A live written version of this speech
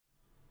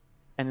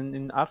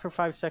And after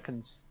 5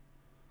 seconds,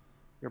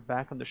 you're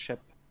back on the ship.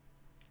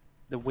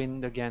 The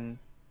wind again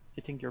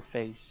hitting your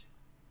face.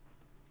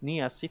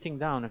 Nia sitting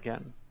down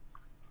again.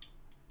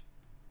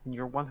 And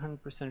you're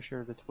 100%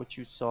 sure that what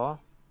you saw,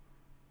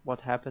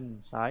 what happened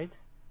inside,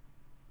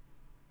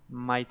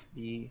 might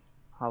be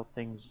how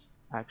things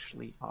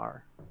actually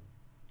are.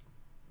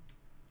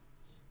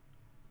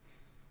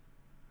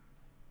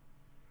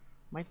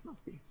 Might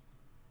not be.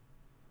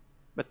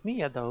 But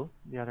Nia, though,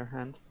 on the other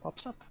hand,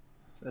 pops up.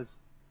 Says,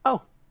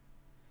 "Oh!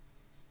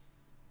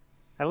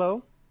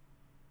 Hello?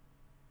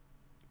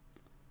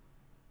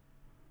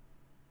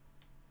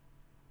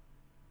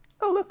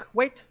 Oh, look,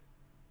 wait!"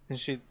 And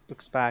she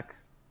looks back,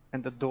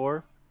 and the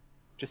door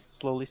just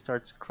slowly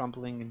starts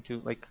crumbling into,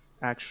 like,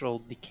 actual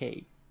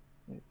decay.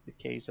 It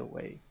decays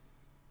away.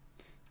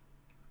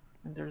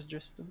 And there's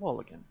just the wall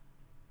again.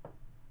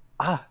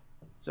 Ah!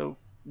 So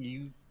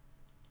you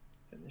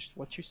finished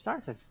what you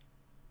started.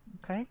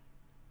 Okay.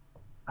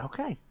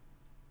 Okay.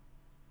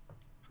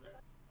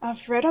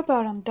 I've read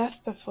about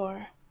undeath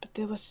before, but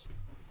this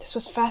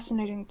was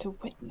fascinating to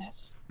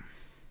witness.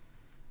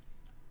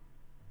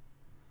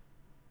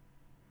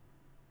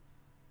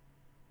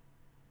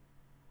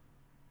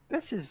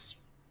 This is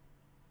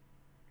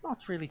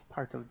not really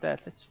part of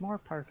death. It's more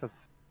part of.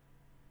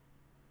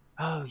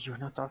 Oh, you're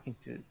not talking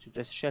to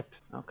this ship,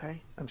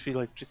 okay? And she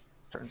like just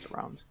turns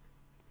around,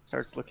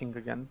 starts looking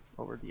again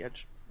over the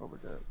edge, over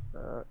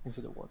the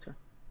into the water.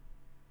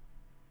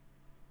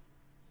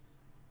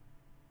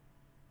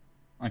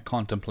 I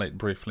contemplate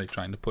briefly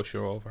trying to push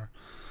her over.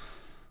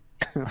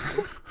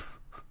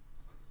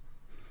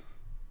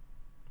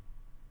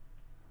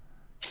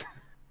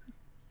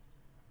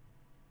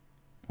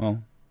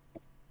 Well,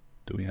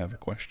 do we have a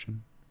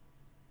question?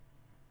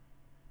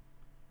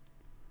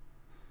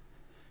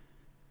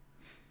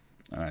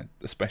 Alright,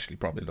 especially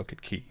probably look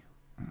at Key,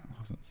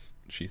 since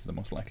she's the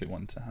most likely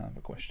one to have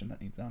a question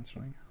that needs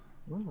answering.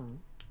 Mm.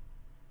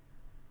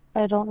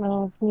 I don't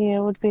know if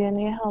Nia would be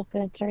any help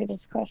answering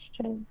this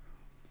question.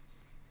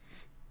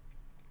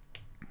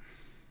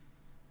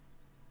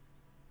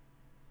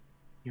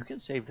 You can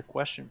save the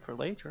question for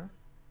later.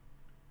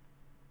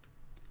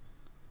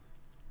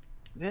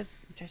 It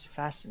is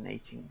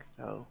fascinating,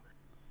 though.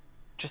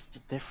 Just the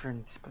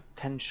different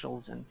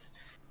potentials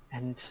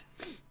and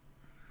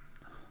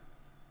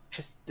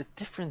just the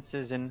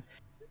differences in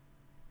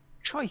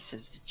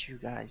choices that you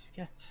guys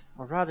get,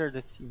 or rather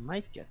that you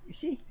might get. You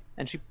see?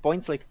 And she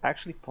points, like,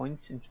 actually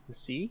points into the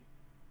sea.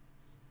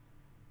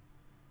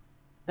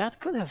 That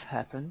could have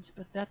happened,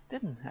 but that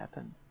didn't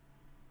happen.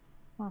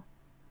 Huh.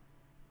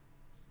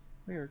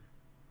 Weird.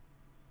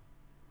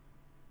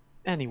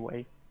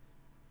 Anyway,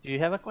 do you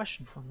have a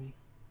question for me?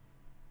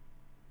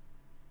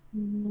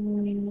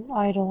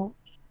 I don't.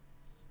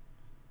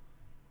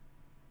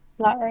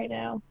 Not right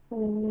now.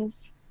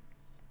 Anyways.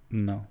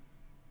 No.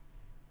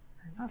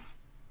 Fair enough.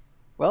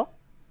 Well,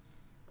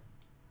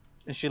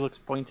 and she looks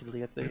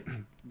pointedly at the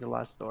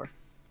last door.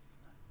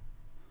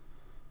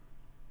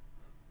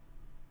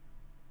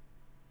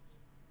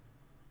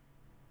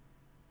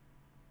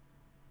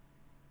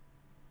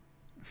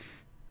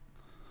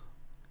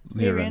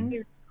 Liren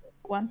You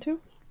want to?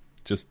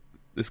 just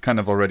is kind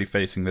of already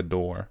facing the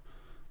door,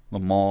 the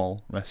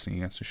maul resting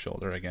against his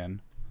shoulder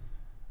again.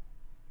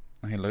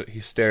 He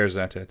stares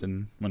at it,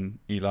 and when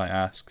Eli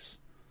asks,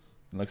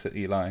 he looks at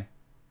Eli,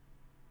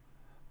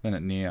 then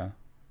at Nia,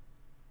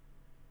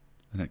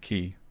 then at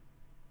Key,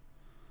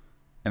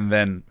 and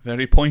then,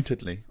 very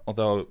pointedly,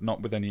 although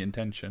not with any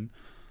intention,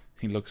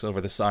 he looks over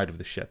the side of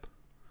the ship.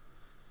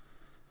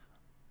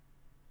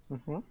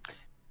 Mm-hmm.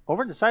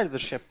 Over the side of the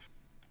ship,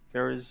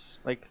 there is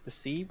like the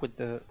sea with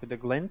the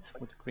glint,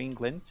 with the green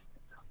glint,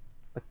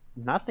 but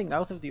nothing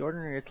out of the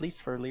ordinary. At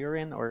least for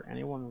Lyrian or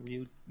anyone of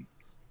you, you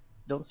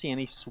don't see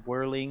any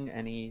swirling,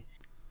 any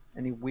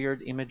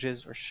weird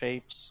images or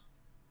shapes.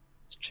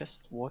 It's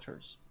just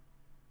waters.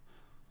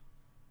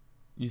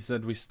 You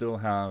said we still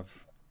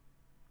have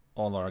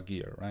all our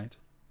gear, right?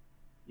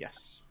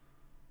 Yes.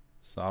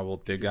 So I will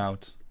dig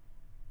out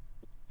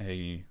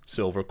a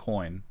silver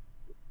coin.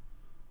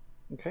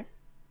 Okay.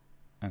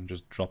 And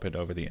just drop it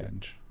over the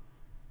edge.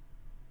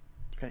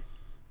 Okay.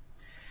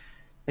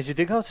 As you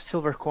dig out a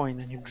silver coin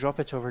and you drop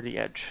it over the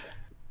edge,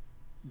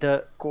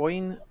 the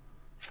coin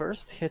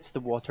first hits the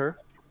water,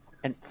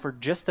 and for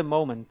just a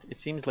moment, it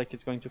seems like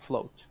it's going to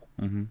float.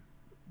 Mm-hmm.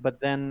 But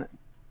then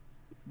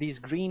these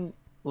green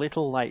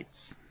little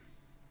lights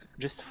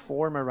just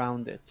form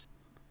around it.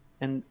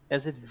 And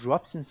as it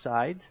drops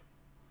inside,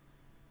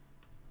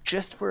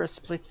 just for a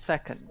split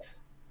second,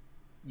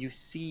 you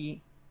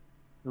see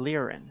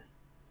Liren.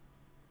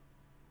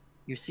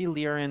 You see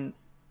Liren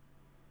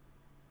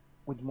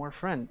with more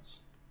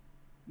friends.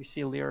 You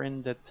see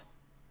Liren that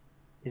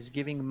is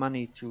giving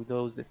money to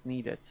those that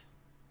need it.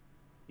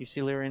 You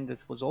see Liren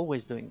that was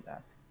always doing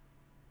that.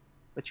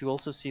 But you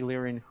also see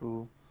Liren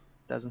who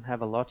doesn't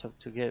have a lot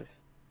to give.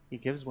 He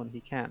gives when he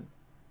can.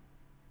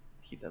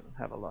 He doesn't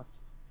have a lot.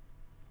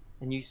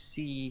 And you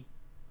see,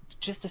 it's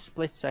just a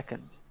split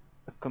second,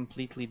 a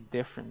completely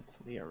different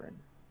Liren.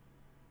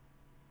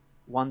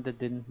 one that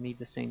didn't meet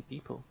the same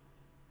people,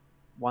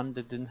 one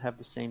that didn't have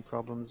the same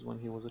problems when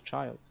he was a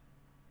child.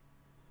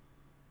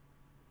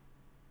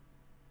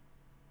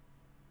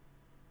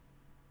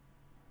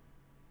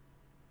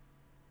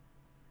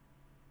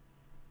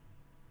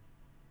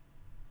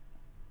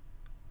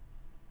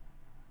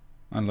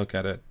 I look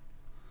at it.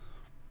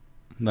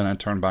 Then I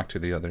turn back to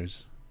the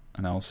others,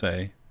 and I'll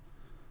say,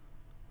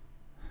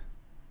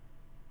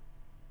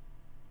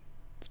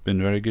 "It's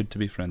been very good to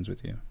be friends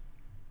with you.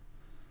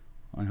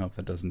 I hope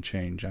that doesn't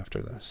change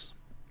after this."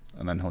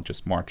 And then he'll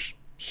just march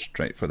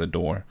straight for the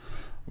door,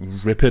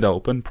 rip it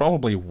open,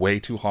 probably way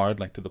too hard,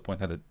 like to the point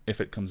that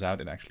if it comes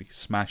out, it actually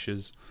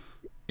smashes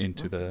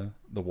into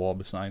the wall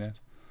beside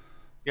it.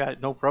 Yeah,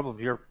 no problem.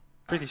 You're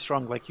pretty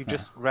strong. Like you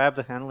just grab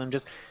the handle and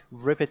just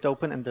rip it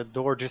open, and the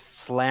door just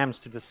slams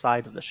to the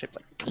side of the ship.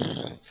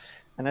 Like,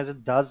 and as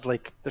it does,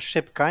 like the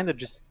ship kind of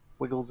just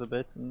wiggles a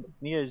bit, and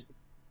Nia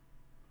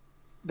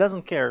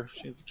doesn't care.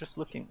 She's just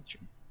looking at you.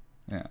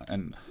 Yeah,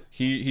 and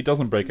he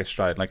doesn't break a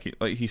stride. Like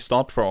he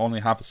stopped for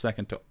only half a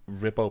second to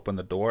rip open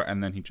the door,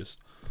 and then he just,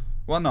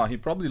 well, no, he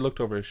probably looked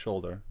over his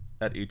shoulder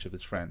at each of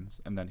his friends,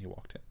 and then he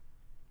walked in.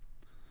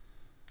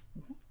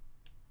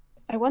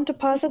 I want to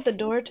pause at the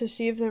door to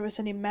see if there was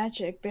any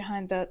magic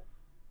behind that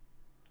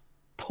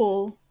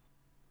pull.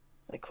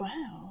 Like,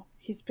 wow,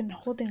 he's been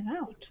holding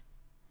out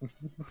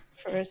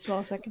for a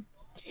small second.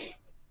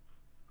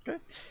 Okay.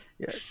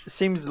 Yeah, it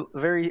seems a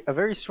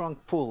very strong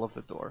pull of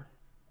the door.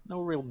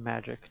 No real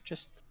magic,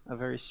 just a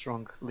very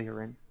strong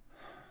Lyrin.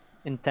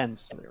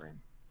 Intense Lyrin.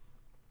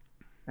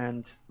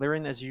 And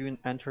Lyrin, as you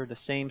enter, the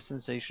same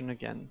sensation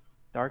again.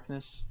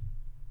 Darkness.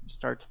 You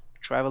start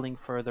traveling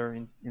further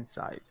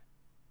inside.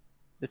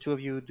 The two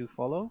of you do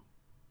follow.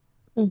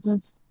 Mm-hmm.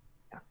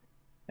 Yeah.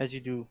 As you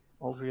do,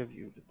 all three of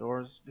you, the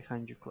doors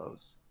behind you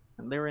close.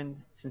 And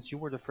Lyrin, since you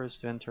were the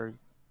first to enter,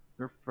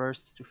 you're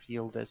first to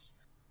feel this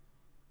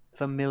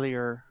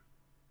familiar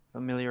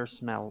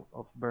smell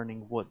of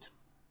burning wood.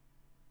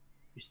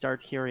 You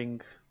start hearing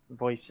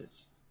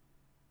voices.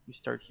 You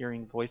start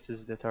hearing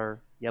voices that are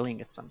yelling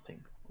at something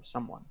or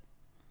someone.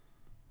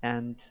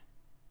 And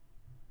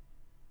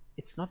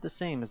it's not the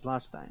same as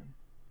last time.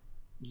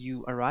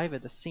 You arrive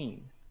at a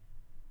scene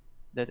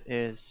that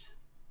is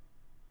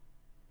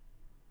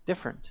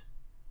different,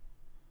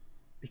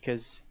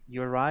 because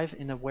you arrive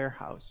in a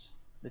warehouse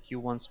that you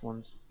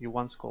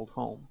once called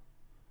home,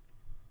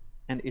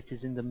 and it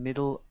is in the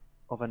middle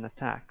of an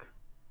attack.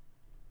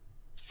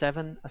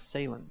 7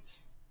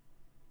 assailants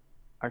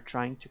are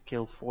trying to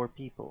kill 4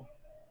 people.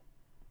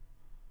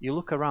 You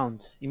look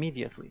around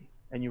immediately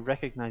and you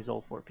recognize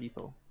all 4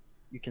 people.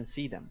 You can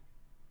see them.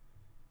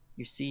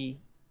 You see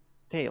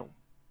Tail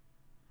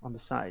on the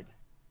side,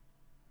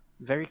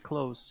 very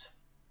close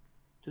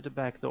to the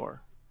back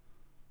door.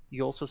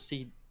 You also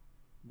see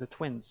the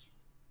twins,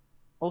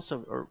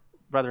 also, or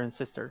brother and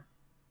sister,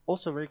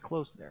 also very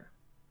close there.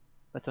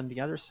 But on the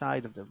other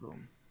side of the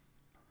room,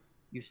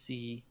 you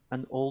see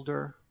an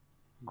older,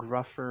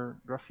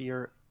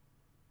 gruffier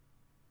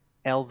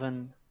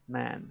elven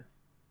man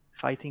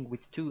fighting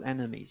with 2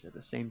 enemies at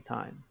the same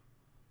time.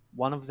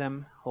 One of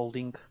them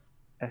holding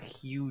a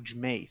huge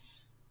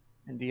mace,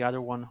 and the other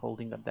one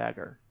holding a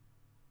dagger.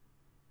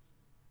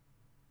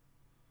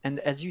 And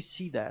as you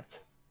see that,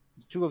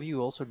 the 2 of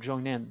you also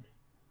join in.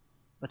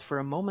 But for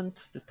a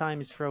moment, the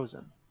time is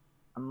frozen.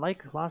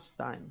 Unlike last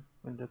time,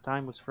 when the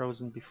time was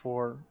frozen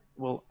before,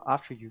 well,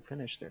 after you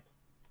finished it,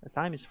 the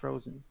time is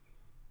frozen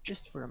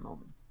just for a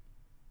moment.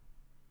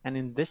 And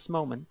in this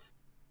moment,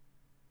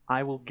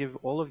 I will give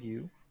all of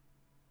you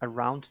a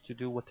round to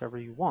do whatever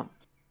you want.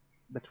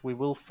 But we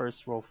will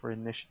first roll for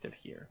initiative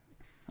here,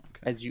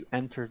 as you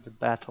enter the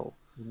battle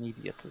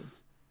immediately.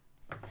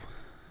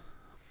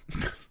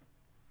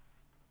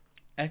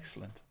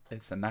 Excellent.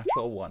 It's a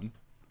natural 1,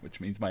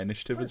 which means my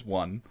initiative is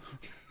 1.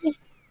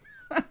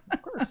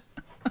 Of course.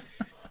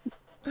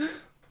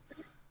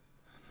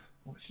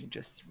 Let me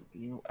just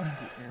reveal the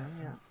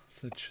area.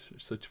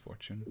 Such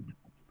fortune.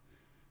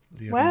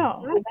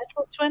 Wow, a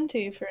natural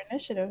 20 for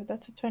initiative.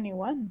 That's a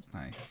 21.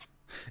 Nice.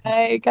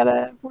 I got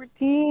a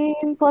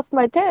 14 plus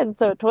my 10,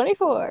 so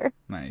 24.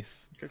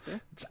 Nice. Okay.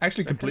 It's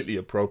actually completely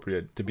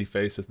appropriate to be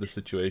faced with the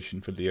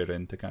situation for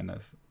Lyrin to kind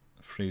of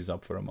freeze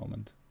up for a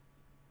moment.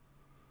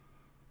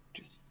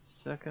 Just a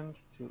second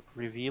to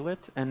reveal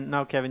it. And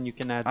now, Kevin, you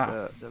can add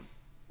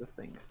the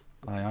thing.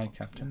 Aye,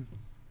 Captain.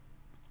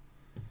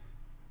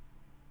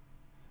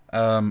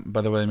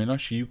 By the way,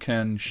 Minosh, you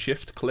can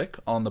shift-click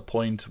on the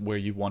point where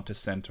you want to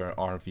center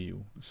our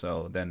view.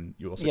 So then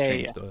you also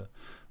change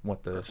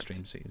what the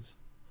stream sees.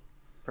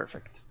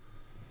 Perfect.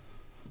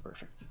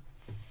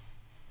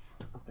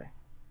 Okay.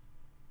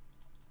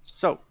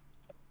 So,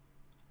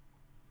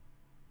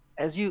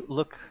 as you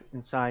look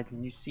inside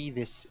and you see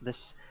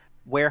this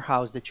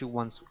warehouse that you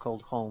once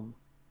called home,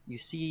 you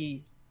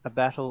see a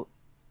battle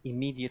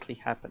immediately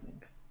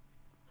happening.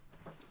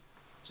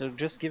 So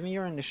just give me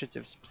your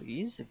initiatives,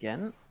 please,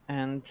 again,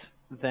 and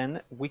then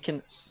we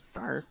can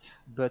start.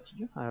 But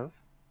you have,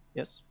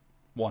 yes?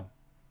 1.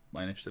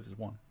 My initiative is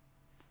 1.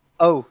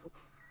 Oh,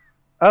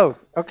 Oh,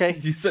 okay.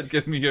 You said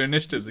give me your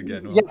initiatives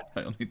again. Well, Yeah.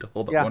 I only need to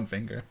hold up Yeah. one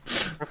finger.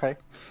 Okay.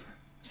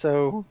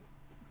 So,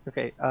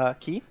 okay.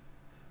 Key.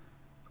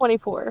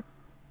 24.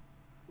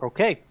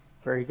 Okay.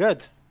 Very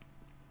good.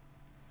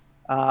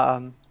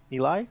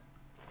 Eli.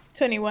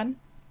 21.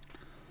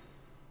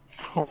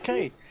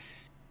 Okay.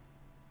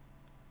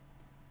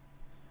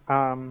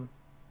 Um.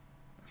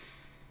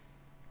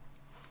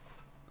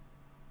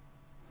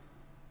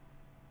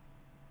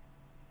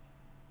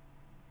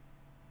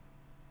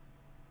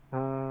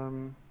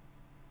 Um.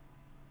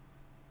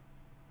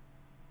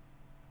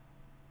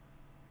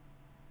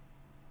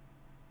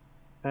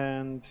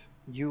 And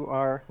you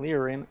are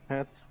Lyrin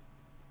at.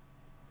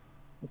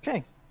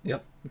 Okay.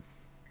 Yep.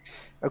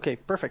 Okay,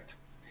 perfect.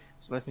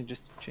 So let me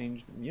just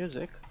change the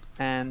music.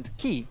 And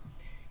Key,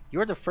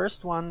 you're the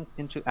first one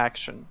into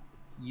action.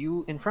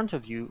 You, in front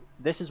of you,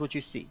 this is what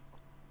you see.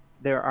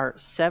 There are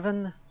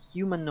 7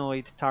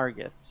 humanoid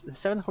targets,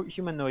 7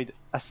 humanoid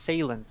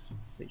assailants,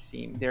 they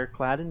seem. They're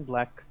clad in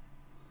black.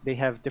 They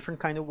have different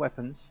kind of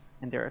weapons,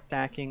 and they're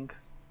attacking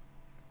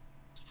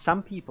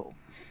some people.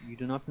 You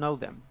do not know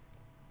them.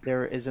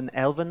 There is an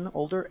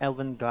older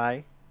elven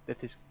guy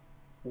that is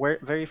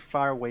very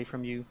far away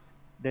from you.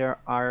 There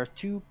are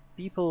 2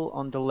 people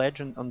on the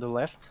ledge on the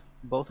left,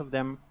 both of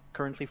them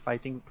currently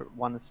fighting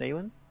one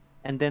assailant.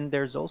 And then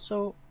there's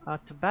also a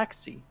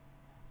tabaxi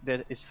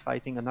that is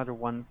fighting another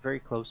one very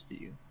close to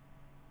you.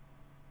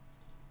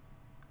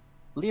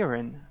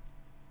 Lyrin,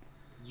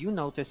 you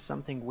notice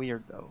something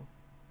weird though.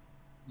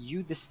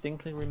 You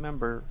distinctly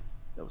remember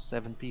those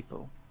 7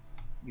 people.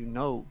 You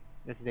know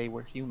that they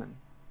were human.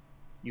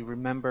 You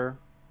remember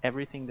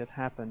everything that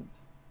happened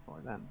for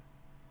them.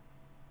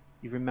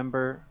 You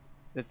remember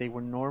that they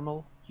were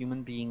normal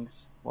human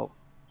beings, well,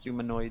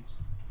 humanoids.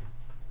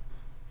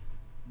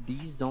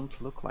 These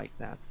don't look like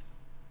that.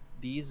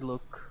 These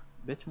look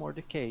a bit more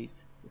decayed,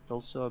 but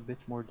also a bit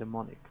more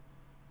demonic.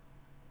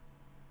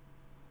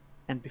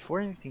 And before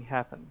anything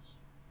happens,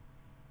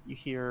 you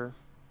hear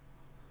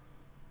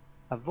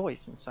a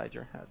voice inside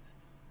your head.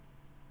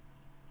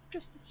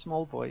 Just a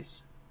small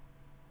voice.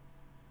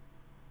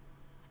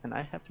 And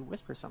I have to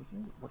whisper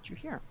something, what you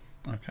hear.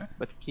 Okay.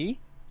 But Key,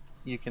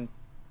 you can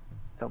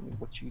tell me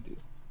what you do.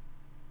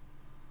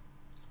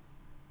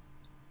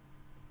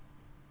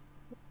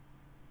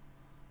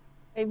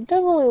 I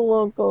definitely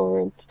look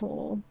over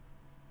to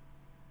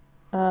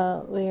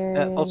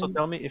Lyrin. Also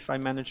tell me if I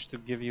managed to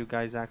give you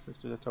guys access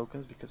to the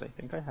tokens, because I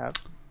think I have.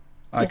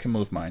 I can Yes.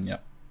 move mine,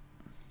 yep.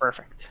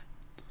 Perfect.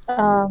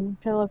 Can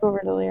I look over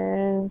to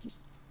Lyrin and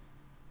just,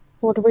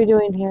 what are we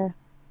doing here?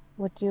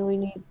 What do we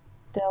need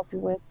to help you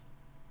with?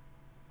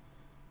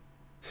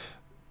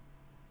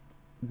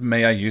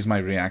 May I use my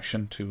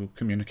reaction to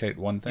communicate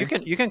one thing?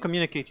 You can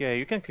communicate. Yeah,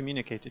 you can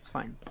communicate. It's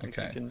fine. Like,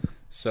 Okay. you can,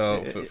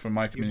 So for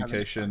my you have it,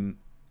 communication,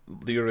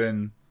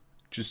 Lyrin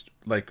just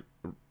like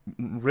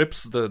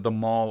rips the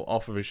maul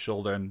off of his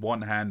shoulder in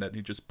one hand, and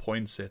he just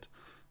points it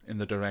in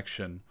the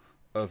direction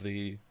of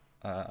the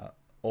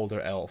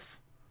older elf,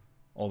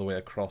 all the way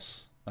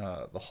across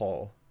the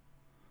hall.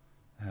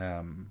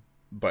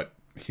 But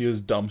he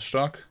is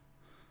dumbstruck,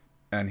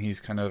 and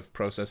he's kind of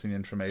processing the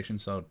information,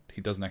 so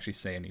he doesn't actually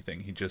say anything.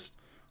 He just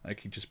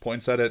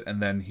points at it,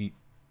 and then he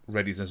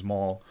readies his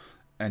maul,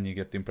 and you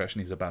get the impression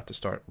he's about to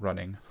start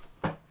running.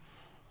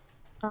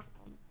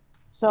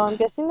 So I'm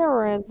guessing the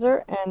reds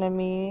are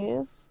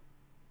enemies.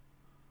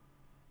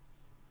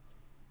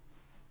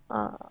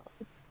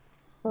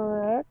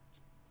 Correct.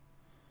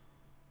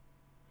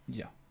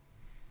 Yeah.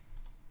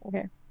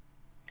 Okay.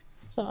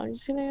 So I'm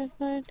just gonna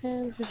 5,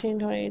 10, 15,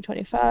 20,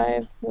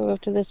 25. Move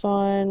up to this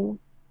one.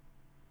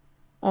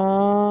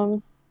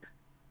 I'm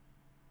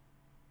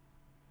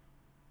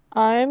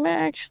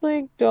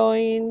actually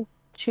going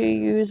to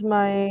use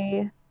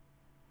my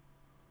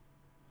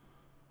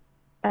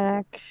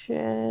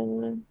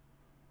action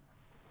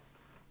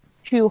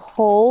to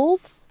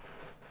hold.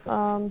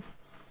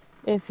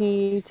 If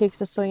he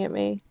takes a swing at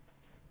me.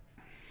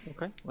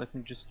 Okay. Let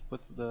me just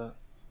put the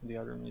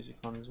other music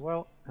on as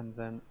well, and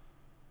then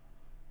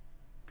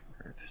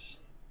here it is.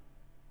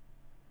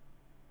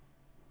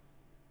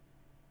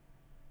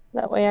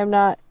 That way I'm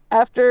not,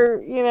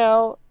 after,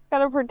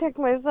 gotta protect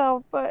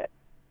myself, but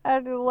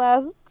after the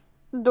last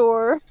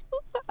door,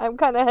 I'm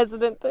kind of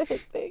hesitant to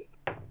hit things.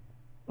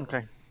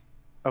 Okay.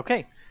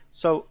 Okay.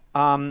 So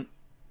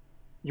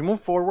you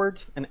move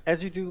forward, and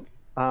as you do,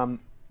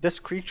 this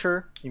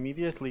creature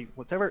immediately,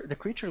 the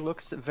creature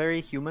looks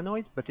very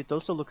humanoid, but it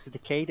also looks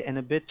decayed and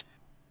a bit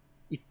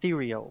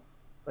ethereal,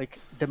 like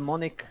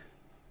demonic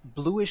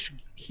bluish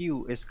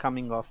hue is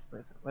coming off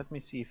it. Let me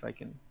see if I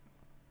can.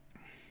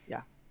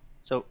 Yeah.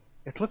 So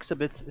it looks a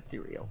bit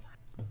ethereal,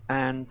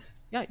 and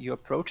yeah, you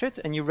approach it,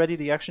 and you ready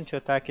the action to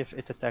attack if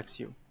it attacks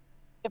you.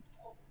 Yep.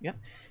 Yeah.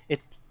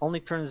 It only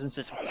turns and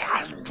says,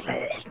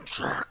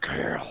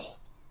 "Kill."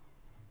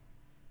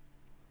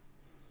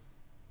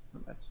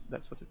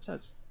 That's what it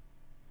says.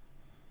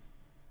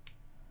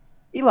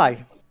 Eli.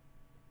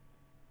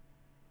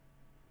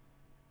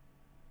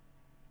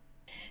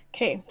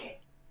 Okay.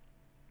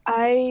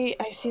 I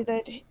see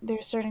that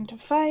they're starting to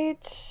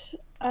fight.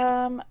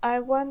 I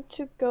want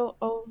to go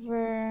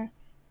over.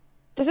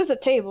 This is a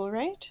table,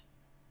 right?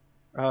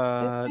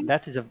 thing?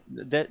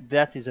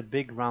 That is a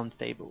big round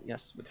table,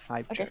 yes, with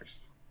 5 Okay. chairs.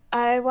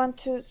 I want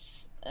to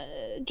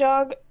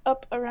jog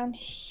up around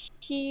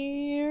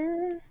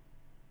here,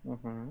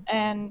 Mm-hmm.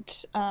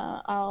 and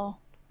I'll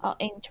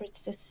aim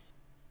towards this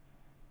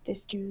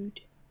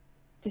dude.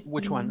 This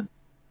Which one?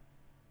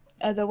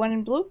 demon. The one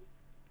in blue.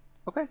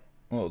 Okay.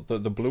 Well,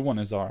 the blue one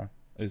is the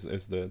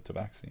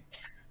tabaxi.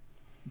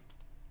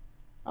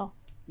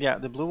 Yeah,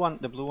 the blue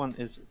one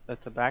is a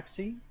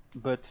tabaxi,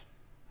 but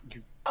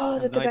you Oh,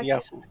 the have no idea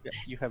tabaxi. who. Yeah,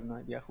 you have no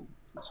idea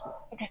who's who.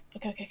 Okay.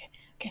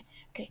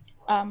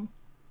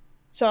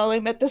 So I'll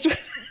aim at this one.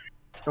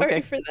 Sorry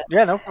Okay. for that.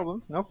 Yeah, no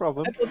problem. No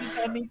problem. I pulled it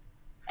on me.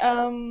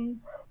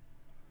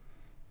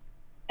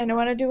 And I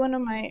want to do one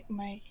of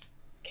my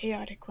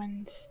chaotic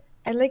ones.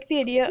 I like the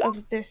idea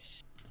of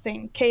this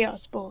thing,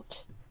 Chaos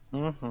Bolt.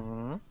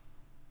 Mm-hmm.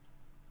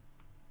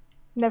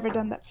 Never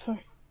done that before.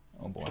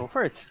 Oh boy. Go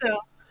for it. So,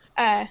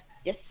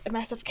 yes, a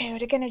massive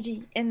chaotic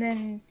energy, and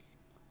then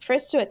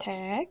first to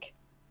attack.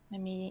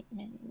 Let me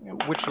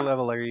remember. Which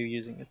level are you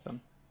using it on?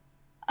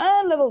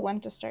 Level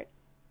 1 to start.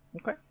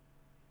 Okay.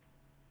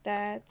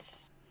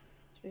 That's.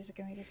 Wait a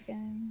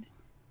second.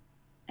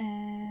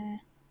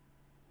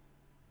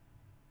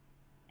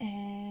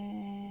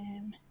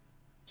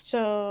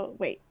 So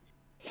wait.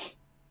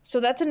 So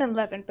that's an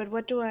 11, but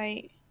what do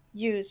I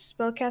use?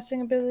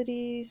 Spellcasting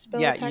abilities,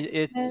 spell Yeah, attack.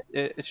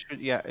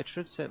 it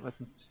should say. Let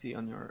me see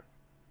on your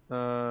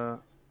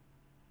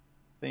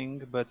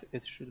thing, but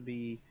it should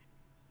be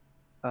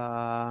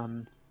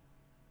here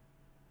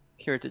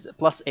it is,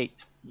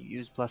 +8. You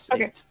use +8.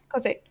 Okay.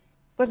 +8.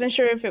 Wasn't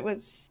sure if it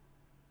was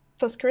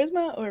plus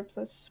charisma or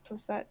plus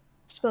that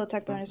spell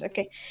attack bonus.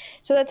 Okay,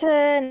 so that's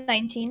a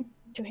 19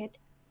 to hit.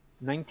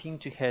 19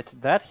 to hit.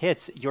 That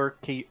hits. Your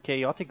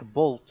chaotic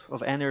bolt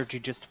of energy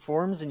just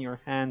forms in your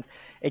hand,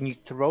 and you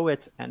throw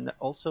it. And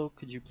also,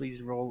 could you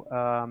please roll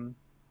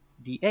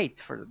d8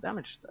 for the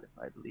damage type,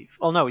 I believe.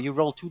 Oh no, you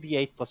roll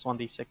 2d8 plus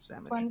 1d6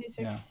 damage. 1d6.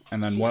 Yeah,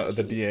 and then what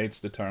the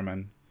d8s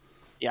determine.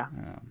 Yeah.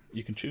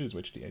 You can choose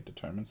which d8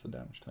 determines the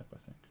damage type, I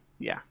think.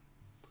 Yeah.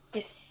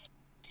 Yes.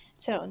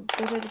 So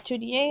those are the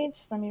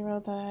 2d8s. Let me roll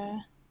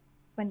the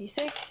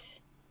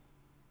 1d6.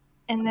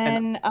 And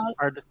then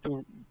are the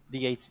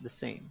 2d8s the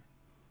same?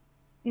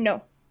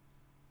 No.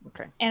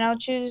 Okay. And I'll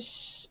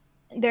choose.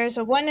 There's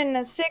a 1 and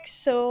a 6,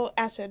 so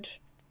acid.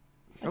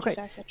 Okay.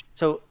 Acid.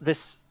 So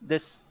this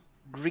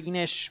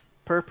greenish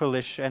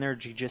purplish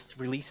energy just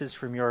releases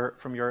from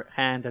your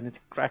hand, and it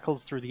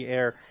crackles through the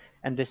air,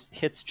 and this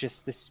hits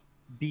just this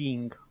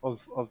being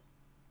of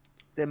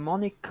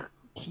demonic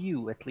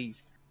hue, at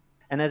least.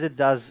 And as it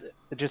does,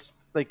 it just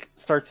like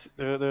starts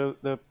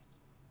the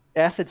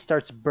acid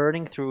starts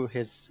burning through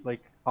his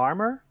like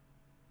armor,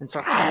 and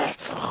so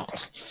I'll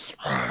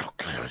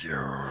kill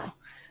you.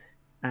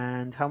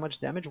 And how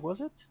much damage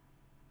was it?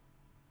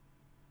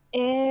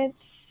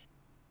 It's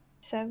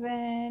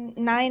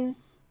 9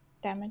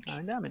 damage.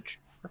 9 damage.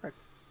 Perfect.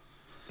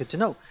 Good to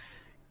know.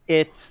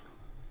 It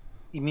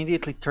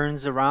immediately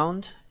turns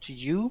around to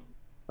you,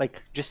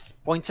 like just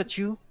points at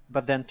you,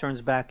 but then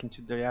turns back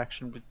into the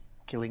action with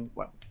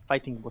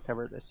fighting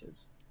whatever this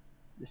is.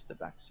 This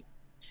tabaxi.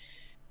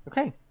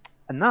 Okay.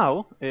 And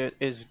now it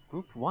is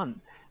group 1.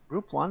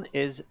 Group 1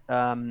 is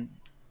the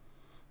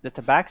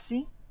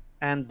tabaxi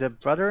and the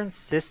brother and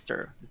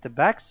sister. The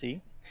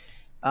tabaxi,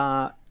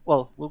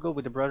 well, we'll go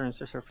with the brother and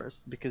sister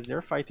first because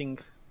they're fighting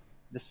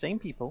the same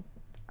people,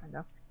 kind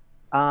of.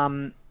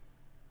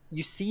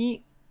 You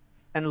see,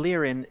 and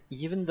Lirin,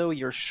 even though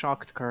you're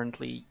shocked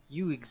currently,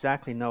 you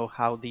exactly know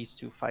how these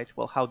two fight.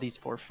 Well, how these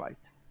 4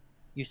 fight.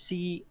 You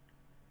see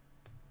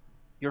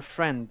your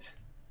friend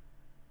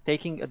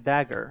taking a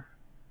dagger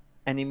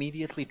and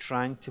immediately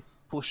trying to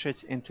push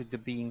it into the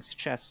being's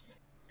chest.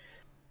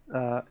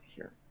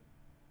 Here.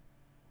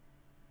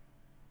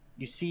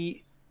 You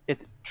see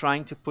it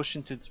trying to push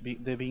into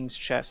the being's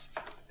chest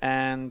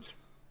and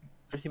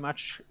pretty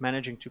much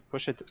managing to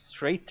push it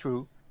straight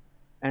through.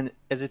 And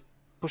as it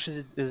pulls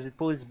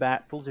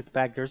it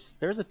back,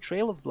 there's a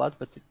trail of blood,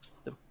 but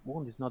the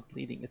wound is not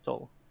bleeding at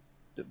all.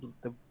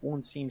 The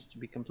wound seems to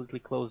be completely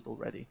closed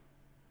already.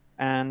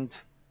 And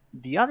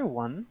the other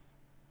one,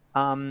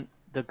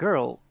 the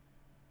girl,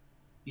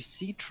 you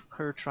see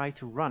her try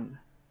to run,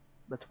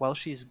 but while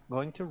she's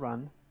going to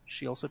run,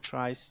 she also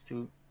tries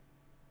to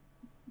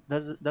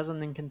does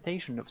an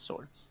incantation of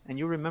sorts. And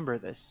you remember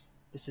this.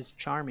 This is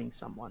charming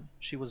someone.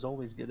 She was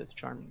always good at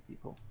charming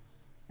people.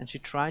 And she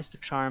tries to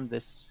charm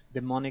this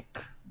demonic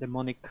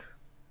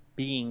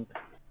being,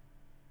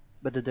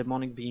 but the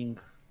demonic being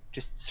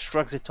just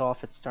shrugs it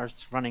off and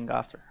starts running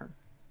after her.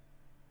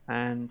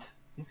 And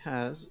it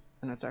has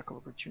an attack of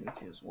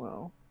opportunity as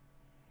well.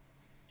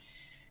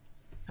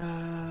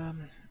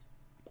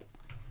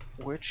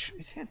 Which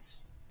it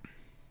hits.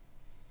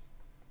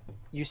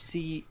 You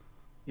see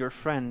your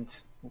friend.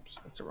 Oops,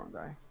 that's the wrong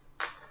guy.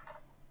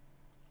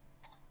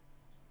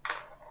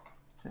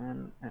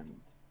 10 and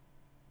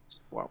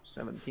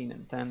 17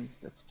 and 10.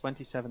 That's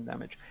 27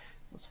 damage.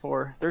 Plus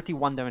 4,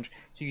 31 damage.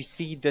 So you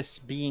see this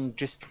being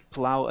just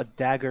plow a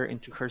dagger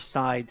into her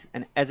side,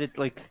 and as it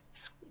like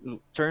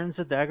turns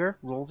the dagger,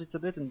 rolls it a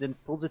bit, and then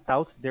pulls it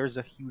out, there's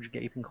a huge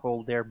gaping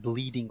hole there,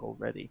 bleeding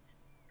already.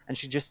 And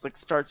she just like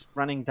starts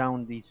running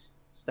down these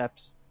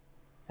steps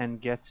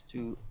and gets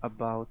to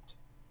about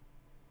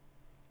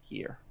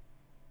here.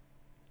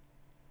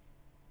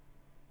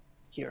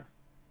 Here.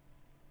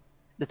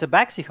 The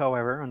Tabaxi,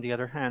 however, on the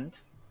other hand,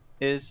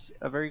 is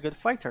a very good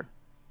fighter,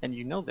 and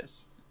you know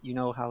this. You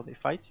know how they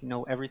fight. You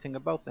know everything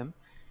about them.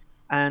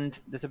 And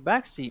the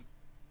Tabaxi,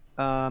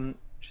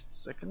 just a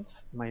second,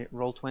 my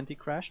roll 20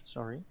 crashed.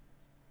 Sorry.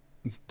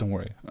 Don't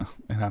worry,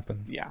 it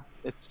happens. Yeah,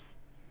 it's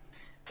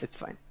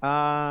fine.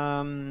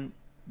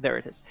 There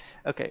it is.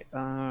 Okay,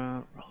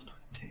 roll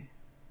 20.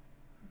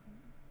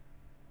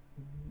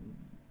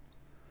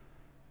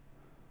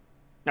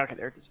 Okay,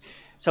 there it is.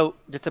 So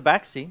the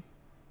Tabaxi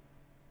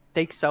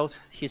takes out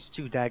his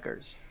 2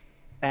 daggers,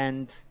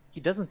 and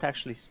he doesn't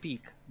actually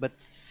speak, but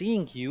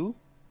seeing you,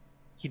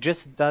 he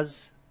just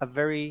does a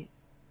very,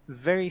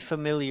 very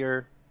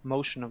familiar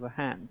motion of a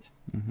hand,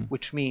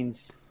 which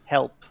means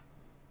help,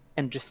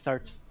 and just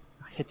starts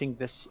hitting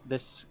this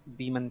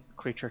demon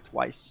creature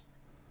twice.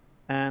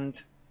 And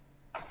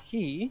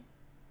he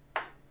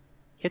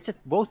hits it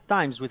both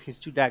times with his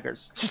 2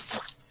 daggers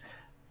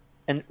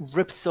and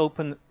rips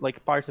open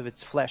like part of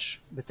its flesh.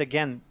 But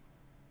again,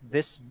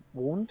 this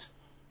wound,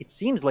 it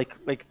seems like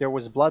there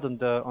was blood on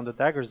the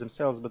daggers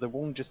themselves, but the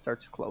wound just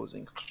starts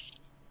closing.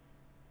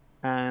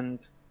 And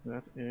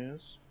that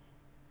is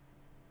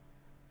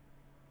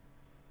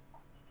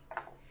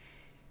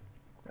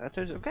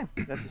okay.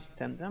 That is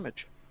 10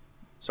 damage.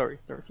 Sorry,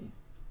 13.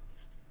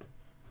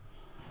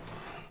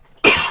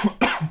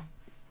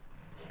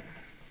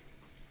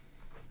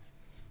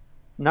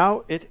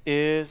 Now it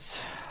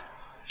is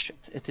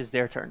it is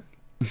their turn.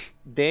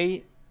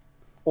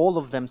 All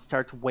of them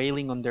start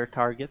wailing on their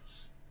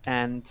targets,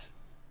 and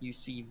you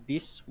see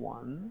this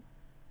one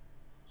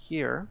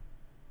here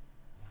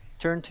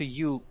turn to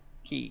you,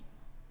 Key.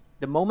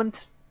 The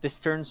moment this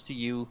turns to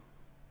you,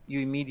 you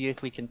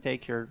immediately can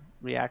take your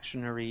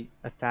reactionary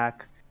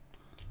attack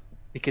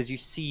because you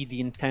see the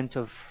intent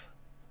of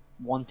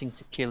wanting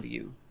to kill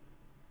you.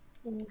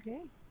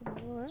 Okay.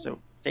 Alright. So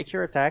take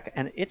your attack,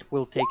 and it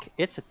will take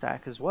its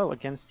attack as well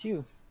against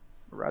you.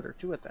 Or rather,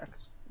 2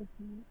 attacks.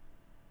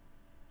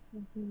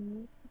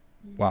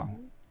 Wow,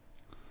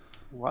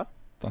 What?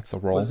 that's a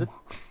roll. Was it?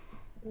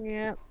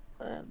 Yeah.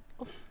 You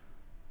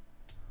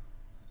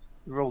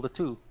rolled a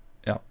 2.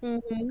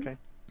 Mm-hmm. Okay.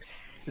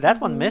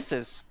 That one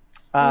misses.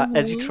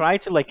 As you try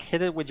to like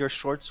hit it with your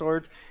short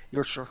sword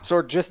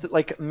just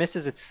like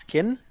misses its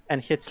skin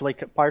and hits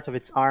like a part of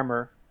its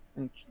armor,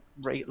 and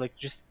like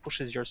just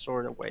pushes your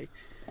sword away.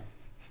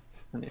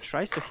 And it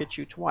tries to hit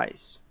you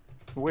twice,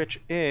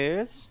 which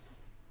is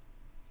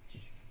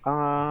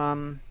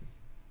 17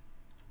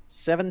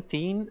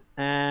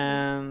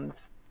 and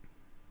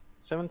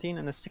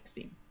a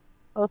 16.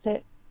 Both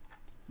hit.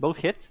 Both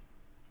hit.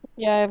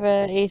 Yeah, I have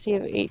an AC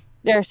of 8.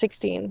 They're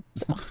 16.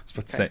 I was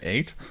about to say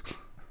 8.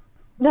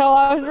 No,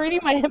 I was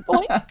reading my hit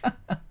point.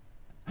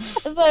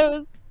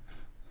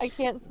 I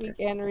can't speak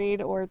and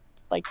read or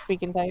like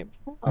speak and type.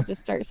 I'll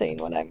just start saying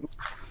what I'm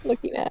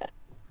looking at.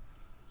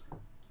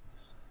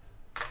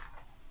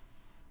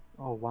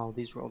 Oh wow,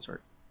 these rolls are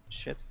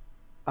shit.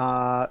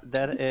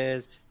 That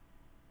is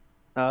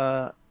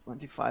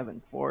 25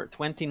 and 4,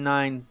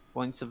 29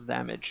 points of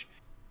damage.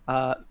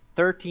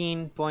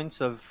 13 points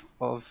of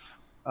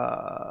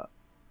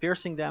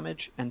piercing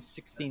damage and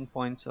 16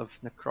 points of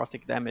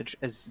necrotic damage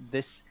as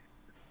this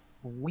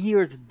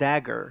weird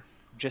dagger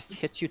just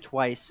hits you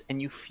twice,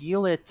 and you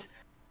feel it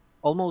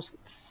almost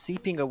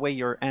seeping away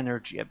your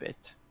energy a bit.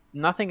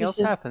 Nothing else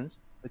happens,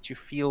 but you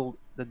feel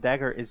the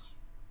dagger is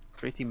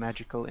pretty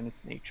magical in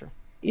its nature.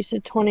 You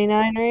said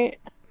 29, right?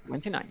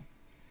 29.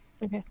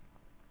 Okay.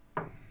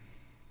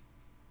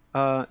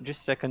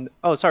 Just a second.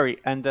 Oh, sorry.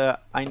 And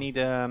I need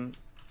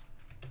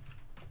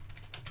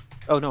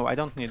Oh no, I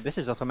don't need. This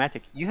is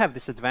automatic. You have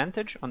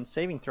disadvantage on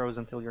saving throws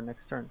until your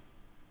next turn,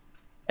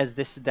 as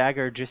this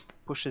dagger just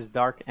pushes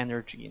dark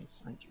energy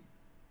inside you.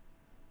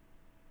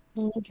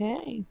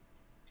 Okay.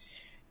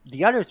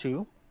 The other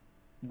two,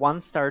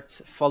 one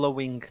starts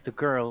following the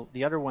girl,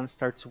 the other one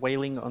starts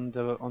wailing on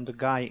the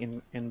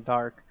guy in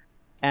dark,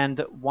 and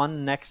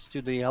one next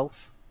to the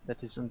elf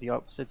that is on the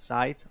opposite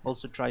side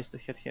also tries to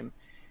hit him,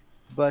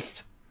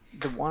 but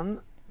the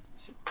one,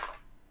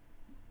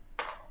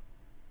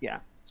 yeah.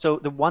 So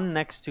the one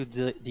next to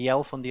the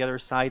elf on the other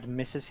side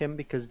misses him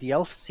because the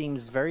elf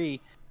seems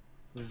very,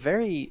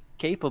 very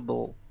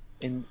capable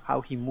in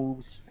how he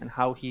moves and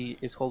how he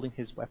is holding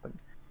his weapon.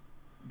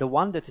 The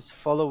one that is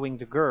following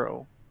the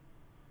girl,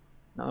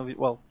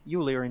 well, you,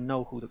 Lyrin,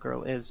 know who the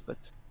girl is, but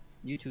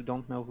you two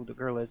don't know who the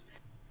girl is.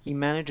 He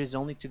manages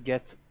only to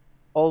get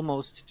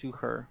almost to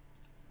her,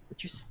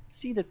 but you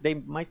see that they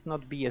might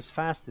not be as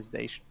fast as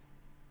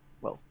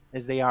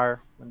as they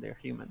are when they're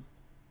human.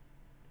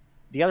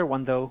 The other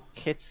one, though,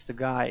 hits the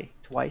guy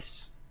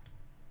twice,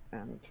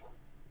 and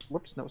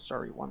once.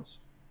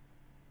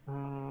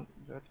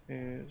 That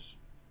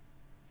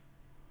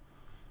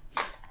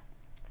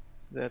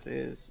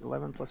is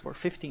 11 plus 4,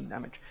 15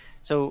 damage.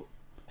 So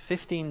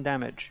 15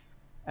 damage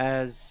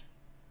as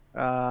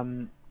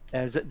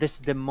this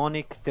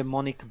demonic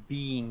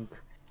being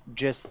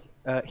just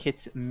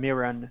hits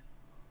Miran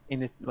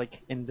in it,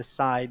 like in the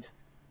side,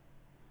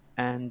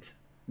 and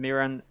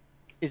Miran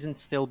isn't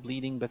still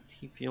bleeding, but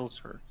he feels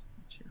hurt.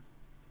 It's here.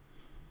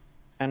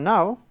 And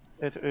now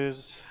it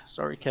is,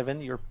 sorry Kevin,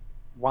 your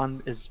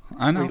one is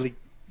I know. really,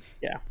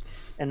 yeah.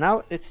 And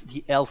now it's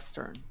the elf's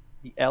turn.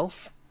 The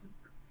elf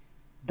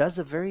does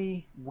a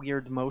very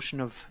weird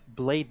motion of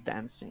blade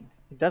dancing.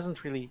 He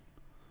doesn't really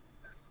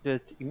do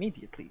it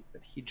immediately,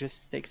 but he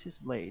just takes his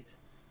blade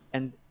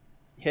and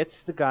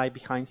hits the guy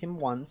behind him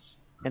once,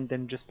 and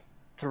then just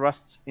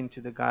thrusts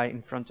into the guy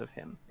in front of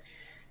him.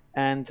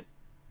 And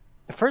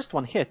the first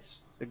one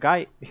hits. The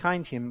guy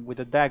behind him with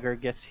the dagger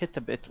gets hit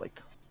a bit,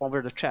 like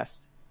over the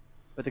chest,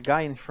 but the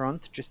guy in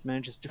front just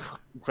manages to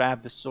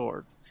grab the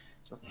sword.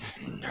 So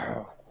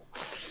no,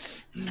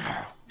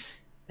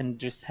 and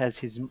just has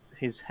his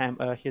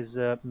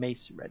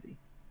mace ready.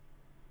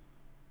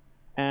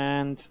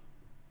 And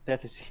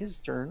that is his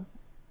turn.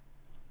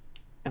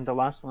 And the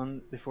last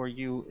one before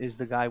you is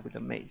the guy with the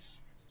mace.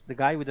 The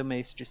guy with the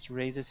mace just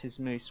raises his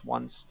mace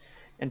once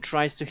and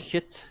tries to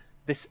hit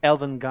this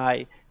elven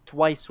guy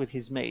twice with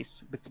his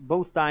mace. But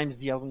both times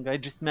the elven guy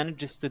just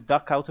manages to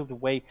duck out of the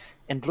way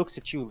and looks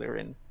at you,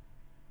 Lirin.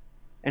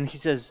 And he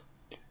says,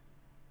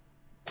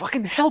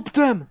 "Fucking help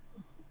them!"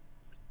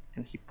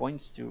 And he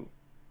points to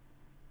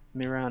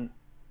Miran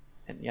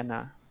and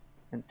Yana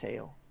and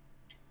Tail.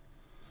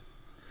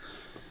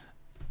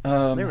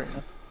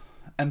 Lirin.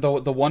 And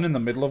the one in the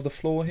middle of the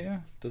floor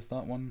here, does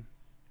that one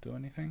do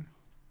anything?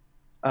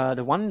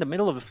 The one in the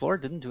middle of the floor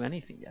didn't do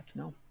anything yet,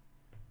 no.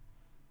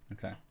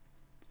 Okay.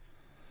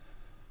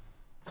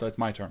 So it's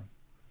my turn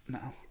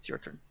now. It's your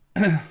turn.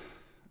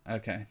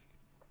 Okay.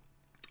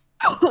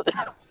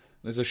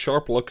 There's a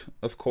sharp look,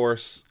 of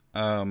course,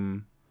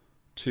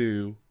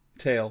 to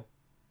Tail,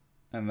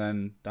 and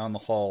then down the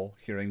hall,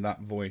 hearing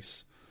that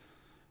voice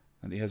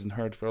that he hasn't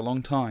heard for a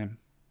long time.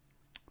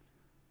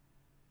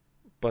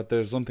 But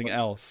there's something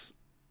else,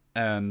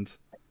 and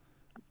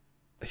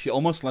he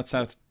almost lets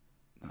out...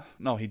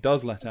 No, he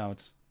does let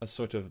out a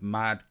sort of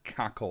mad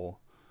cackle,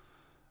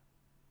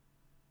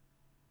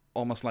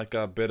 almost like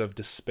a bit of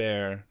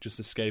despair just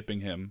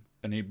escaping him,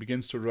 and he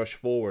begins to rush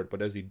forward,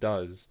 but as he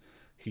does,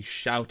 he's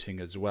shouting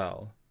as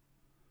well.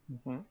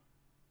 Mm-hmm.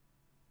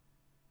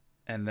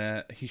 And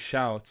then he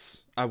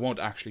shouts, I won't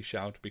actually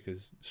shout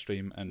because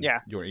stream and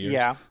your ears,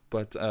 yeah.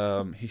 But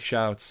he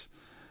shouts,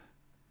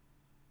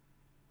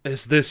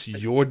 "Is this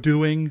your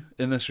doing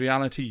in this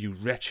reality, you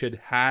wretched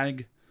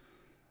hag?"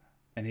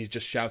 And he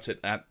just shouts it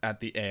at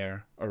the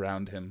air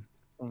around him.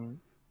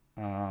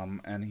 Mm-hmm.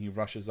 And he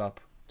rushes up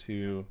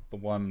to the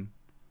one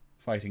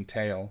fighting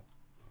Tail,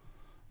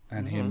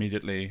 and he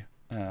immediately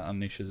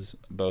unleashes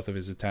both of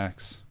his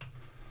attacks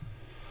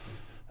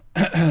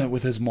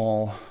with his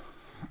maul.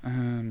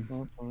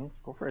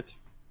 Go for it.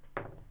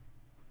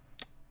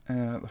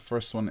 The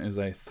first one is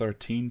a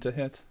 13 to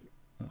hit.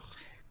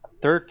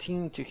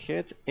 13 to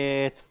hit,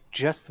 it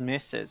just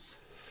misses.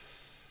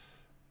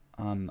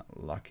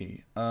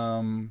 Unlucky.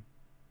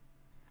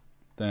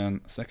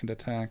 Then second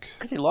attack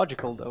Pretty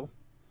logical, though.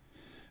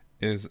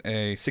 is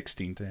a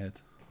 16 to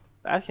hit.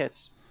 That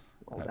hits.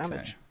 Roll Okay.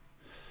 damage.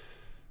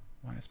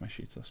 Why is my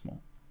sheet so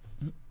small?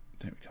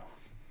 There we go.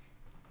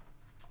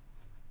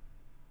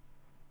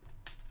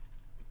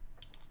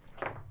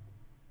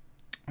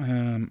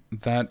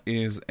 That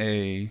is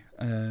a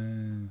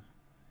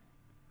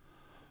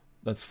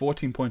that's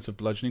 14 points of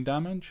bludgeoning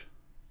damage,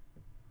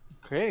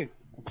 Okay.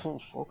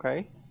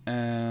 Okay.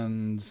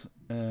 and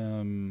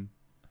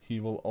he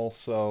will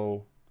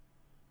also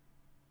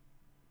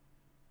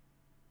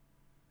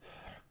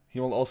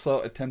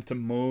attempt to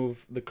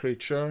move the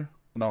creature.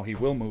 No, he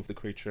will move the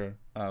creature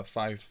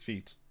 5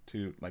 feet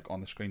to, like, on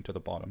the screen to the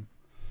bottom.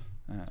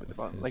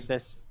 Like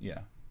this.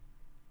 Yeah.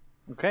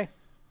 Okay.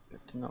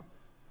 Good to know.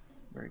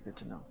 Very good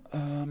to know.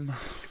 Um.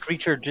 The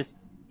creature just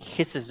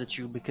hisses at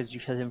you because you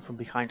hit him from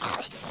behind.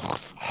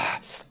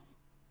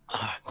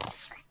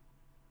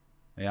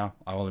 Yeah,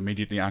 I will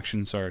immediately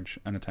action surge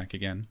and attack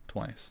again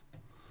twice.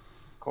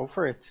 Go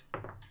for it.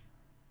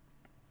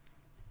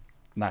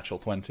 Natural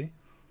 20.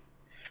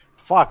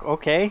 Fuck,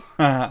 okay.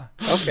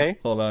 Okay.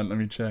 Hold on, let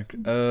me check.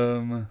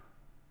 When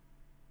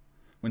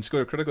you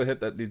score a critical hit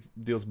that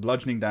deals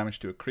bludgeoning damage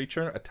to a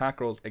creature,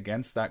 attack rolls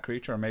against that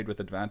creature are made with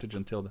advantage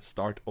until the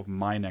start of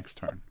my next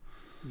turn.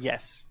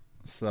 Yes.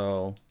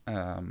 So,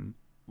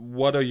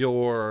 what are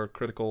your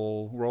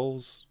critical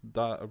rolls?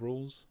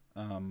 Rules?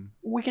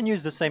 We can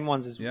use the same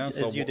ones as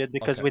you did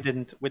because okay.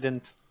 we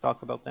didn't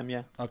talk about them.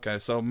 Yeah. Okay,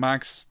 so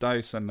max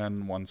dice and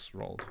then once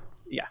rolled.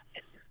 Yeah.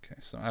 Okay,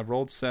 so I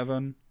rolled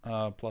 7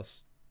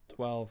 plus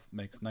 12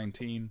 makes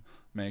 19,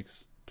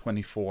 makes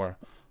 24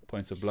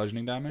 points of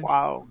bludgeoning damage.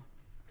 Wow.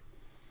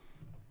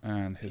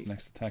 And his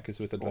next attack is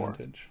with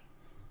advantage.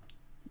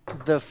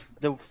 the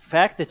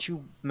fact that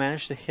you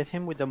managed to hit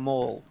him with the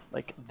mole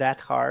like that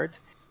hard,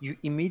 you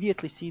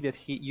immediately see that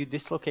you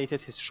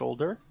dislocated his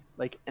shoulder.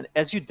 Like, and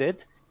as you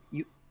did,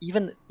 you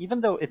even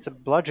though it's a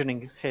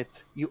bludgeoning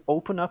hit, you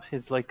open up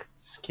his like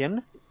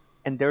skin,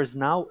 and there's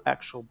now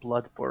actual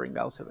blood pouring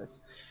out of it.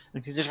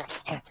 And he's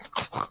just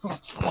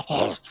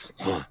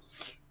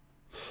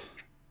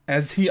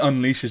As he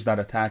unleashes that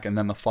attack and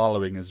then the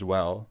following as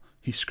well,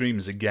 he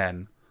screams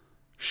again,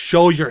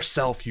 "Show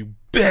yourself, you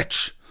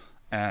bitch!"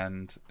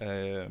 And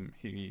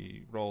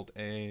he rolled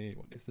a,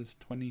 what is this,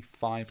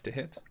 25 to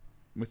hit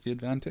with the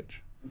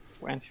advantage.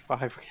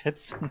 25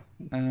 hits.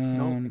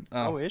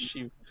 No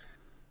Issue.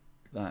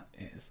 That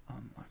is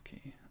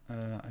unlucky.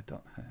 I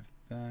don't have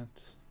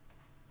that.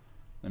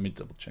 Let me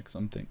double check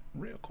something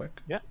real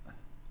quick. Yeah.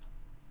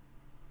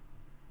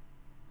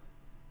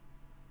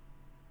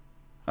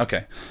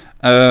 Okay.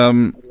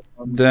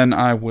 Then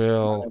I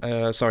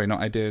will. Sorry, no,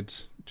 I did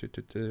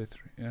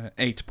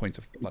 8 points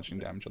of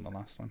bludgeoning damage on the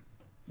last one.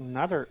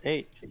 Another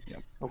 8.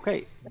 Yep.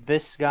 Okay,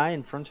 this guy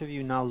in front of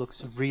you now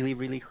looks really,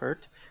 really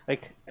hurt.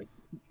 Like,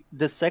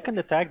 the second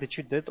attack that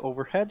you did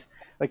overhead,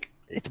 like,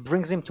 it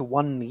brings him to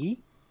one knee,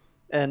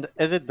 and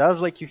as it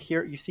does, like,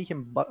 you see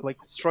him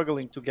like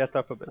struggling to get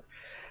up a bit.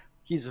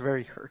 He's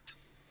very hurt.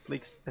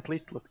 At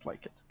least looks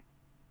like it.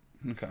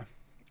 Okay.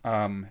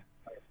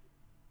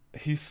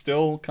 He's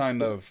still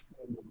kind of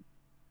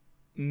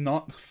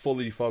not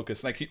fully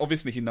focused. Like,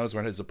 obviously he knows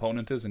where his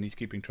opponent is and he's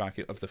keeping track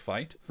of the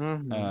fight.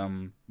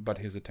 Mm-hmm. But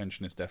his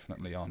attention is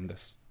definitely on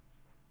this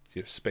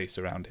space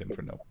around him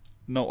for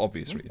no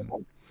obvious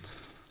reason.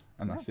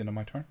 And that's the end of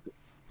my turn.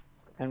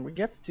 And we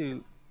get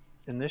to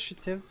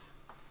initiatives.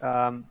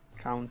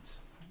 Count.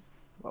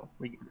 Well,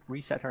 we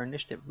reset our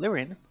initiative.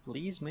 Lyrian,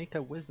 please make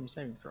a wisdom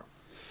saving throw.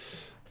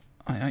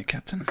 Aye,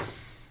 Captain.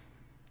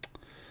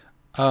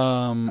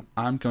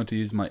 I'm going to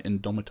use my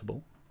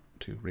Indomitable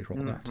to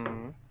reroll that.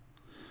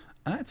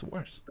 It's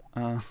worse.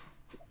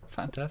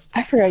 Fantastic.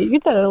 I forgot, you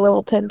get that at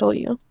level 10, don't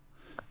you?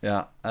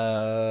 Yeah,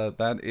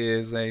 that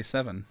is a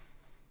 7.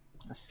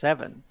 A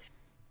 7.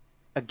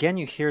 Again,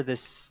 you hear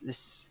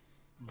this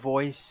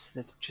voice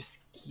that just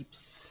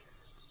keeps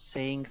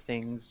saying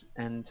things,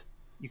 and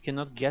you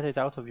cannot get it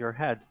out of your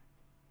head.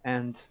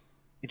 And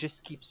it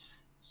just keeps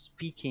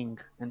speaking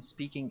and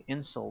speaking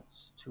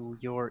insults to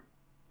your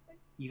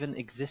even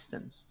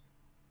existence.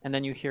 And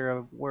then you hear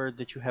a word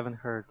that you haven't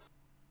heard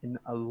in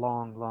a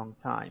long, long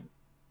time.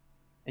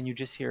 And you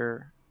just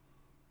hear...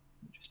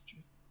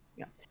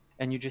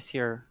 And you just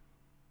hear...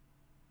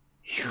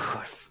 "You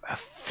are a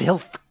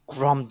filth,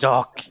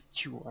 Gromdok.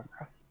 You are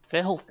a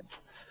filth.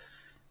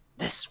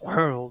 This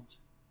world."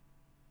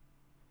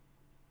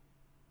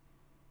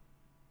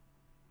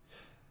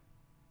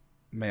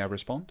 May I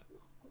respond?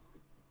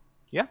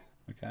 Yeah.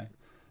 Okay.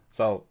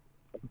 So,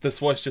 this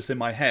voice just in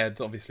my head,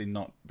 obviously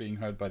not being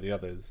heard by the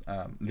others,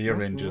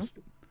 Lyrian just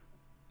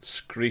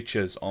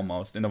screeches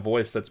almost in a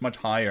voice that's much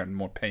higher and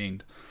more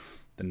pained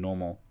than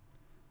normal.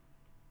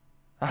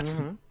 That's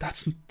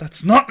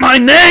not my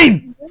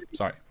name!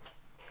 Sorry.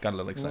 Got a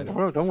little excited.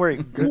 Oh, don't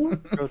worry.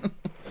 Good.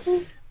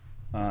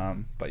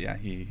 But yeah,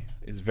 he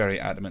is very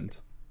adamant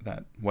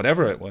that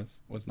whatever it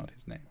was not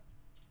his name.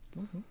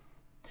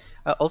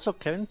 Also,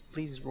 Kevin,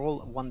 please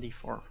roll 1d4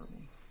 for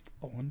me.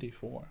 Oh,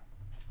 1d4.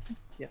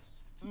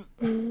 Yes.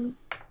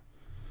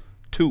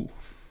 2.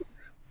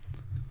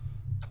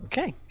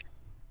 Okay.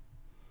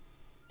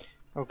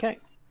 Good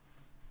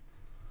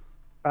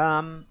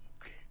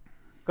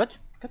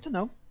to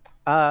know.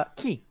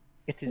 Key,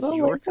 it is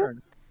your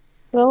turn.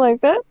 I don't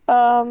like that.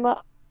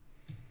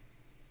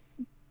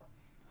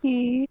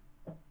 He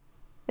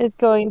is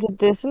going to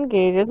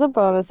disengage as a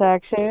bonus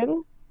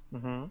action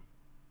Mm-hmm.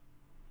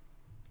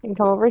 and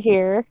come over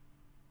here.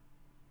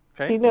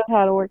 Okay. He knows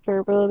how to work their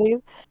abilities.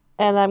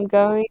 And I'm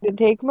going to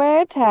take my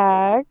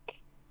attack.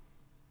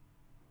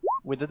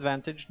 With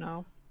advantage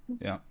now.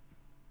 Yeah.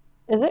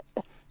 Is it?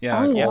 Yeah,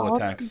 Oh, yeah. all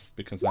attacks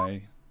because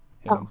I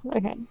hit him. Oh,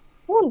 okay.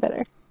 One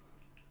better.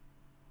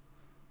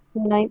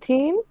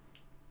 19?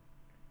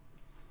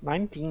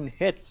 19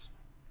 hits.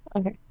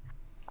 Okay.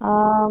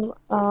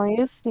 I'll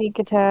use sneak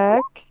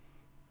attack.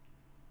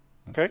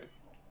 Okay.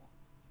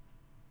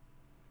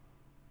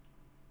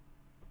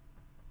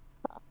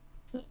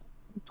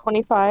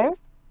 25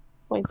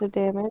 points of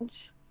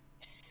damage.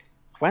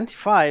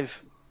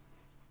 25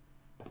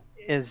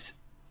 is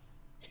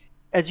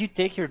as you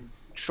take your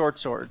short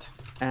sword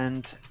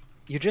and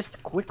you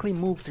just quickly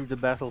move through the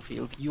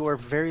battlefield. You are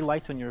very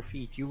light on your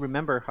feet. You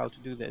remember how to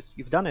do this.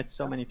 You've done it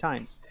so many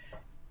times.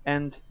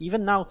 And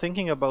even now,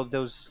 thinking about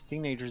those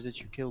teenagers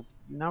that you killed,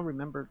 you now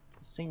remember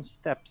the same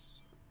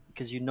steps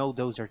because you know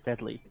those are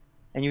deadly.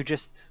 And you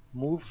just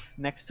move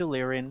next to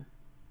Lyrian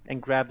and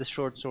grab the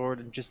short sword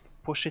and just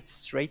push it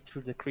straight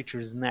through the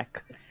creature's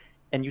neck.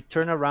 And you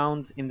turn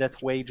around in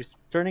that way, just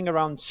turning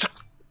around,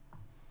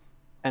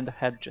 and the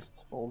head just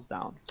falls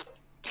down.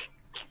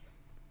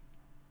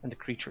 And the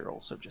creature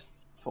also just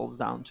falls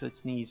down to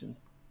its knees and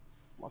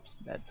flops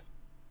dead.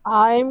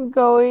 I'm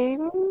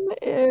going,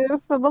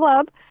 if I'm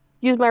allowed,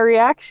 use my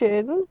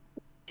reaction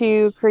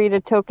to create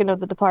a token of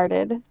the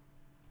departed.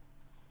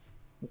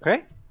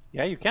 Okay.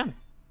 Yeah, you can.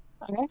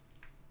 Okay.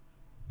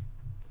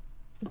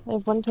 I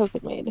have 1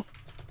 token made.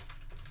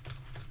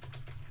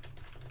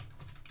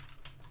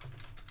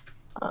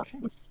 Okay.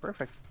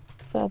 Perfect.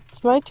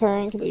 That's my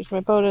turn because I use my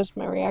bonus,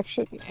 my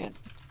reaction, and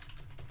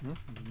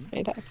Mhm. my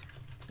attack.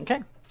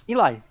 Okay.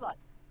 Eli.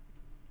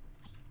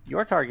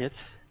 Your target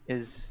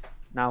is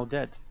now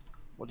dead.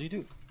 What do you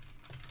do?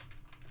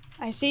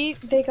 I see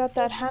they got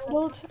that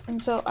handled,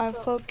 and so I'll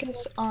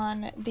focus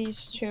on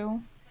these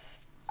 2.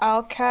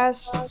 I'll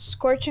cast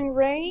Scorching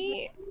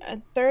Ray at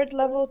 3rd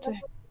level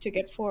to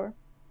get 4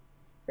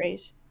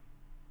 rays.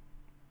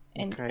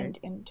 Okay.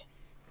 And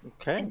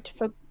Okay.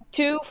 for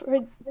 2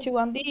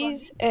 on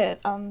these.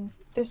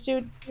 This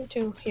dude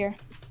 2 here.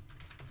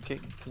 Okay.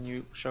 Can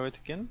you show it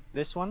again?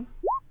 This one?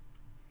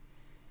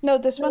 No,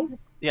 this one.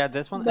 Yeah,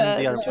 this one and the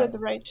The other 2 at one. the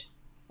right,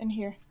 and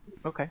here.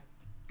 Okay.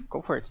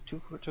 Go for it. 2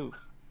 for 2.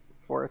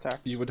 4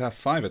 attacks. You would have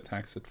 5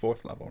 attacks at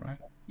 4th level, right?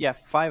 Yeah,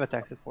 5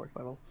 attacks at 4th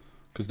level.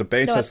 Because the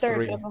base No, at has 3rd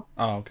 3. level.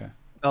 Oh, okay.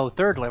 Oh,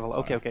 3rd level.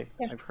 Sorry. Okay.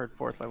 Yeah. I've heard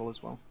 4th level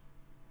as well.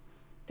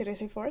 Did I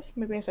say 4th?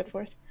 Maybe I said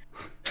 4th.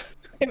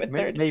 I meant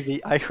 3rd.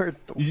 Maybe I heard.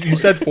 You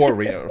said 4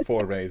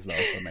 rays though,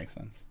 so it makes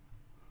sense.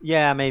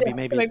 Yeah, maybe Yeah,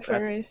 maybe like it's 4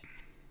 that. rays.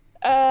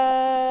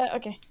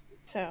 Okay.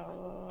 So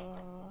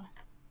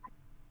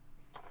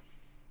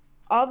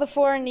all the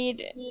 4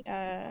 need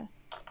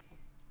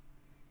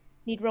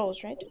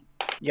rolls, right?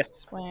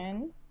 Yes.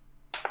 1,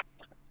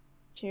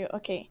 2.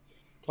 Okay.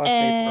 Plus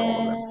 8 for all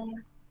of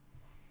them.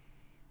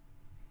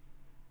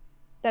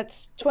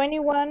 That's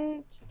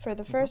 21 for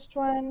the first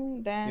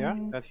one, then Yeah,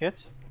 that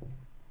hits.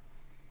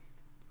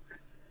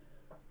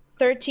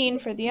 13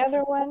 for the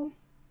other one.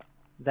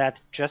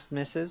 That just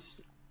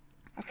misses.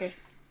 Okay,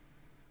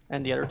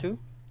 And the other 2?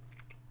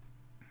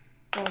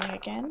 rolling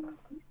again.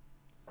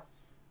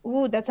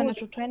 Ooh, that's a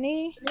natural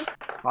 20.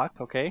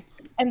 Fuck, okay.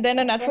 And then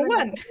a natural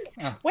 1.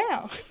 Ah.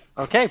 Wow.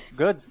 Okay,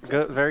 good.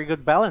 Very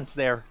good balance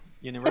there,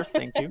 universe.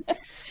 Thank you.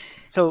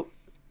 So,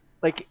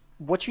 like,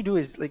 what you do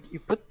is, like, you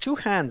put 2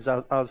 hands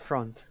out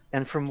front,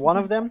 and from one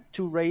of them,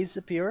 2 rays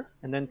appear,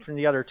 and then from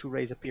the other, 2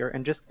 rays appear,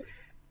 and just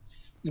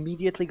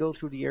immediately go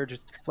through the air,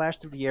 just flash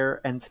through the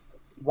air, and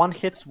one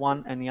hits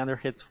one, and the other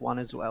hits one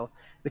as well.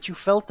 But you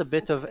felt a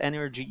bit of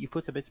energy. You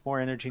put a bit more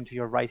energy into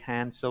your right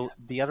hand, so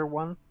the other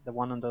one, the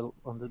one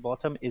on the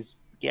bottom, is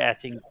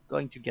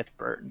going to get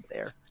burned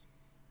there.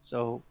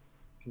 So,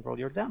 you can roll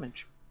your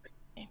damage.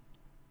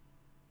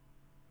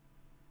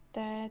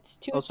 That's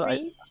 2 Also,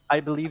 threes. I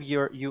believe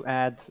you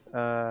add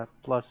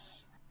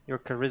plus your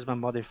charisma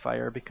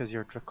modifier because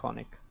you're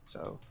draconic.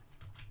 So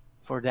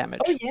for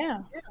damage. Oh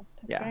yeah. That's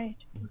Yeah. right.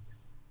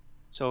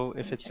 So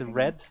if it's a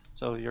red,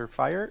 so your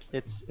fire,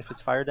 if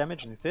it's fire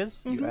damage, and it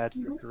is, you add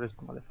your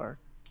charisma modifier.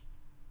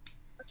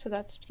 So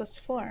that's plus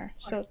 4.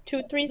 So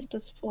 2 threes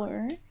plus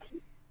 4.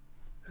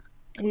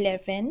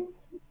 11.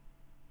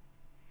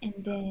 And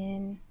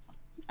then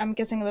I'm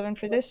guessing 11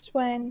 for this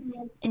one.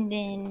 And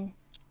then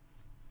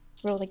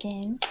roll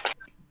again.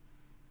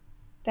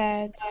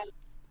 That's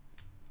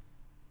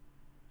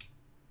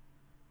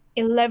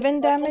 11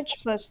 damage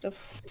plus the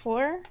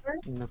 4.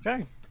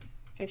 Okay.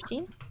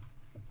 15.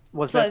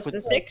 Was Plus that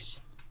the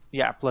 6.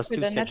 Yeah, plus With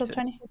 2 the natural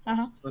sixes.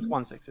 20. So it's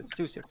 1 6. It's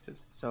 2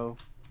 sixes. So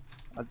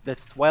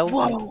that's 12.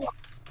 And,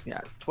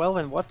 yeah, 12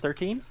 and what?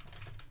 13?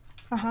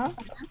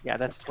 Yeah,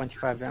 that's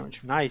 25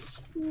 damage. Nice.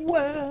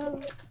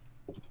 Whoa.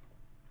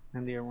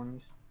 And the other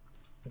ones.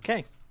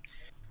 Okay.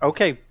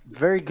 Okay,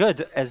 very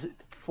good. As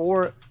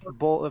 4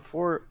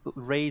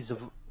 rays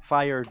of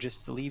fire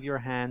just leave your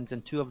hands,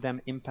 and 2 of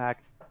them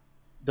impact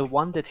the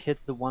one that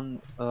hit the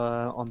one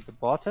on the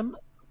bottom.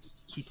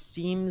 He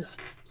seems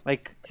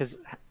like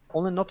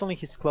not only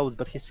his clothes,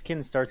 but his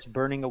skin starts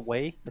burning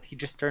away. But he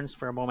just turns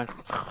for a moment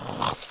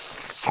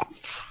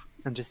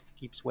and just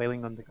keeps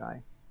wailing on the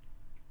guy.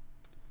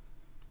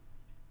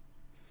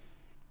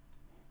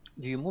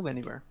 Do you move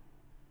anywhere?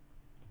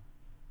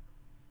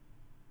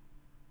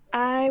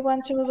 I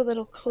want to move a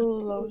little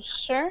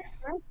closer.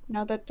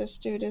 Now that this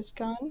dude is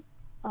gone,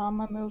 I'm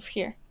gonna move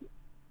here.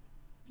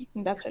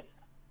 And that's it.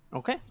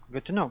 Okay,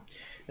 good to know.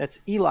 That's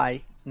Eli.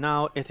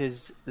 Now it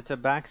is the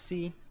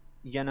Tabaxi,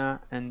 Yenna,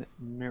 and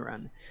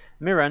Miran.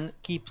 Miran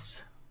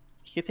keeps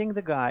hitting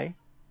the guy.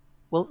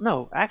 Well,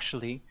 no,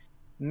 actually,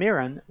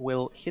 Miran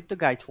will hit the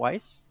guy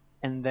twice,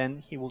 and then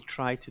he will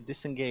try to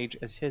disengage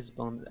as his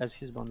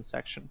bonus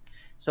action.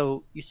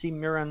 So you see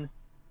Miran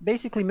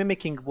basically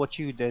mimicking what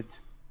you did,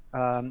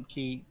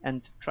 he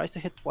and tries to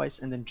hit twice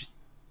and then just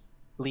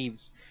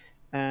leaves.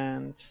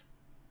 And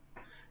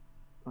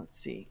let's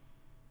see.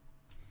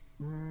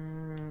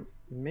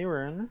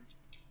 Miran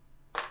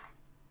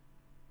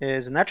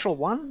is a natural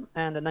 1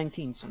 and a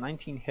 19, so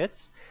 19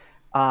 hits.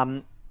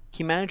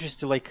 He manages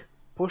to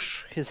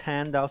push his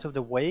hand out of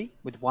the way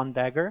with one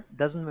dagger,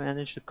 doesn't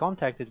manage to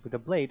contact it with a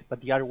blade, but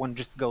the other one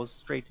just goes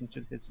straight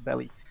into its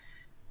belly.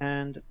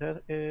 And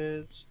that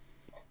is...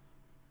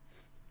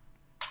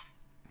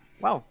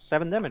 wow,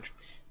 7 damage.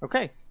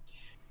 Okay,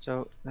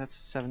 so that's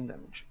 7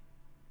 damage.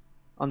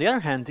 On the other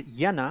hand,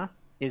 Yenna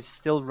is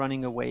still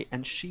running away,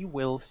 and she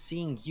will,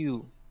 seeing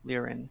you,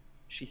 Lirin,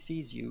 she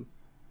sees you,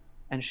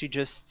 and she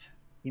just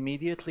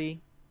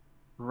immediately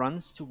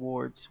runs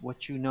towards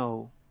what you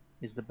know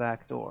is the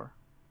back door.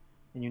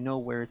 And you know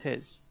where it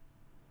is.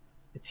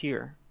 It's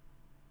here.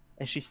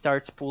 And she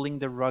starts pulling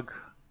the rug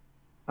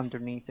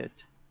underneath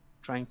it,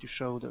 trying to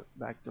show the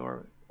back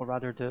door, or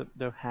rather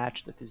the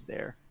hatch that is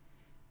there.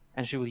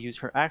 And she will use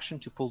her action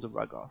to pull the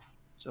rug off.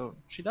 So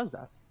she does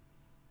that.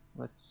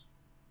 Let's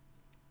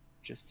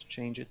just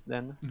change it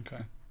then.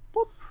 Okay.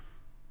 Whoop.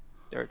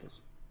 There it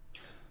is.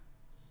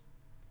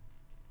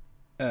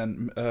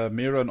 And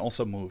Miran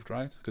also moved,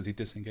 right? Because he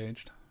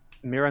disengaged.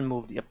 Miran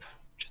moved, yep.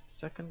 Just a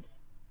second.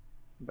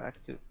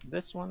 Back to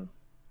this one.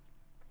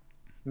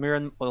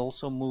 Miran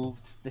also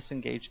moved,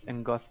 disengaged,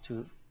 and got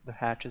to the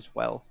hatch as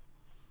well.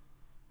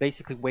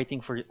 Basically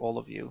waiting for all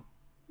of you.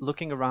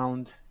 Looking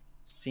around,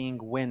 seeing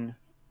Win.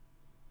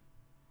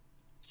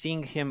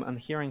 Seeing him and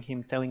hearing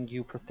him telling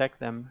you protect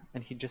them,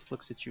 and he just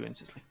looks at you and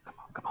says like, come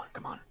on, come on,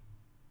 come on.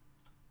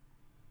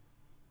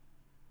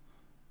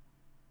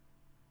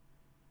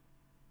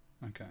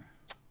 Okay.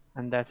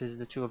 And that is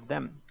the two of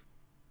them.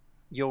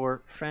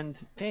 Your friend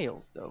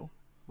Tails, though,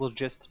 will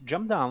just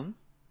jump down,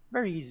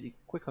 very easy,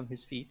 quick on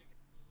his feet.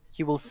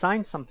 He will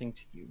sign something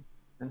to you,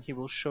 and he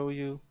will show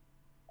you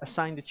a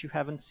sign that you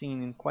haven't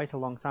seen in quite a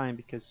long time,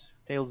 because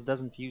Tails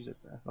doesn't use it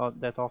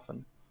that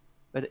often.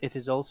 But it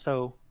is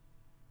also,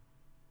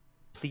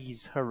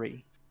 please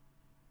hurry.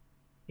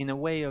 In a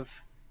way of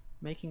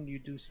making you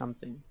do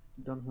something.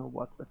 You don't know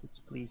what, but it's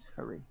please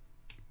hurry.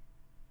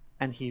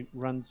 And he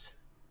runs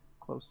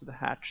close to the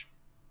hatch.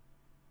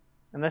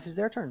 And that is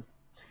their turn.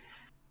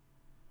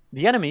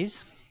 The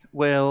enemies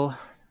will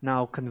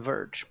now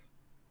converge.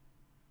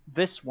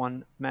 This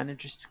one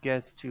manages to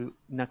get to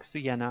next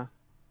to Yenna.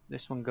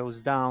 This one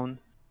goes down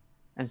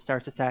and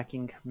starts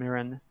attacking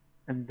Miran.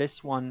 And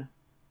this one,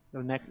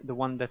 the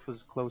one that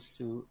was close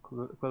to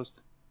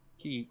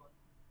Key,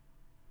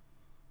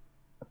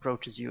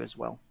 approaches you as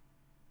well.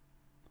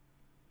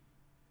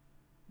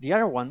 The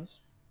other ones,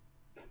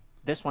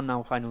 this one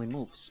now finally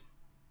moves.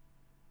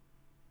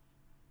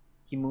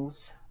 He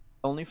moves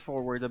only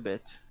forward a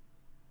bit.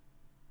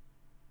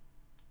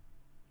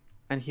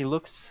 And he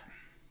looks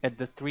at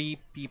the three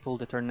people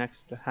that are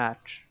next to the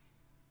hatch.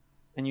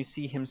 And you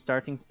see him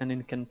starting an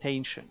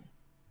incantation.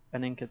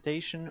 An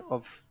incantation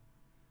of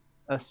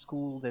a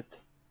school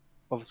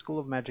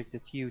of magic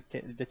that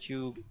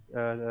you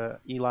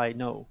Eli,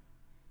 know.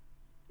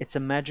 It's a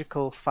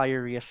magical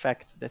fiery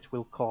effect that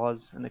will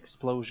cause an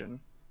explosion.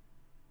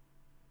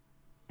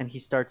 And he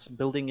starts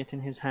building it in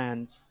his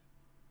hands.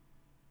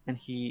 And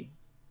he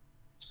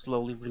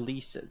slowly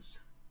releases.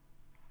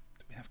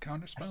 Do we have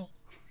counterspell?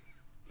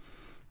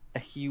 A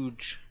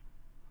huge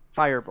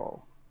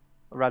fireball.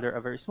 Or rather,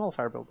 a very small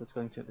fireball that's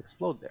going to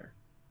explode there.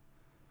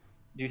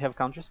 Do you have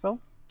counterspell?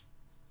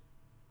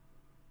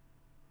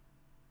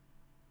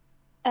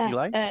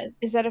 Eli?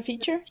 Is that a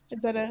feature?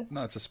 Is that a...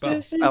 No, it's a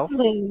spell. Spell?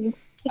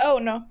 Oh,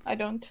 no, I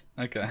don't.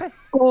 Okay.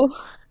 Oh,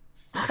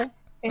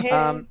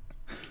 Hey.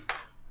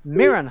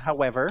 Miran,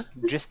 however,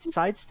 just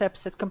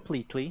sidesteps it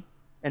completely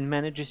and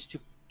manages to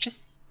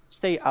just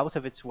stay out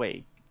of its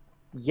way.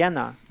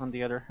 Yenna, on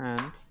the other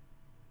hand,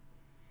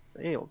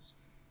 fails.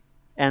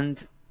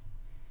 And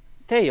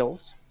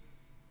Tails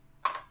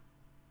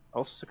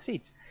also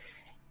succeeds.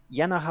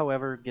 Yenna,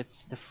 however,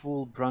 gets the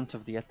full brunt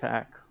of the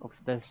attack of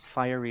this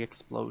fiery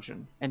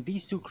explosion. And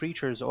these two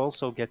creatures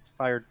also get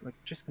fired, like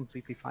just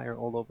completely fire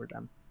all over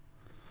them.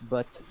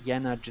 But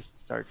Yenna just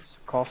starts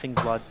coughing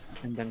blood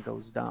and then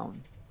goes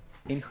down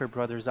in her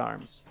brother's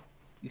arms.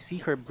 You see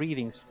her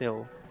breathing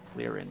still,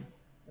 Lirin,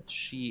 but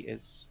she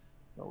is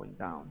going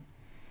down.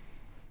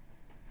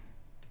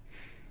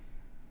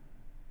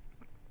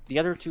 The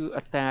other two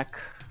attack,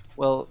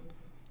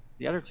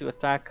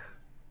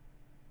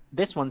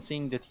 this one,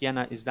 seeing that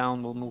Yenna is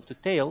down, will move to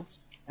Tails,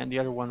 and the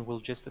other one will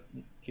just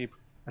keep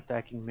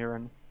attacking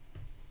Miran.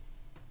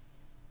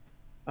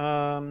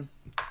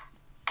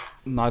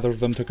 Neither of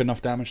them took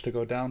enough damage to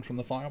go down from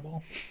the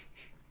fireball.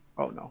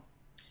 Oh no.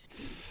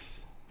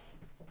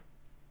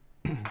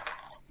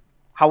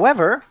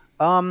 However,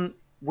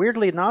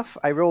 weirdly enough,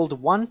 I rolled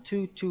 1,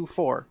 2, 2,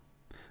 4.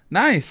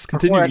 Nice!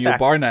 Continuing your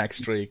Barnack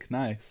streak.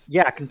 Nice.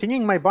 Yeah,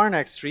 continuing my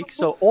Barnack streak.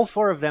 So all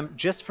four of them,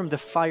 just from the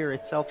fire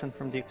itself and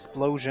from the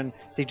explosion,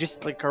 they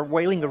just like are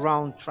wailing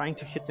around, trying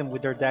to hit them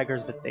with their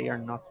daggers, but they are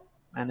not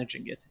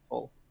managing it at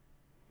all.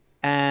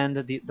 And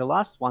the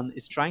last one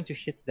is trying to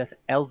hit that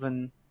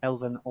elven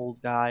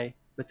old guy,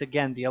 but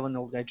again, the elven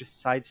old guy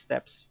just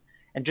sidesteps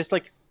and just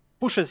like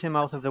pushes him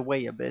out of the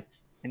way a bit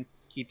and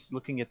keeps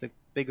looking at the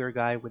bigger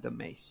guy with a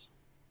mace.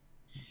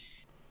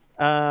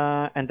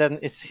 And then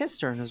it's his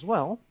turn as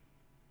well.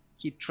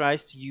 He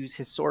tries to use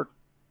his sword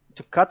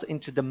to cut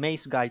into the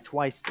mace guy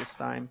twice this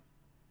time.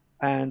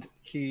 And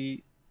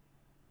he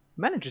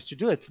manages to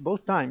do it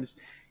both times.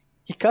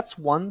 He cuts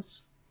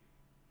once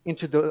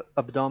into the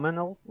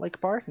abdominal-like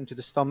part, into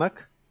the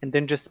stomach, and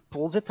then just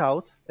pulls it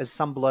out as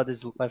some blood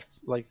is left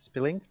like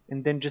spilling,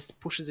 and then just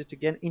pushes it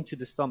again into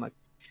the stomach.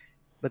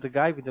 But the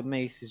guy with the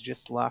mace is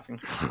just laughing.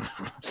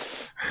 I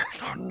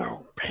don't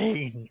know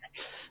pain.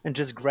 And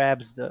just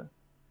grabs the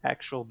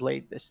actual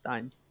blade this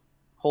time,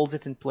 holds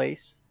it in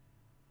place,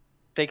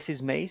 takes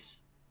his mace,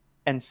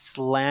 and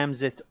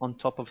slams it on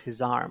top of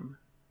his arm.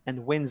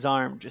 And Wynn's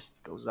arm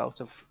just goes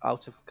out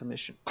of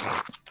commission,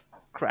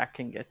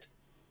 cracking it.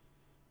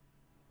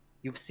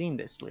 You've seen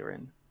this,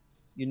 Lirin.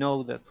 You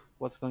know that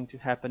what's going to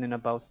happen in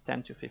about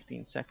 10 to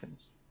 15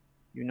 seconds.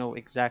 You know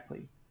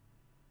exactly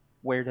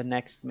where the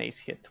next mace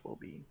hit will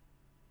be.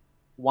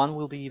 One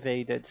will be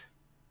evaded,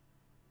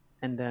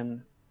 and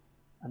then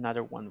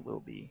another one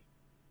will be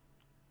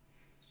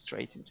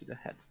straight into the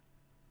head.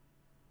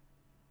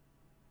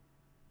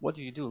 What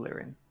do you do,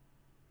 Lirin?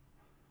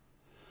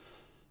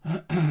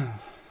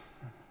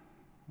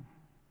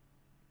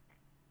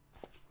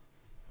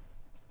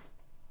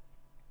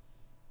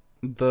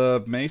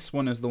 The mace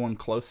one is the one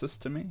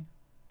closest to me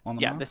on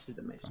the Yeah, map? this is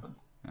the mace one.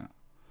 Yeah.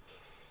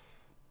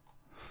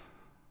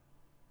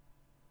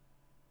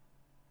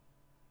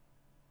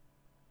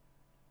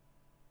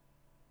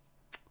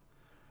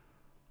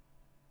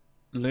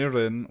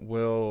 Lirin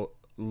will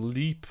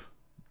leap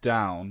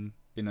down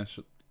in a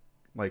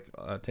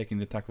taking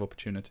the attack of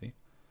opportunity.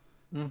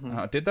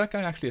 Mm-hmm. Did that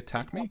guy actually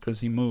attack me?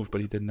 Because he moved,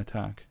 but he didn't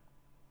attack.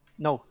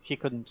 No, he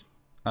couldn't.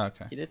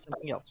 Okay. He did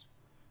something else.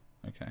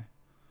 Okay.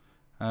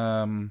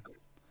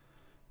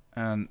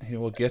 And he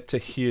will get to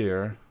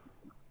here.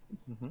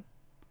 Mm-hmm.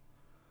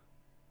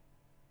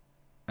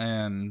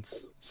 And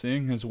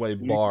seeing his way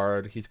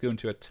barred, he's going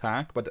to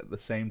attack, but at the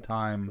same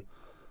time,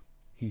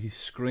 he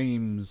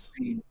screams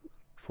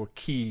for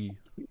Key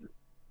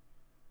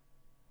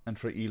and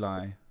for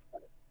Eli.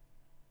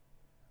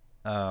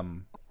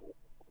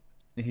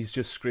 He's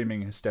just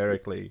screaming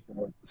hysterically,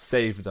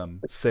 "Save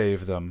them!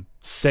 Save them!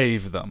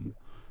 Save them!"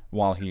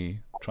 while he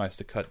tries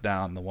to cut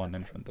down the one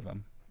in front of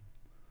him.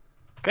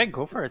 Okay,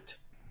 go for it.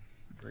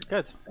 Very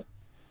good.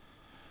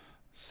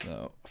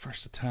 So,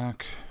 first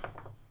attack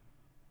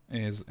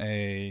is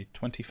a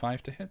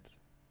 25 to hit.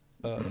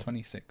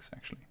 26,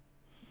 actually.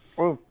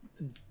 Oh,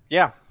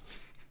 yeah.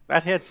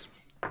 That hits.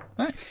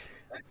 Nice.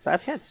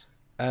 That hits.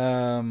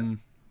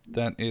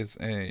 That is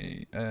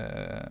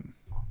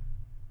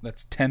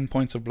that's 10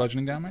 points of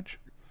bludgeoning damage.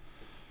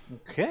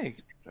 Okay,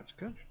 that's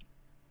good.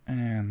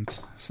 And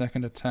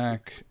second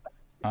attack,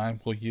 I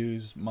will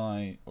use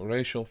my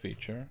racial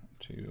feature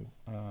to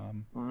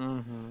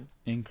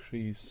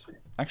increase.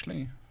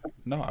 Actually,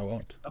 no, I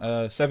won't.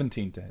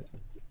 17 to hit.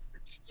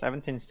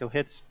 17 still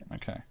hits.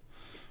 Okay.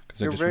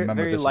 Because I You're just very,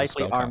 remembered very this is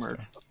lightly spellcaster.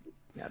 armored.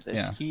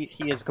 Yeah.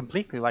 He is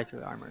completely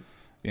lightly armored.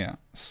 Yeah.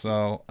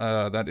 So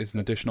that is an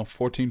additional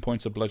 14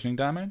 points of bludgeoning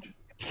damage.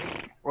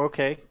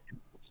 Okay.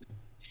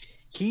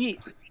 He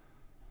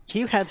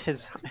had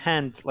his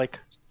hand like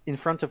in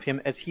front of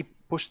him as he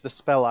pushed the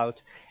spell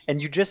out,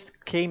 and you just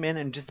came in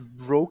and just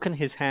broken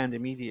his hand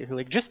immediately,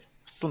 like just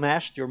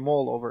smashed your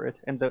maul over it,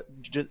 and the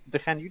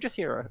hand, you just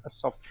hear a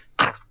soft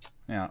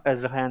Yeah.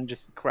 as the hand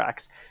just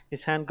cracks.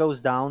 His hand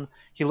goes down.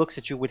 He looks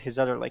at you with his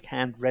other like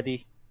hand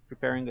ready,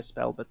 preparing a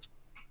spell, but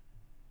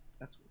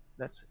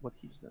that's what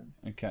he's done.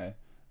 Okay.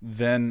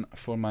 Then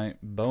for my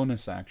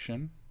bonus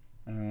action,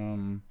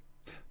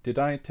 did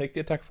I take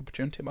the attack of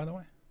opportunity, by the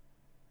way?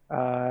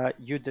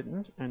 You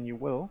didn't, and you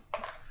will.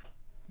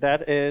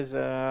 That is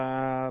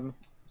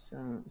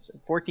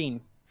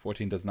 14.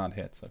 14 does not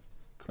hit, so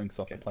clinks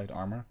off the plate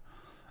armor.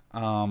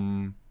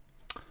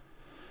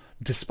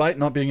 Despite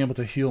not being able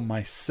to heal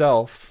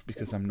myself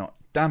because I'm not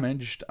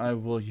damaged, I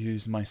will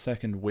use my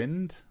second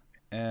wind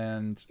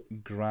and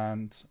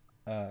grant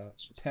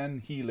 10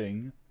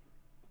 healing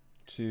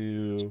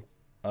to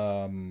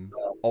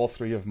all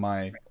three of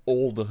my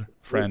older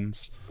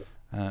friends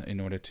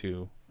in order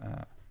to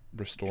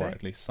restore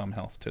at least some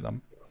health to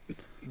them.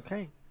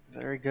 Okay,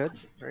 very good.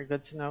 Very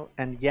good to know.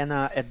 And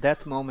Yenna, at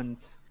that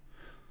moment,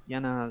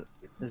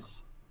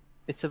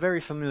 it's a very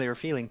familiar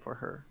feeling for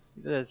her.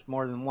 She did it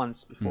more than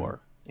once before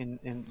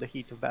in the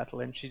heat of battle,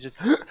 and she just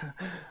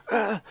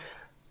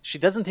she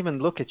doesn't even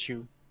look at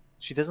you.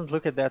 She doesn't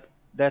look at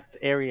that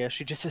area.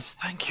 She just says,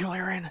 "Thank you,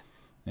 Lirin."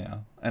 Yeah,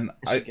 and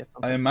she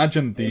I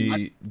imagine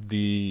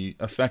the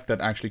effect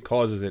that actually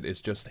causes it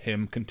is just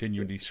him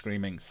continually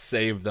screaming,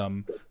 "Save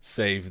them!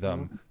 Save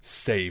them!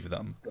 Save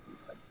them!"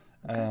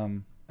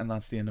 And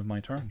that's the end of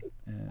my turn.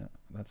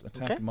 That's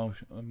attack,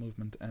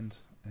 movement, and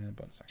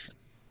bonus action.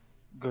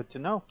 Good to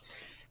know.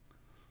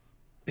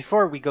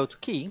 Before we go to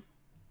Key,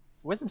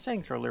 wisdom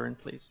saving throw, Lirin,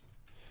 please.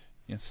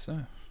 Yes,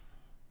 sir.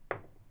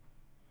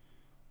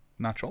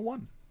 Natural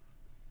 1.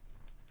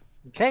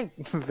 Okay,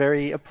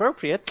 very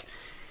appropriate.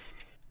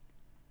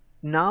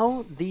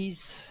 Now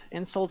these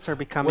insults are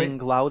becoming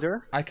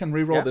louder. I can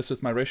reroll this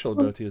with my racial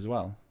ability as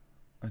well.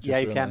 I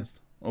just realized.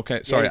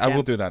 Okay, sorry, I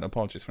will do that.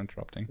 Apologies for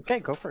interrupting. Okay,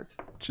 go for it.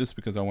 Just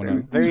because I want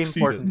to very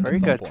succeed important. at Very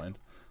some good. point.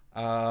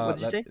 What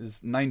did you say? That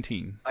is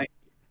 19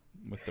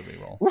 with the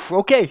reroll. Oof,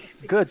 okay,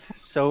 good.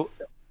 So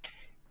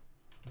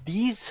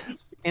these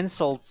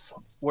insults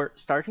were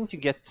starting to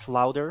get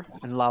louder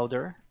and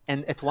louder,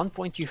 and at one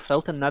point you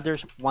felt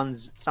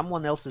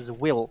someone else's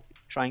will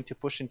trying to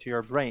push into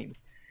your brain.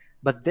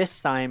 But this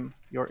time,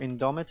 your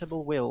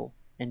indomitable will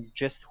and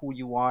just who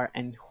you are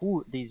and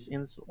who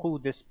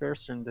this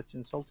person that's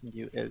insulting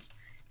you is,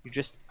 you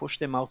just push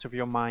them out of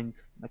your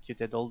mind like you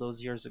did all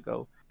those years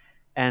ago.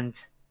 And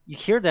you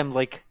hear them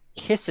like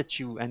hiss at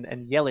you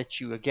and yell at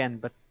you again,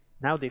 but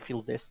now they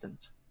feel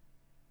distant,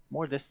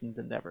 more distant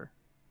than ever.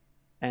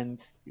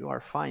 And you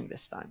are fine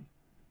this time.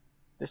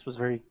 This was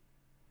very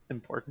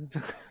important.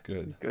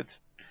 Good. Good.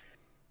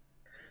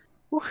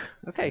 Whew.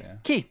 Okay, So, yeah.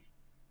 Key.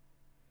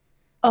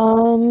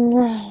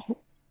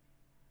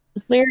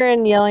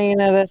 Lyran yelling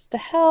at us to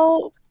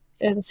help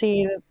and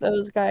see that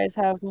those guys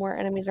have more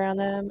enemies around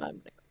them.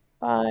 I'm gonna go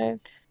 5,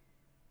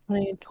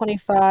 20,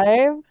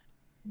 25.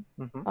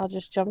 Mhm. I'll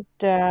just jump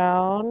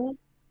down.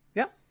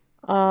 Yeah.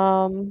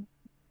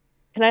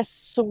 Can I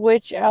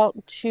switch out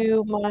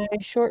to my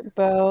short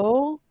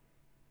bow?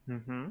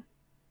 Mm-hmm.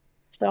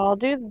 So I'll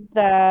do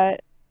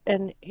that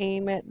and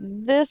aim at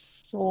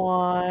this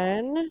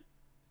one.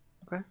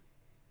 Okay.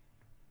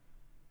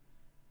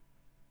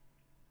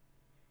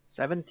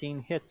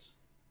 17 hits.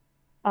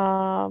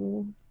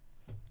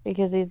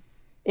 Because he's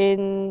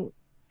in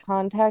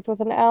contact with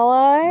an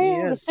ally. He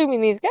I'm is.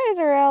 assuming these guys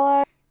are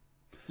allies.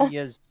 He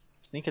is.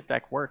 Sneak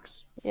attack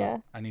works. So Yeah.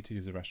 I need to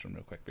use the restroom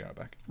real quick. Be right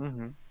back.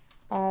 Mm-hmm.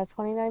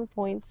 29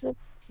 points of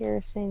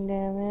piercing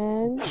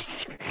damage.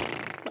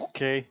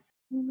 Okay.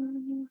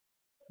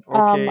 Okay.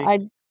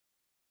 Okay.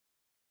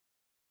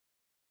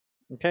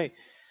 Okay.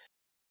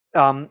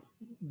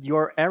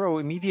 Your arrow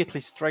immediately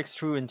strikes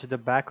through into the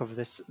back of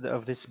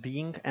this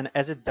being, and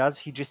as it does,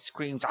 he just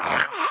screams,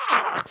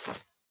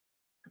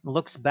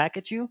 looks back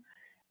at you,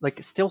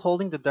 like still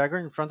holding the dagger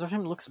in front of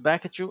him, looks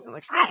back at you, and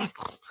like,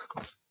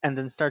 and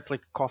then starts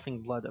like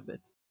coughing blood a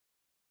bit.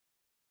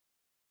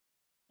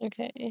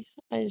 Okay,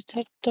 I just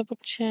have to double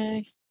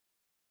check.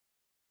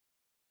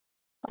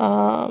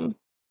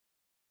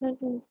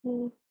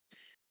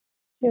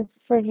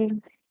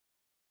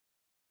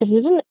 Is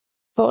it a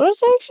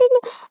bonus action?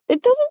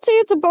 It doesn't say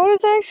it's a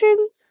bonus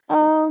action.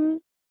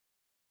 I'm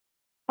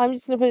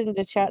just gonna put it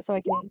into chat so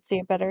I can see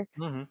it better.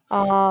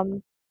 Mm-hmm.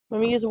 Let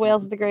me use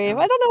Whales of the Grave.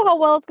 I don't know how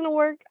well it's gonna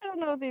work. I don't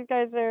know if these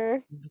guys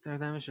are. Attack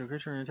damage to a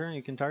creature in turn.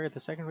 You can target the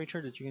second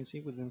creature that you can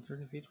see within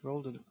 30 feet.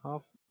 Roll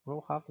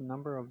half the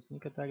number of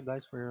sneak attack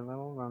dice for your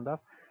level, round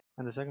up,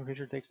 and the second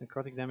creature takes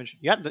necrotic damage.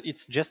 Yeah,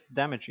 it's just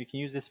damage. You can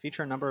use this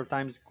feature a number of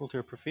times equal to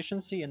your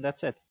proficiency, and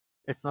that's it.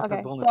 It's not a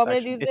Okay, bonus so I'm gonna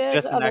action. do It's the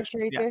just an other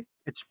action. Yeah, creature.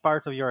 it's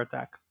part of your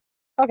attack.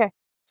 Okay.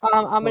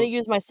 I'm So- gonna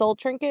use my soul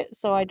trinket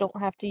so I don't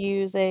have to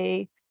use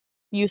a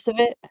use of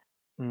it.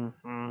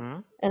 Mm-hmm.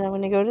 And I'm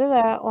gonna go to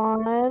that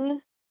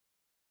one.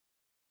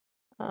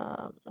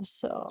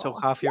 So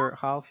half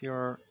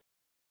your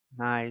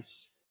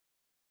nice.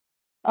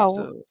 Oh,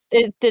 So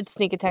it did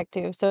sneak attack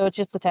too, so it's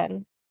just the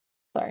 10.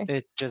 Sorry.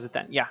 it's just a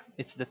 10. Yeah,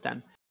 it's the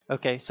 10.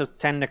 Okay, so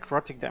 10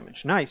 necrotic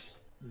damage. Nice.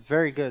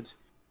 Very good.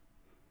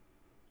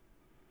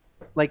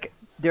 Like,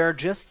 there are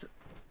just...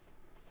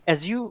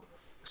 As you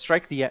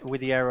strike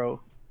with the arrow,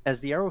 as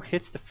the arrow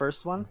hits the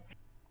first one,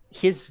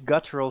 his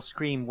guttural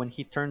scream when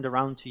he turned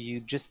around to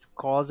you just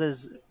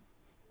causes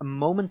a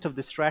moment of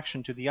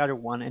distraction to the other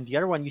one, and the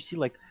other one you see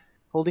like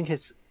holding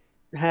his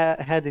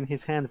head in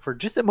his hand for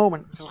just a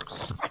moment.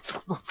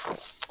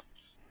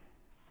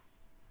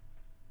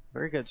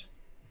 Very good.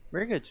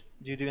 Very good.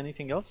 Do you do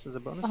anything else as a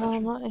bonus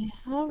action? I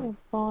have a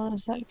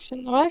bonus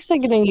action. I'm actually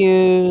gonna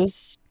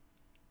use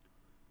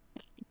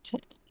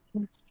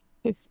 10,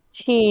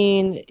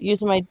 15,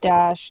 use my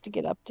dash to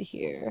get up to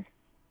here.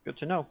 Good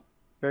to know.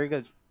 Very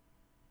good.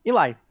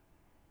 Eli.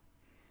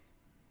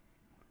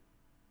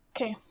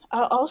 Okay,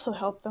 I'll also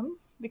help them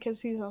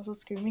because he's also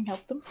screaming,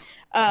 help them.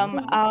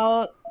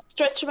 I'll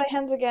stretch my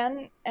hands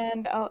again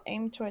and I'll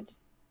aim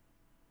towards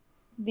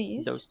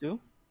these. Those two.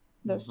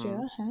 Those two,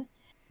 uh-huh.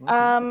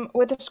 Okay.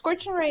 With a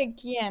Scorching Ray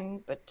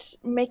again, but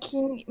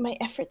making my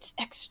efforts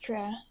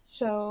extra.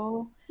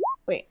 So,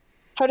 wait,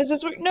 how does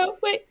this work? No,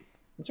 wait.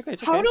 It's okay.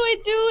 It's How okay. do I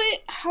do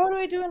it? How do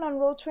I do it on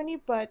Roll20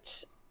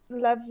 but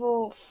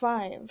level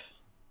 5?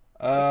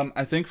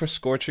 I think for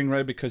Scorching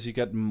Ray, because you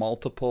get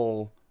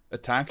multiple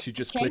attacks, you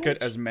just click it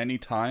Damage? as many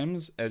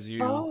times as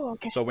you. Oh,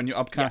 okay. So when you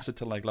upcast it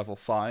to like level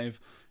 5,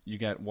 you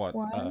get what?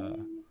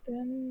 1,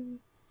 then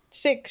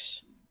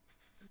 6.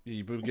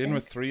 You begin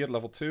with 3 at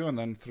level 2, and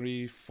then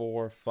 3,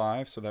 4,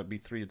 5. So that'd be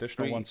 3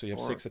 additional 3, ones. So you have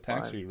 4, 6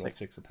 attacks. 5, So you roll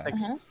 6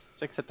 attacks. 6, Uh-huh.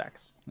 6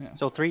 attacks. Yeah.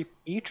 So 3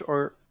 each,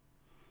 or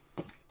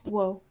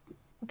Whoa.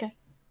 Okay.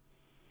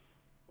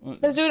 Uh,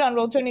 Let's do it on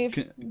Roll20.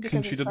 Can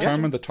because she it's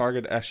determine the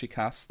target as she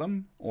casts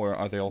them, or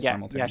are they all Yeah,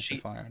 simultaneously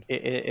she- fired?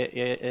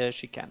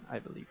 she can, I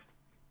believe.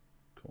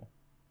 Cool.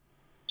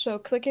 So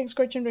clicking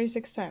Scorching Ray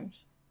 6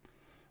 times.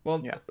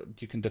 Well, Yeah.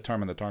 you can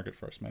determine the target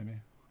first, maybe,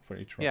 for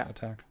each Yeah.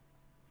 attack.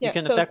 You Yeah,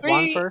 can so attack 3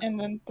 one first. and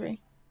then 3.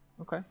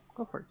 Okay,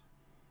 go for it.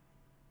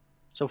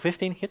 So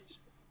 15 hits.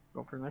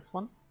 Go for the next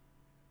one.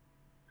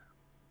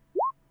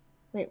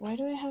 Wait, why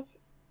do I have...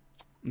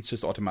 It's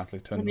just automatically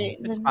turned on. Wait,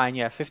 It's then- fine,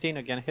 yeah. 15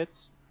 again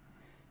hits.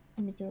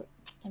 Let me do it.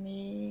 Let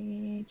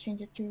me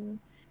change it to...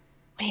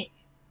 Wait,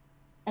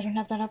 I don't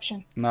have that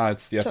option. No, you have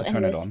So to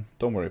turn it anyways. on.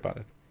 Don't worry about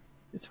it.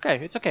 It's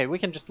okay. It's okay. We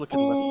can just look at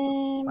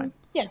it. Fine.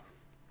 Yeah.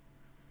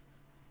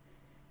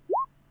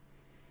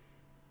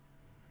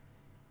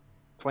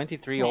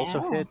 23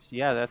 also Wow. hits.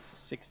 Yeah, that's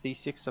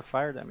 66 of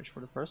fire damage for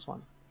the first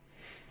one.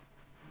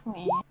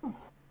 Wow.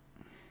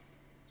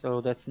 So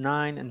that's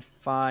 9 and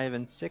 5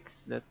 and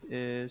 6. That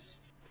is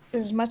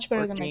This is much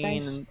better than my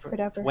 14 dice. and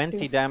Whatever.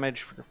 20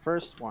 damage for the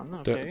first one.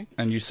 Okay.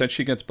 And you said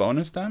she gets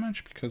bonus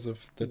damage because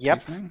of the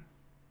Yep. tiefling?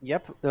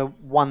 Yep.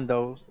 One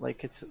though,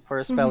 like it's for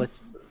a spell.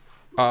 It's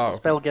Oh, a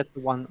spell gets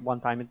one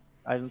time.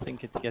 I don't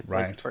think it gets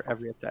like Right. for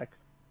every attack.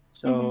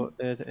 So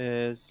it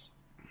is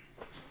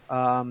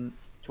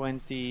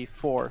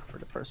 24 for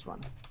the first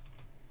one.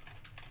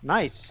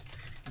 Nice.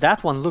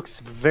 That one looks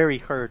very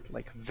hurt,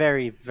 like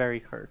very, very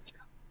hurt.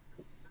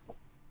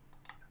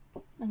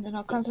 And then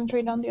I'll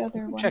concentrate on the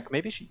other one. Check.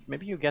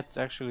 Maybe you get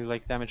actually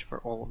like damage for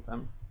all of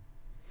them.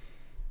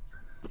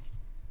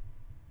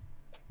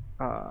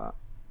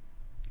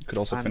 You could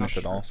also I'm finish not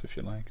it sure. off if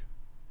you like.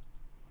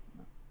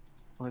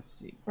 Let's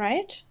see.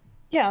 Right?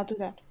 Yeah, I'll do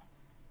that.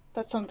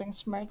 That's something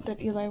smart that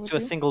Eli would To a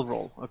do. single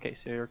roll. Okay,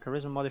 so your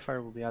charisma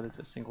modifier will be added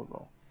to a single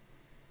roll.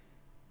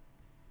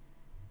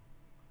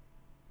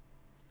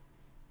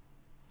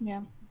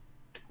 Yeah.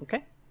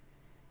 Okay.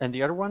 And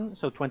the other one,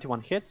 so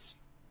 21 hits.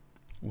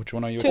 Which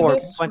one are you? To Or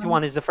this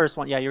 21 is the first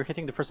one. Yeah, you're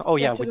hitting the first one. Oh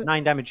Yeah, yeah, to with the-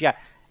 9 damage. Yeah.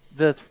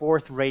 The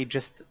fourth ray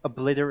just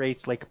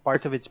obliterates like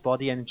part of its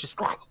body and it just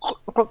and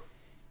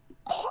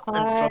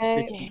drops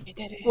I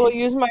it. will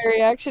use my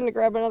reaction to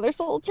grab another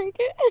soul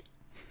trinket.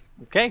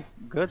 Okay,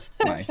 good.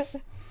 Nice.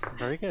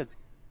 Very good.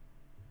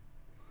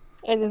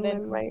 And And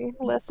then then- my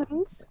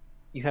lessons.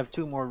 You have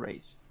 2 more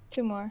rays.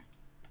 2 more.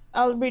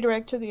 I'll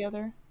redirect to the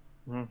other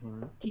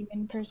Mm-hmm.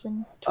 demon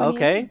person.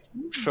 Okay,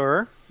 28.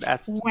 sure.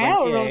 That's Wow,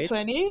 roll 28.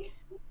 20.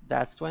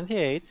 That's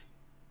 28.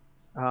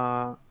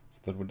 So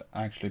that would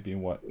actually be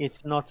what?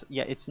 It's not.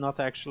 Yeah, it's not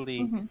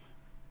actually. Mhm.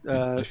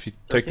 If you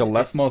take the 13,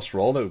 it's leftmost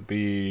roll, that would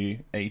be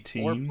 4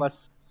 18.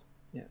 plus.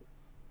 Yeah,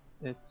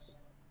 it's.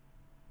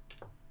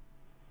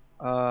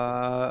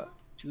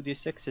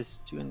 2d6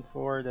 is 2 and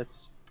 4.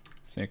 That's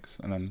 6,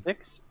 and then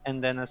 6,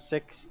 and then a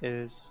 6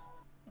 is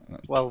uh,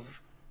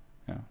 12.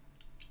 Yeah.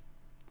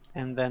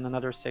 And then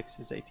another 6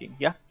 is 18.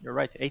 Yeah, you're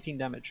right. 18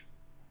 damage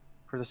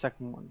for the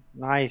second one.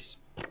 Nice.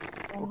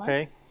 Oh my.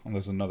 Okay. And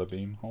there's another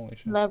beam. Holy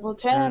shit. Level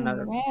 10.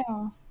 another-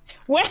 Wow.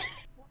 What?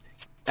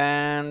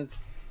 And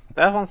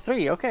that one's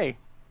 3. Okay.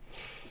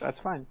 That's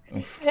fine.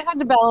 It had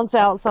to balance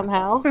out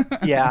somehow.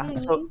 Yeah,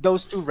 so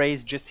those 2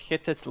 rays just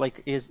hit it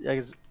like is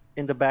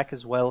in the back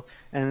as well,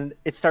 and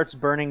it starts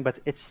burning, but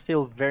it's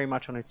still very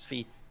much on its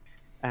feet,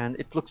 and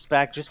it looks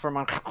back just for a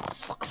moment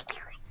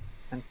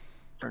and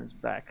turns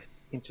back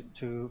into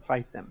to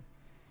fight them.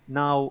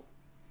 Now,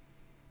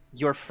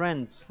 your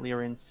friends,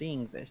 Lirin,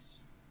 seeing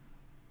this,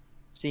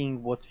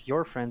 seeing what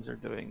your friends are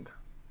doing,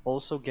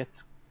 also get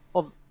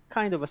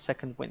kind of a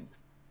second wind,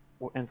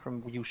 and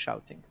from you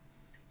shouting.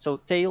 So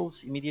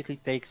Tails immediately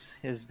takes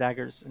his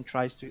daggers and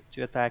tries to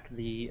attack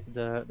the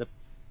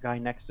guy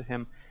next to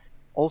him.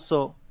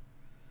 Also,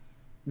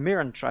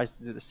 Miran tries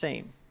to do the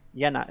same.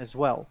 Yenna as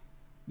well.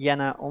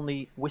 Yenna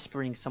only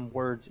whispering some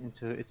words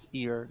into its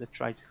ear that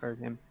try to hurt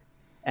him.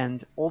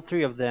 And all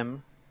 3 of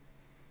them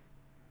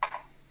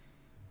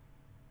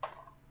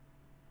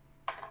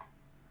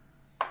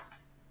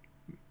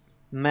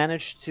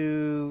manage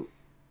to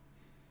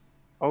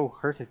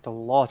hurt it a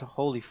lot.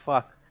 Holy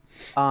fuck.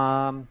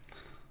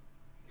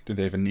 Do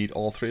they even need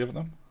all 3 of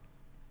them?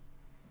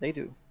 They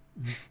do.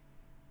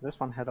 This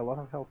one had a lot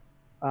of health.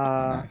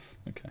 Nice.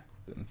 Okay,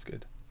 then that's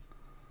good.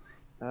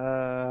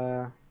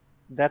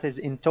 That is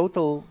in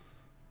total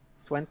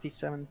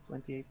 27,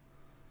 28,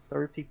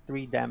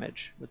 33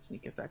 damage with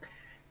sneak attack.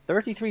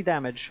 33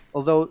 damage,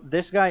 although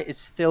this guy is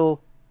still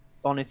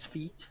on its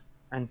feet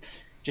and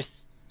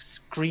just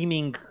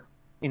screaming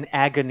in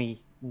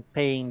agony and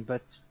pain,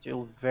 but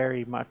still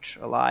very much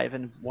alive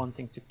and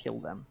wanting to kill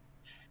them.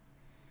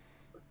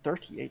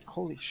 38,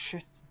 holy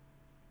shit.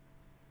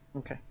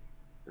 Okay,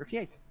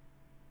 38.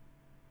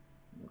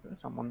 Okay,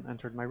 someone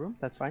entered my room,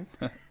 that's fine.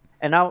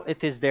 And now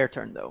it is their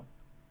turn though.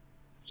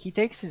 He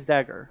takes his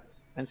dagger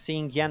and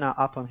seeing Yenna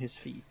up on his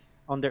feet,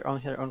 on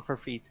her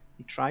feet,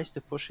 he tries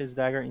to push his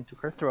dagger into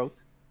her throat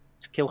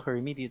to kill her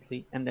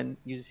immediately, and then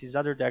uses his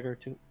other dagger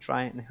to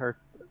try and hurt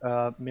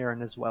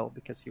Miran as well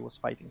because he was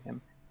fighting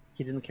him.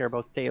 He didn't care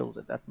about Tails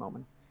at that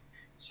moment.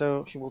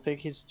 So he will take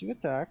his 2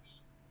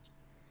 attacks.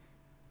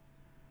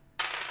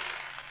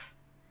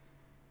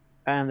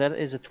 And that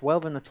is a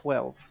 12 and a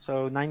 12.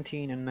 So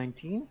 19 and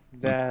 19.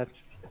 That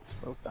hits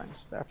both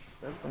times. That's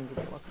going to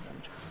be a lot of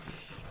damage.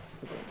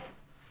 Okay.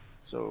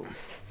 So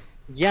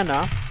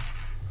Yenna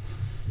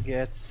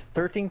gets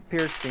 13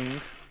 piercing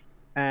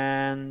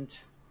and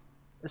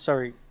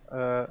 13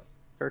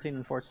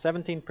 and 4,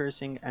 17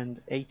 piercing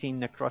and 18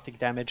 necrotic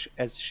damage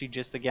as she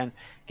just again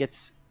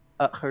gets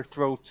her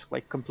throat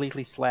like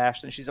completely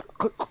slashed, and she's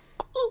like,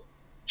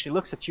 she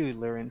looks at you,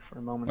 Lirin, for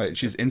a moment. Wait,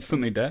 she's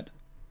instantly dead?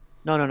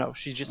 No.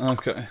 She's just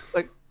Okay.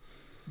 like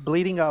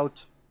bleeding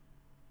out,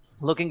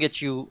 looking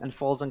at you, and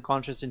falls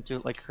unconscious into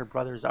like her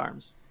brother's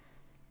arms.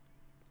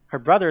 Her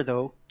brother,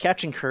 though,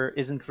 catching her,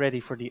 isn't ready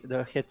for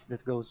the hit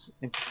that goes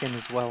into him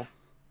as well.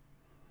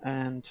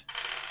 And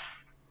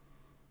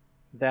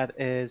that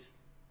is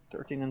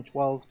 13 and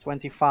 12,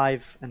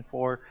 25 and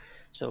 4.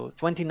 So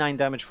 29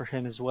 damage for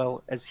him as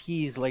well, as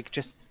he's like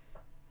just...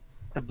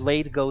 The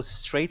blade goes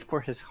straight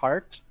for his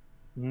heart,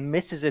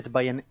 misses it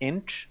by an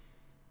inch,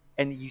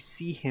 and you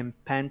see him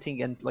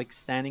panting and like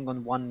standing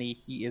on one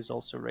knee. He is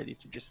also ready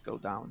to just go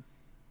down.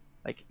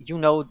 Like, you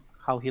know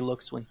how he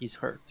looks when he's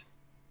hurt.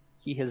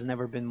 He has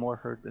never been more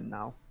hurt than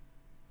now.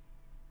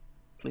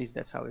 At least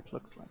that's how it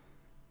looks like.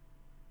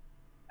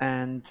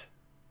 And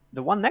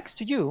the one next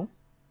to you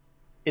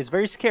is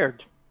very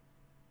scared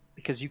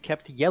because you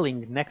kept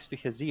yelling next to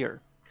his ear.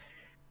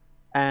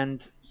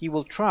 And he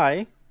will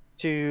try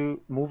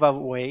to move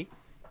away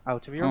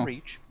out of your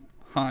reach.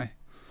 Hi.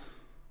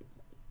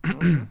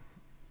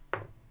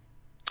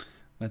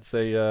 Let's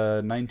say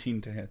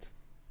 19 to hit.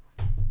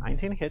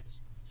 19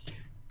 hits.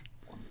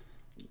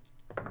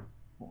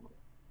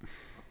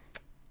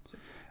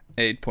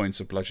 8 points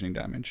of bludgeoning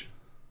damage.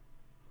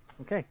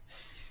 Okay.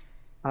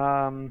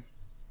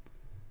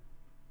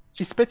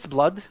 He spits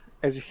blood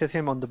as you hit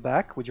him on the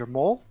back with your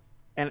maul,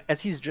 and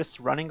as he's just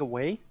running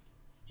away,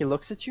 he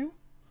looks at you,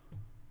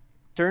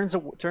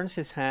 turns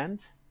his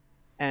hand,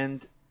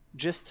 and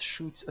just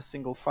shoots a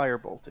single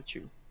firebolt at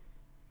you.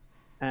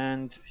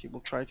 And he will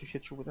try to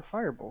hit you with a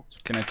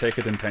firebolt. Can I take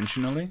it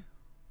intentionally?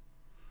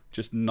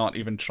 Just not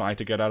even try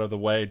to get out of the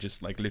way,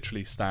 just like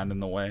literally stand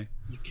in the way?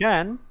 You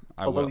can,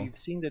 although will. you've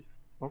seen that.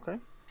 Okay.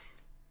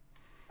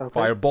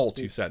 Firebolt,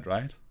 you said,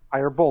 right?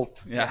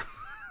 Firebolt. Yeah.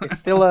 It's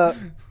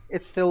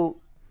still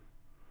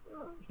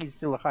he's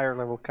still a higher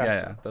level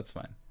caster. Yeah, that's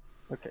fine.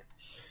 Okay.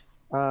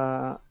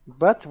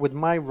 But with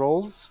my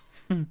rolls,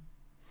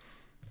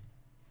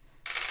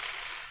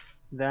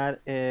 that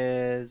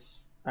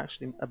is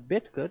actually a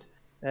bit good.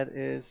 That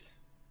is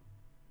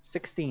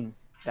 16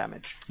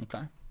 damage.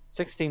 Okay.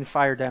 16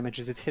 fire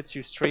damage as it hits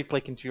you straight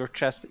like into your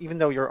chest. Even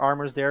though your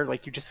armor's there,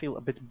 like you just feel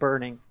a bit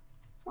burning.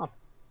 It's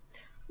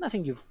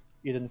nothing you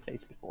didn't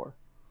face before.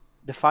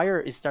 The fire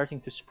is starting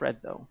to spread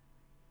though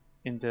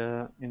in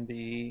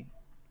the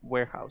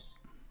warehouse,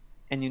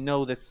 and you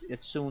know that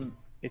soon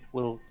it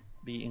will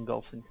be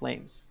engulfed in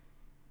flames.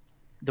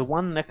 The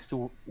one next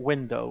to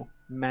window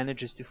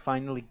manages to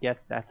finally get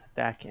that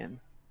attack in,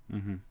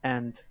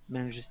 and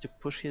manages to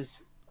push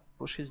his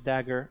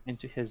dagger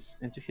into his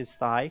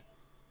thigh,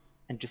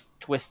 and just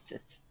twists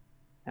it,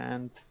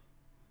 and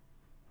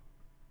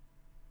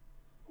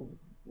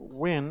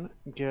Win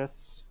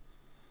gets...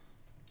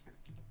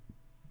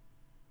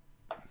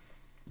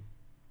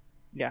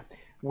 Yeah,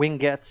 Wing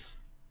gets,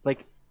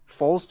 like,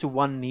 falls to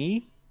one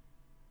knee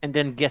and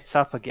then gets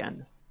up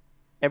again.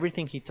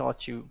 Everything he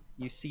taught you,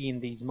 you see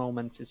in these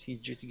moments is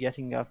he's just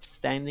getting up,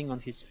 standing on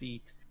his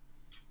feet,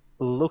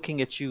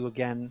 looking at you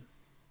again,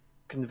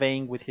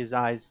 conveying with his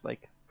eyes,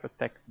 like,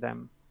 protect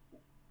them.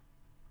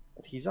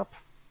 But he's up.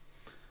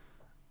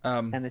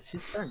 And it's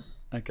his turn.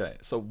 Okay,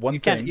 so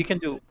You can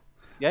do...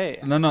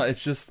 Yeah. No,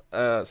 it's just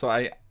so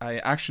I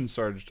action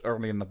surged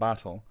early in the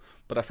battle,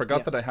 but I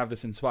forgot that I have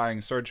this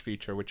inspiring surge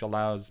feature which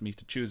allows me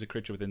to choose a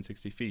creature within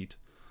 60 feet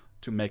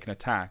to make an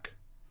attack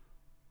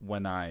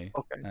when I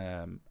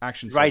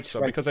action surge. Right, so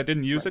right. Because I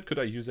didn't use it, could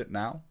I use it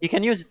now? You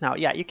can use it now.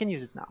 Yeah, you can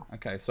use it now.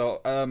 Okay, so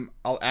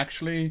I'll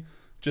actually,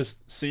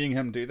 just seeing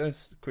him do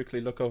this,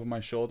 quickly look over my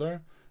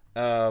shoulder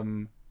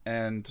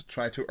and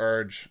try to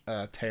urge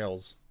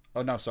Tails.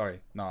 Oh no,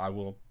 sorry. No, I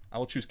will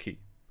choose Key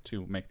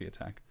to make the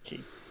attack.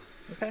 Key.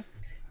 Okay.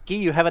 Key,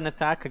 you have an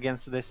attack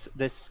against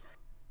this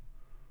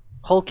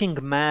hulking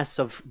mass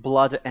of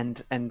blood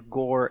and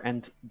gore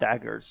and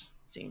daggers,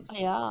 it seems.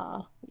 Yeah.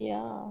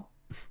 Yeah.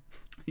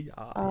 Yeah.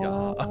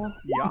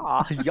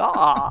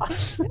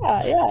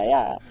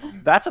 Yeah.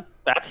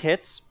 That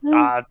hits.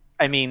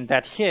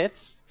 That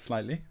hits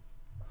Slightly.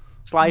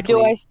 slightly.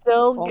 Do I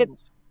still get?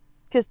 Almost.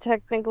 Because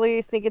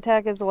technically, sneak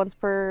attack is once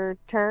per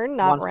turn,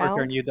 not Once round.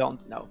 per turn, you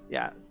don't know.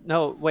 Yeah.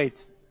 No,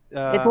 wait.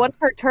 It's once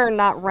per turn,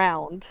 not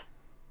round.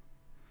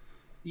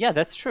 Yeah,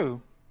 that's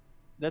true.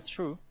 That's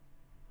true.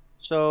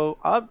 So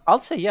I'll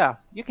say yeah,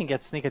 you can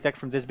get sneak attack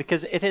from this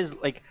because it is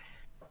like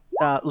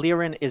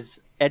Liren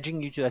is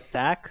edging you to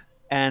attack,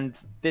 and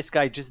this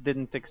guy just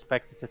didn't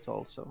expect it at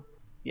all. So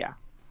yeah.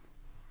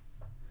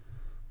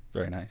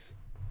 Very nice.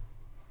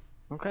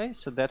 Okay,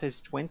 so that is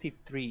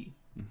 23,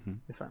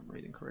 if I'm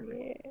reading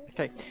correctly.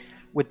 Okay,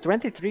 with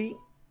 23,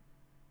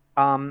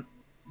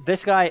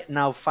 this guy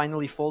now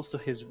finally falls to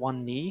his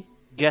one knee,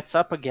 gets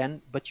up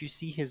again, but you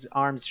see his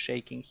arms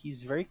shaking.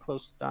 He's very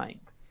close to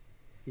dying.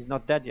 He's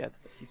not dead yet,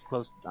 but he's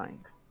close to dying.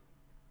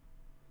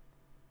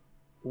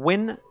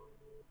 Win,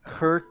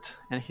 hurt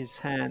and his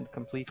hand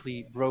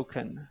completely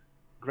broken,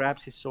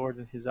 grabs his sword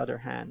in his other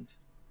hand,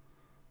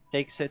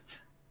 takes it,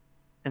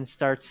 and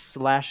starts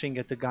slashing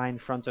at the guy in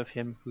front of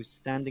him who's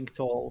standing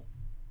tall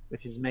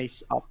with his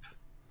mace up.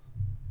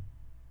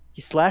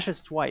 He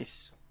slashes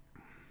twice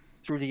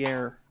through the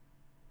air,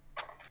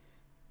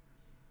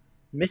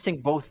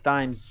 missing both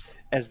times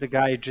as the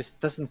guy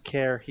just doesn't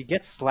care. He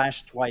gets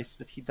slashed twice,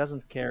 but he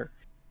doesn't care.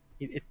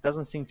 It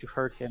doesn't seem to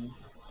hurt him.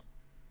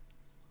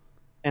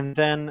 And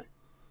then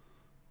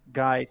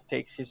Guy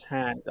takes his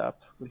hand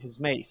up with his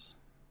mace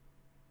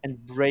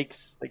and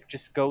breaks, like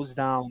just goes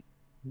down,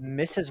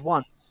 misses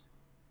once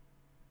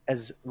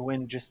as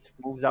Wynn just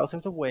moves out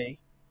of the way.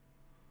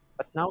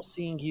 But now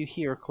seeing you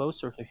here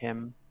closer to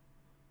him,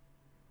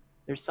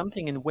 there's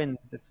something in Wynn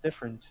that's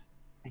different.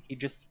 And he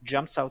just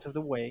jumps out of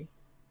the way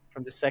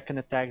from the second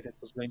attack that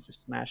was going to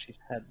smash his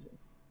head.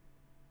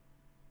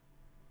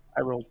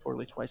 I rolled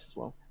poorly twice as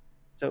well.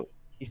 So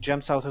he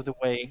jumps out of the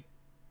way,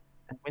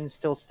 and Wynn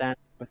still stands,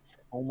 but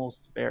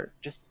almost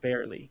just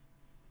barely.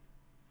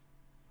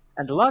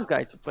 And the last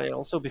guy to play,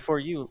 also before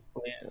you,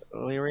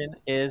 Lyrian,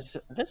 is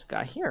this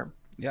guy here,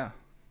 Yeah.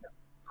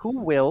 who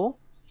will,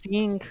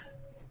 seeing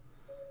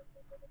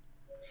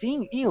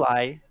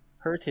Eli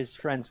hurt his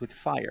friends with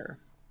fire,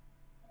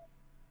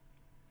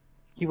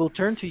 he will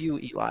turn to you,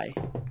 Eli.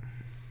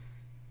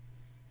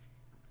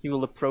 He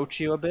will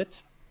approach you a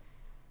bit.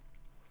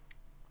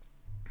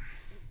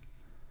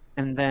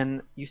 And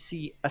then you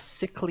see a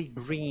sickly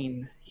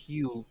green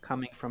hue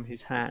coming from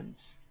his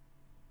hands.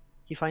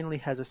 He finally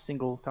has a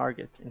single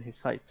target in his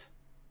sight.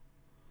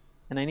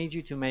 And I need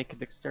you to make a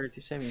dexterity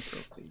saving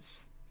throw,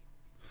 please.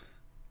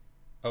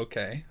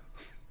 Okay.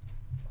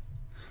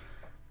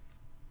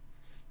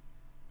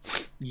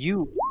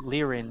 You,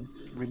 Lyrin,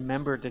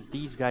 remember that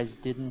these guys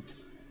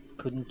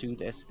couldn't do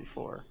this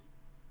before.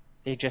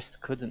 They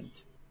just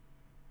couldn't.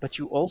 But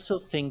you also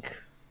think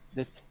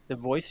that the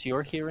voice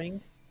you're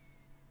hearing,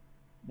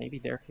 maybe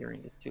they're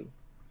hearing it too.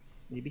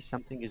 Maybe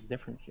something is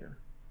different here.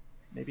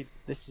 Maybe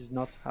this is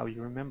not how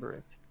you remember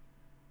it.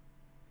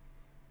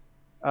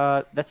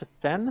 That's a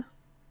 10.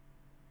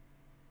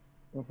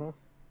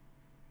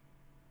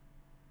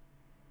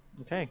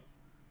 Okay.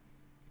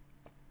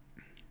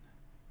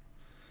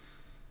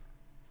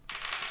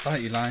 Bye,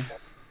 Eli.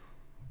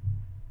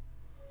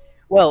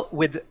 Well,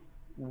 with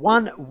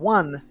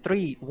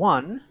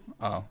 1-1-3-1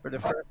 Oh. for the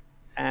first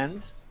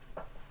and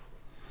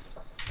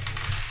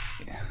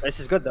this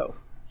is good though.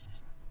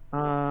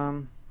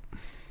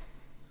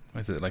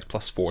 Is it like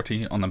plus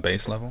 40 on the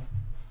base level?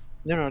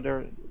 No,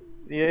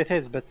 yeah, it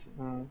is, but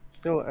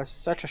still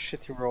such a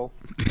shitty roll.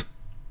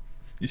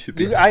 You should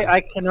be. I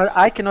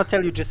cannot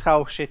tell you just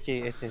how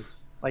shitty it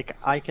is. Like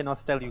I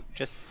cannot tell you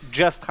just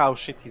how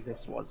shitty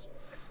this was.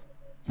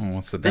 Oh,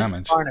 what's the This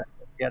damage?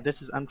 Yeah,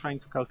 this is. I'm trying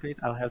to calculate.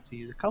 I'll have to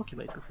use a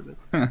calculator for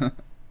this.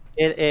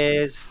 It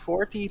is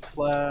 40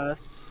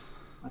 plus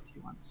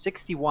 21,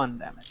 61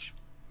 damage.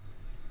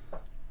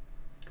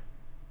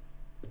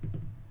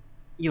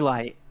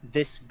 Eli,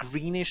 this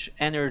greenish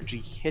energy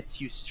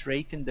hits you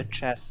straight in the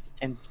chest,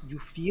 and you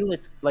feel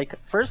it like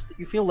first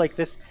you feel like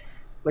this,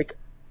 like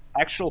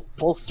actual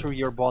pulse through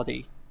your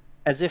body,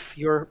 as if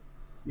you're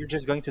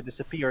just going to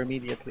disappear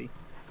immediately.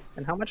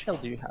 And how much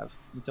health do you have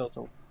in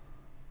total?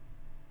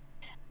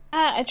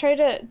 I tried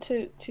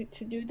to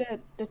do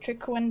the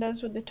trick one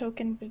does with the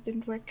token, but it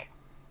didn't work.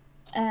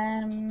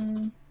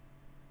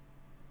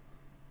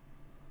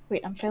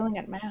 Wait, I'm failing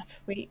at math.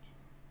 Wait.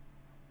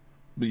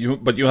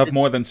 But you have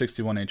more than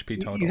 61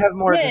 HP total. You have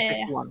more than Yeah.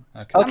 61.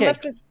 Okay. I'm Okay,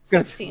 left with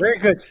good. 16. Very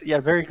good. Yeah,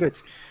 very good.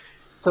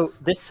 So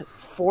this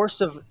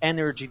force of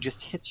energy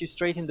just hits you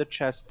straight in the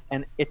chest,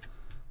 and it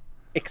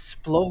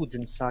explodes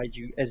inside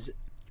you as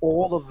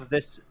all of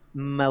this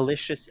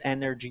malicious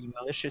energy,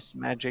 malicious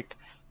magic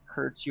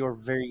hurts your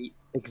very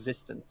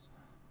existence.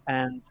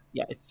 And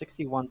yeah, it's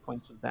 61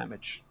 points of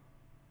damage.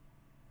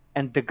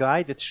 And the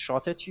guy that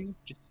shot at you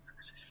just...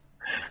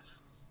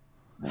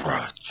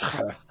 What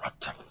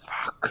the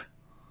fuck?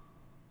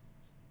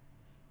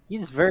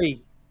 He's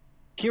very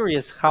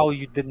curious how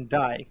you didn't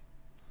die.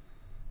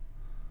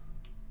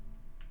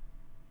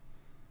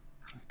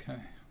 Okay.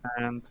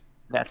 And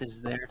that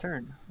is their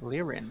turn.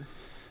 Lyrin.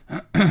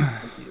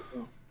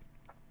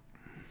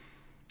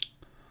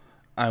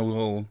 I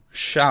will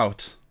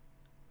shout,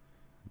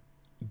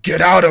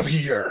 "Get out of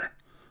here!"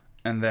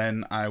 And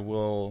then I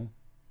will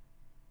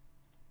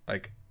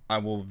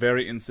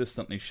very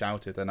insistently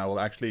shout it, and I will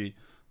actually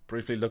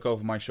briefly look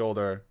over my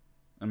shoulder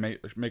and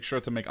make sure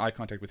to make eye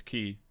contact with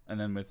Key, and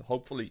then with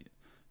hopefully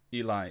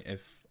Eli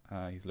if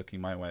he's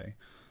looking my way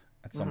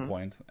at some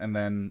point, and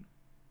then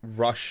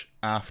rush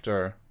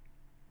after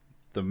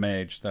the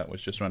mage that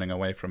was just running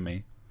away from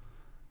me.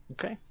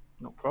 Okay,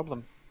 no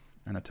problem.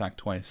 And attack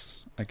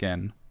twice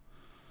again.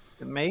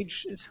 The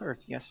mage is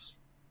hurt, yes.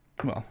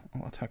 Well,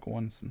 I'll attack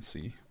once and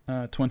see.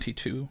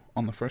 22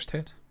 on the first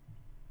hit.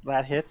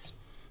 That hits.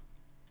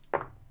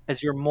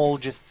 As your mole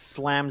just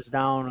slams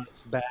down on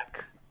its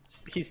back.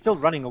 He's still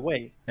running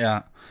away.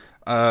 Yeah.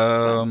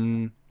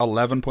 11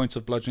 points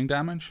of bludgeoning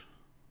damage.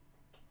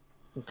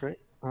 Okay.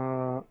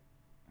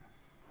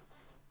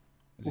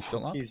 Is he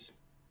still up? He's,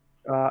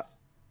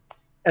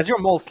 as your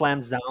mole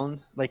slams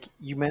down, like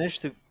you manage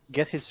to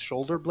get his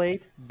shoulder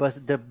blade,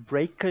 but the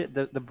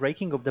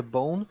breaking of the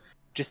bone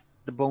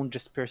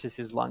just pierces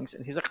his lungs,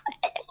 and he's like,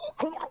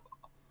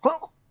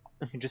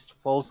 and he just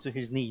falls to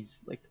his knees,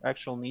 like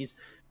actual knees,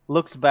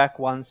 looks back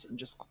once, and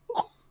just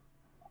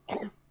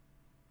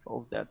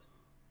falls dead.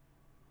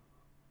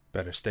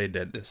 better stay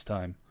dead this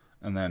time.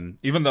 And then,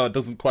 even though it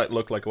doesn't quite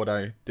look like what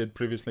I did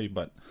previously,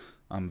 but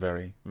I'm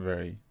very,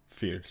 very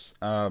fierce.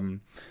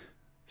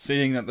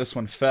 Seeing that this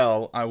one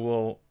fell, I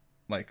will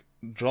like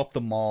drop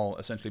the maul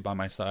essentially by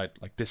my side,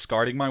 like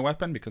discarding my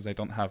weapon because I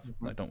don't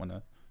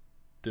want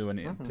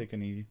to take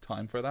any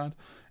time for that,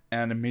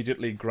 and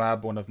immediately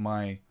grab one of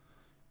my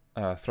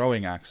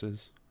throwing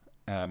axes,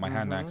 my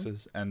hand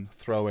axes, and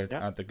throw it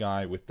at the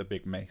guy with the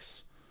big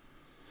mace.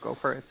 Go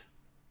for it.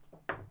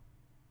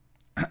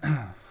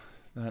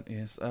 That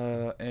is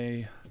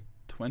a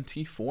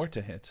 24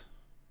 to hit.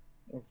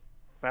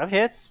 That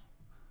hits.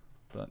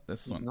 But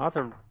this It's one, not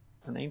an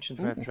ancient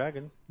red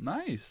dragon.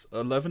 nice,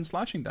 11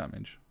 slashing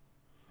damage.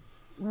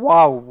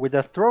 Wow, with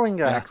a throwing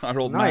axe. Yeah, I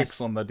rolled nice.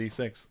 max on the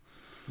d6.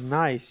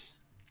 Nice.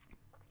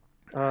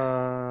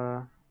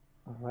 11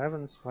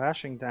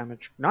 slashing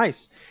damage.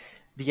 Nice.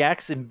 The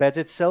axe embeds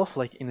itself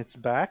like in its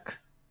back.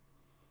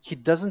 He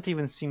doesn't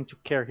even seem to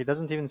care. He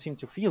doesn't even seem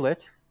to feel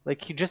it.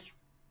 Like he just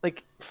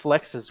like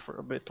flexes for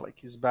a bit, like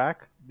his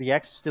back. The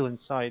axe is still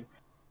inside.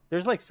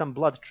 There's like some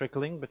blood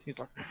trickling, but he's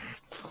like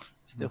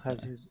still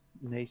has his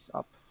mace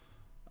up.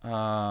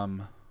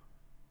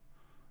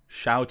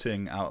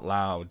 Shouting out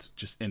loud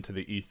just into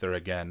the ether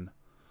again.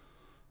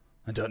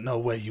 I don't know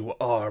where you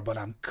are, but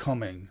I'm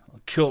coming.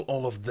 I'll kill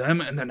all of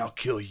them, and then I'll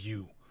kill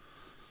you.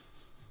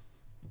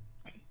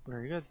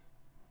 Very good.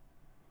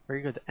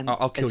 Very good. And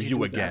I'll kill as you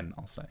do again, that-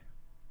 I'll say.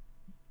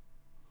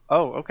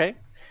 Oh, okay.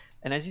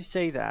 And as you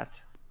say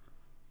that,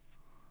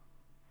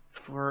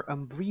 for a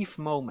brief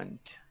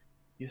moment,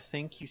 you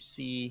think you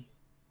see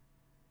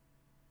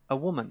a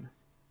woman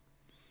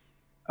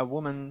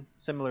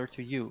similar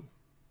to you,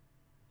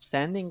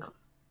 standing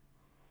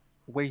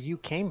where you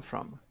came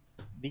from,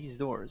 these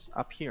doors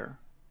up here,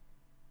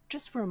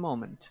 just for a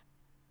moment.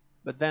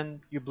 But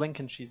then you blink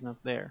and she's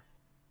not there.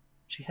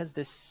 She has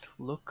this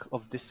look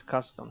of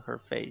disgust on her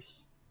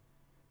face.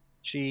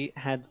 She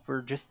had,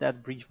 for just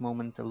that brief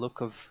moment, a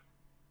look of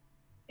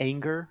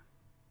anger,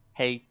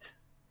 hate,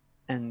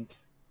 and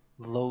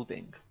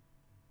loathing.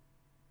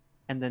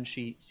 And then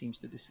she seems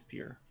to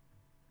disappear.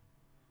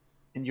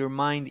 And your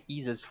mind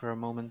eases for a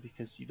moment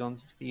because you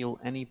don't feel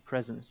any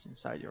presence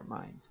inside your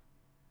mind.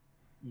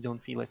 You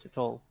don't feel it at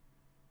all.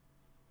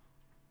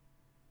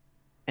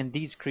 And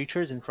these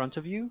creatures in front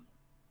of you,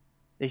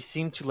 they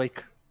seem to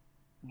like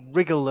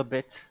wriggle a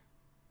bit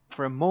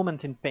for a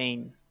moment in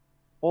pain.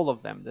 All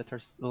of them that are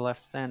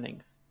left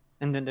standing.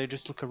 And then they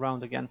just look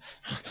around again.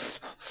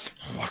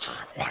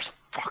 What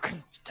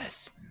fucking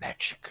this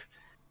magic?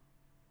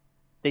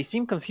 They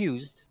seem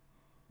confused,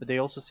 but they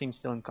also seem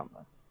still in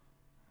combat.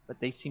 But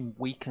they seem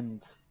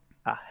weakened,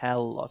 a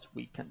hell lot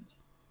weakened.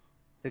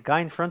 The guy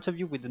in front of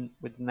you with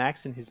an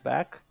axe in his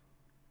back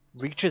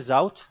reaches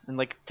out and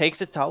like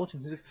takes it out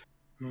and he's like,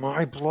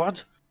 my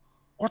blood?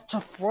 What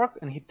the fuck?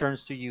 And he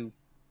turns to you,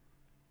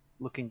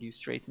 looking you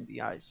straight in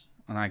the eyes.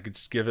 And I could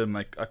just give him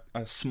like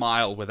a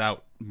smile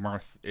without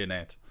mirth in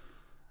it.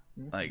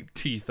 Like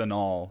teeth and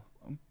all.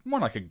 More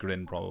like a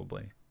grin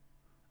probably.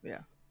 Yeah.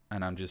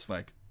 And I'm just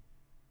like,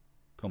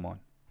 come on.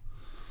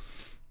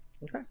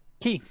 Okay.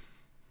 Key.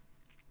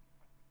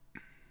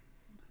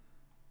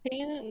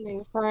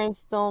 New friends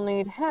still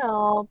need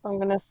help. I'm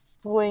gonna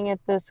swing at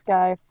this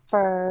guy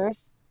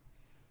first.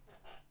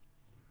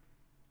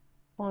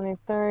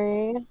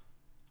 23.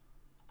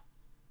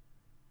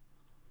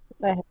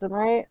 That hits him,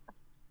 right?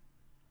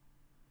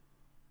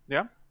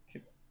 Yeah.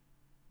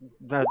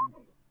 That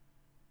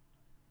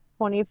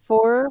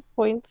 24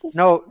 points.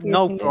 no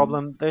piercing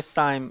problem. This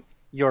time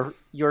your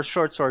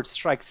short sword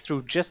strikes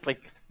through just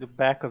like the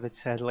back of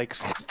its head. Like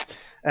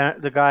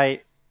the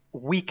guy,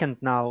 weakened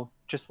now,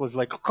 just was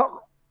like,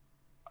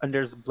 and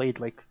there's a blade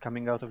like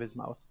coming out of his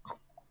mouth,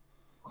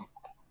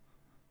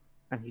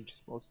 and he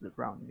just falls to the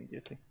ground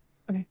immediately.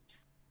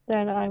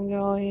 Then I'm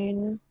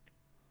going.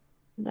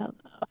 No.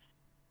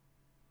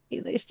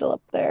 Eli's still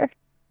up there.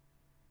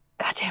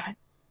 God damn it.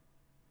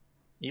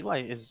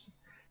 Eli is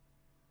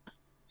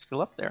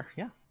still up there.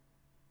 Yeah.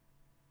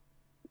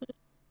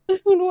 Who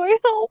do I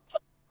help?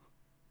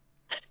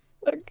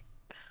 Fuck.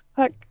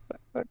 Eli,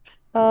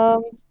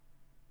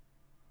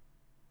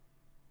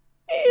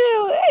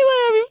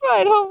 I'll be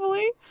fine,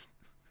 hopefully.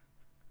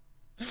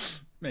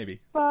 Maybe.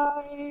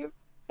 5,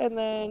 and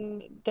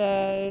then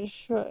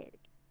dash. Right.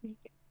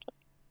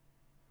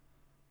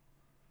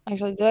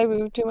 Actually, did I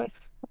move too much?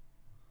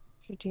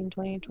 15,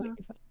 20,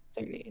 25,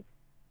 30.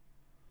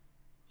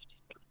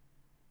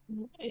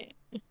 Okay.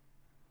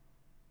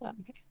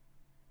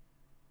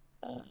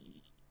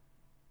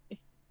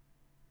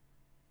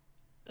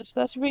 So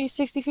that should be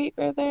 60 feet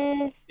right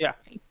there. Yeah.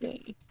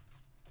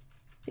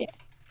 Yeah.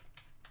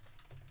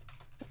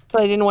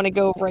 But I didn't want to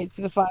go right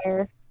through the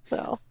fire,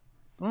 so.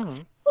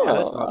 Mm-hmm. Oh, Yeah,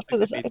 that's about off to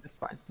the 60 feet. side. That's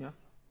fine. Yeah.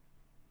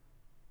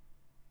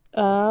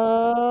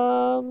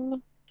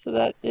 So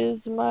that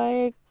is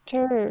my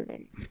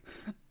turn.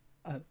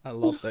 I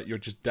love that you're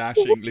just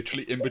dashing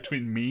literally in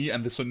between me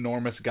and this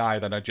enormous guy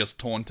that I just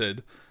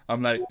taunted.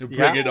 I'm like,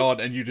 bring it on,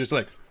 and you just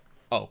like,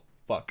 oh,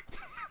 fuck.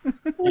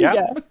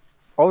 Yeah.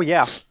 Oh,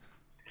 yeah.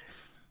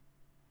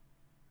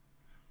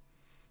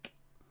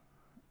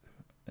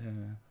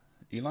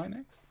 Eli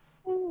next?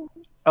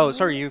 Oh,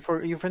 sorry, you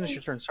finished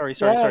your turn. Sorry.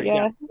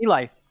 Yeah.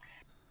 Eli,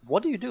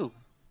 what do you do?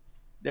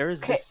 There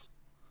is Okay. this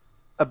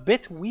a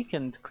bit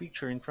weakened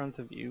creature in front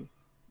of you,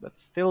 but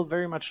still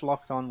very much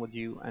locked on with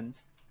you, and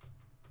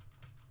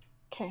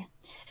Okay.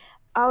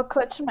 I'll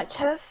clutch my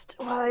chest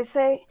while I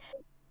say,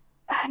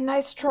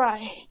 nice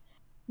try.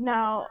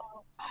 Now,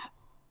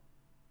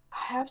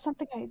 I have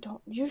something I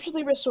don't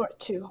usually resort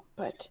to,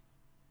 but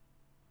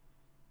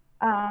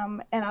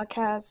and I'll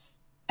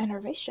cast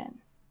Enervation.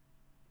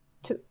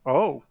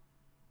 oh,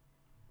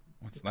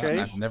 What's that? Okay.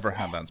 I've never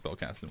had that spell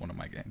cast in one of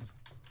my games.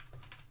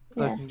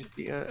 Yeah. let me just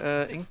see.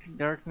 Ink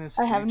Darkness.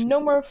 I have reaches no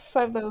to- more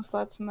 5-level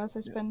slots unless I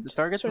spend The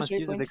target must sorcery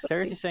use a points. Let's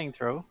Dexterity see. saving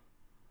throw.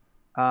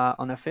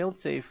 On a failed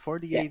save,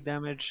 48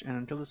 damage, and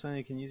until this one,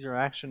 you can use your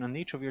action on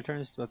each of your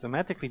turns to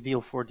automatically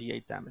deal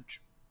 48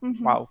 damage.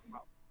 Mhm. Wow.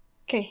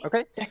 Okay.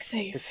 Okay. Dex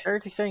save.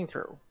 Dexterity saving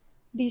throw.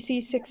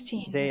 DC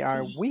 16. They let's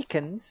are see.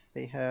 weakened.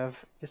 They have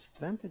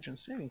disadvantage on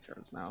saving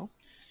throws now.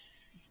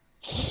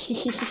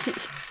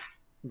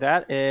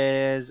 That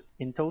is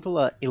in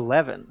total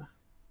 11.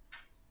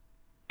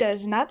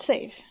 Does not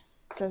save.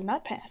 Does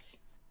not pass.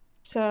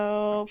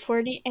 So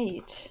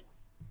 48.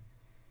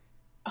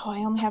 Oh, I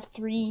only have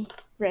 3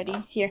 ready.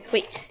 Here,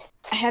 wait.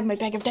 I have my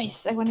bag of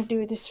dice. I want to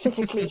do this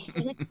physically.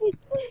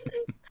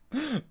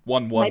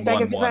 One, my one, bag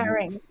one, of one.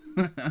 devouring.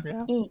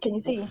 Yeah. Can you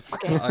see?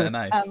 Okay.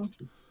 Nice.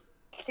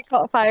 You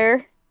caught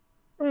fire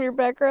from your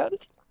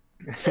background.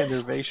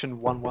 Enervation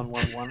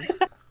 1111.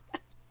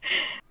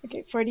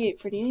 Okay,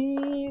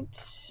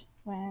 48.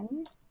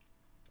 1,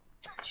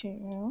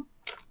 2,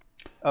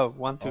 Oh,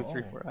 1, 2,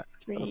 3, Oh. 4.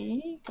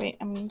 3. Wait,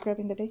 I'm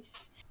grabbing the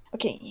dice.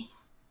 Okay.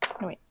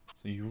 No, wait.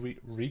 So you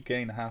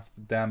regain half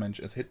the damage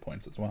as hit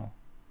points as well.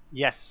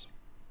 Yes.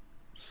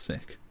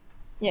 Sick.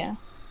 Yeah.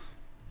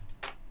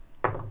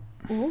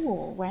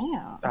 Ooh,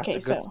 wow. That's okay,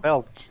 a good so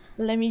spell.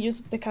 let me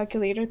use the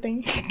calculator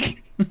thing.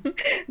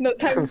 No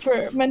time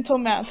for mental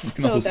math. You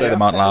can also say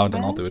them out loud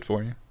and I'll do it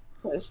for you.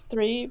 Plus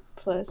 3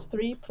 plus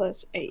 3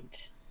 plus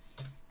 8.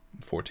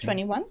 14.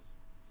 21?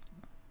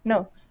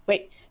 No,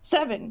 wait.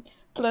 7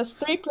 plus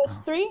 3 plus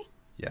 3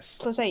 Yes.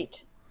 plus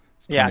 8.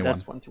 It's Yeah, 21.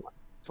 that's 21.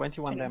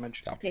 21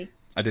 damage. Yeah. Okay.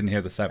 I didn't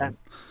hear the 7.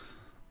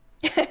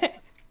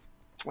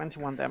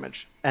 21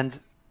 damage. And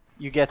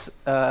you get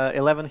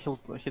 11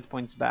 hit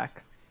points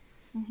back.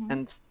 Mhm.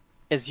 And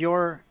as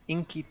your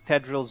inky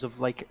tendrils of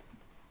like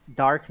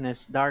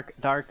darkness, dark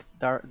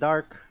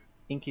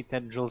inky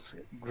tendrils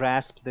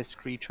grasp this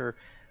creature,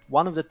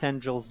 one of the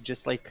tendrils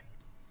just like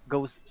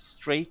goes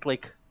straight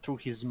like through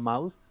his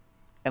mouth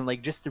and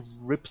like just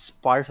rips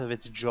part of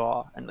its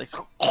jaw and like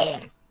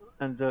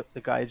and the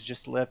guy is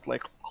just left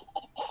like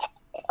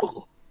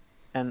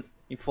and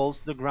he falls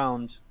to the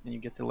ground and you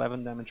get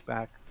 11 damage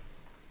back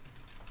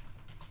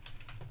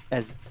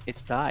as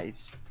it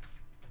dies.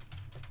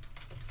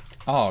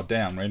 Oh,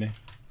 damn, really?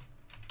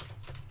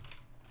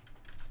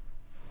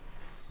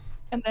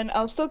 And then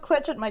I'll still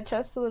clutch at my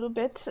chest a little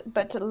bit,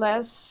 but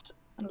less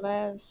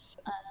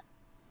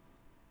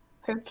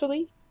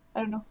hurtfully. I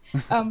don't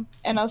know.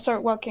 And I'll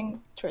start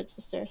walking towards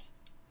the stairs.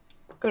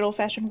 Good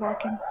old-fashioned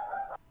walking.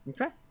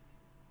 Okay.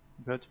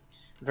 Good.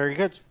 Very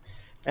good.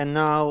 And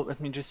now let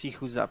me just see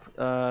who's up.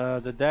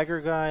 The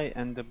dagger guy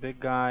and the big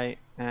guy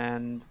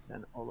and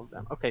all of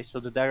them. Okay, so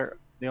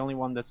the only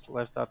one that's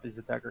left up is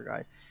the dagger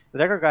guy. The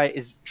dagger guy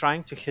is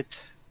trying to hit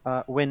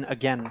Win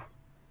again.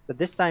 But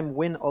this time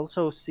Win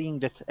also seeing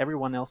that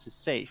everyone else is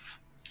safe.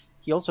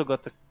 He also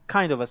got a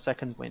kind of a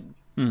second wind.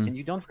 And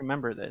you don't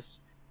remember this.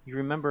 You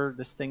remember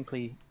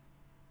distinctly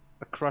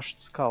a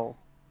crushed skull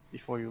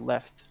before you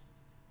left.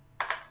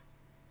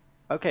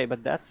 Okay,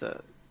 but that's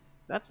a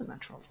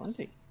natural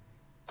 20.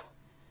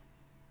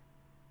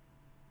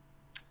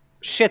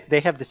 Shit, they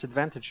have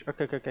disadvantage.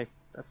 Okay.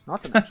 That's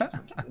not a natural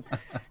 20.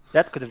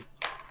 That could have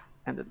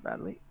ended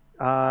badly.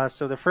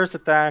 So the first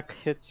attack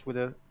hits with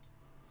a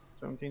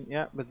 17.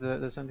 Yeah, but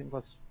the 17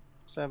 plus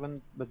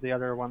 7, but the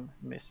other one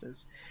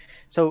misses.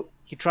 So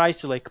he tries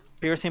to like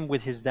pierce him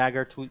with his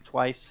dagger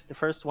twice. The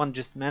first one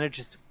just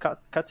manages to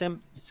cut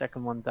him. The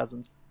second one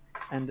doesn't.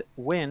 And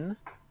Win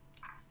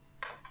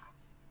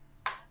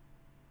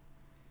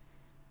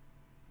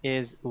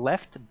is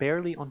left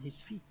barely on his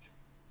feet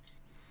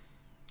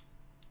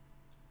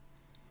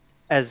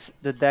as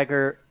the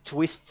dagger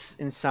twists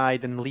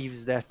inside and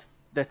leaves that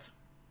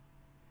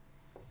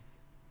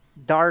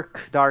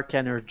dark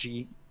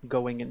energy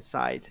going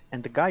inside,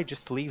 and the guy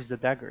just leaves the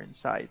dagger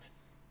inside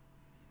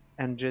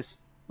and just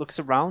looks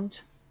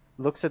around,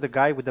 looks at the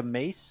guy with the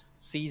mace,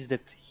 sees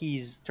that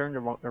he's turned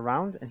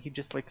around, and he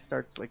just like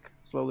starts like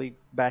slowly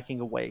backing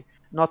away.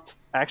 Not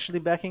actually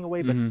backing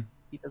away, but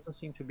he doesn't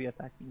seem to be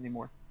attacking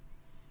anymore.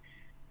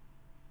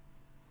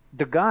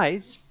 The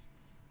guys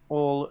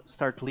all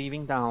start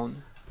leaving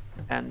down,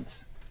 and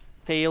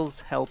Tails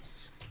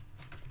helps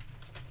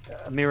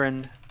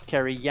Mirren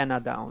carry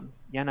Yenna down.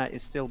 Yenna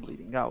is still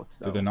bleeding out,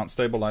 though. Do they not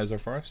stabilize her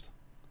first?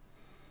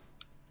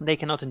 They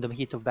cannot in the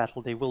heat of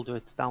battle. They will do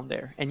it down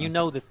there. And you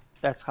know that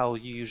that's how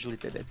you usually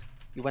did it.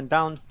 You went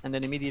down, and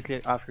then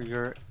immediately after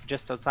you're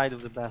just outside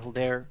of the battle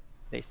there,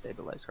 they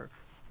stabilize her.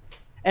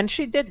 And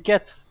she did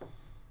get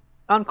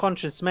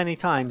unconscious many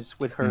times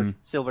with her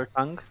silver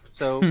tongue,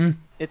 so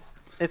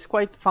it's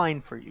quite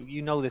fine for you.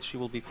 You know that she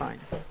will be fine.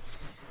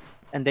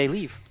 And they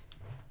leave.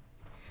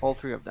 All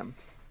three of them.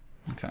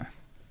 Okay.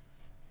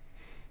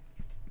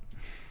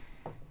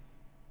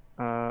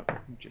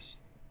 Just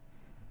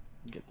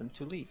get them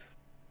to leave.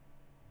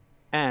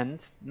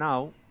 And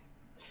now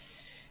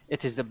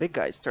it is the big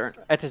guy's turn.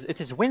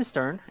 It is Win's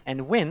turn,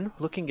 and Win,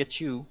 looking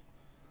at you,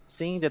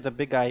 seeing that the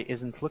big guy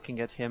isn't looking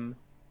at him,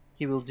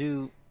 he will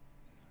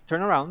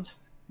turn around,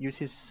 use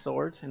his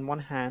sword in one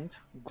hand,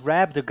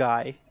 grab the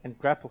guy and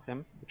grapple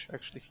him, which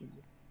actually he...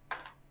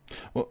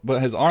 Well,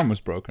 but his arm was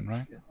broken,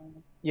 right?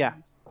 Yeah.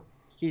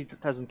 He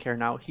doesn't care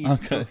now. He's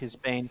through his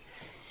pain.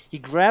 He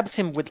grabs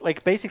him with,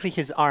 like, basically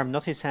his arm,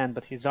 not his hand,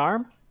 but his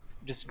arm,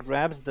 just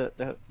grabs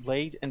the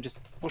blade and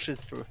just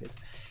pushes through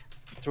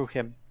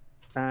him.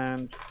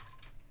 And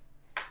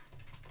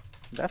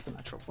that's a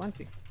natural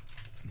 20.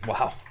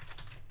 Wow.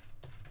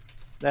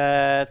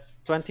 That's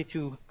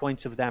 22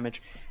 points of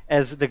damage.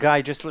 As the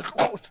guy just like,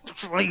 oh,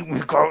 let me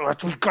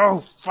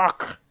go,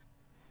 fuck!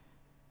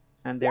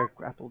 And they're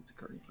grappled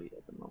currently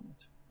at the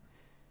moment.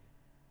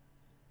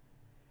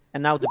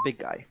 And now the big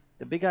guy.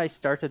 The big guy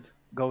started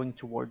going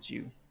towards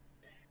you.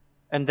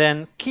 And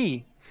then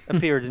Key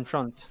appeared in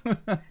front.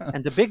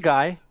 And the big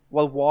guy,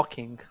 while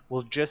walking,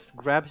 will just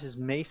grab his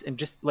mace and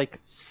just like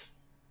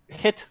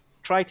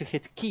try to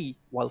hit Key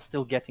while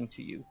still getting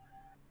to you.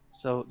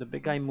 So the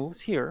big guy moves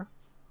here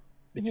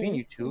between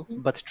you two,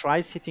 but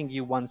tries hitting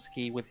you once,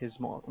 Key, with his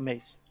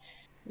mace.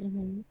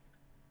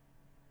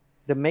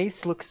 The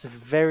mace looks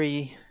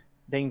very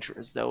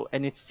dangerous though,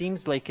 and it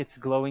seems like it's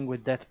glowing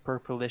with that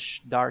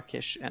purplish,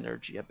 darkish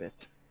energy a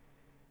bit.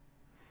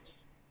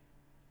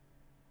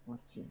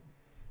 Let's see.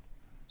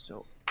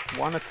 So,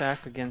 one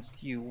attack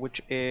against you,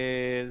 which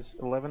is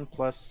 11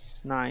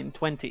 plus 9,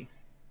 20.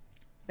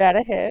 That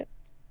a hit.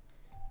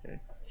 Okay.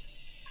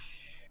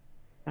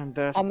 And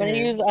that I'm gonna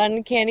use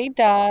Uncanny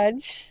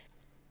Dodge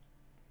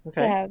to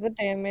Okay. have the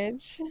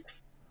damage.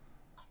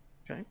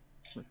 Okay.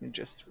 Let me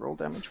just roll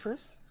damage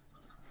first.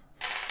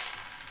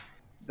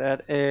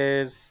 That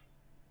is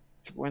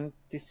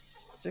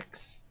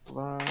 26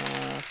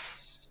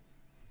 plus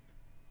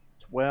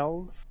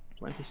 12.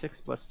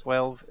 26 plus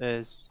 12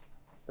 is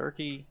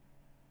 38.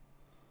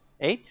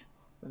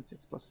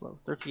 26 plus 12,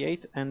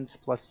 38, and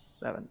plus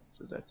 7.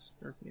 So that's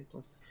 38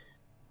 plus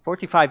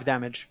 45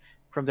 damage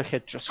from the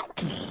hit. Just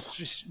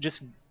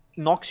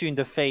knocks you in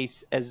the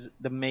face as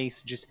the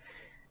mace just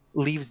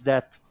leaves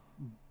that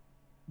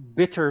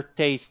bitter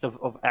taste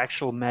of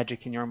actual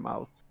magic in your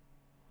mouth.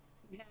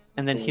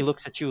 And then he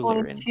looks at you,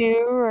 Lirin.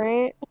 22,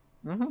 right?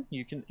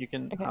 You can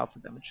Okay. half the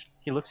damage.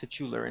 He looks at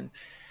you, Lirin.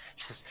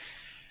 Says,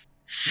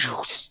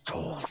 "You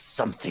stole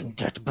something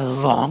that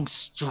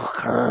belongs to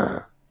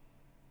her."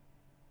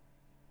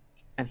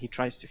 And he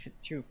tries to hit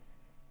you.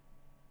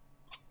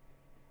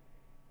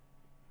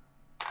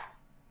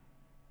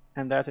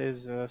 And that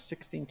is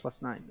 16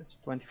 plus 9. That's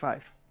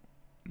 25.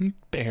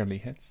 Barely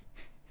hits.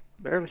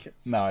 Barely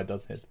hits. No, it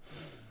does hit.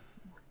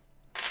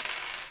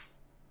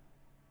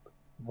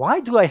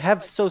 Why do I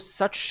have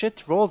such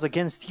shit rolls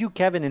against you,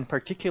 Kevin, in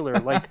particular?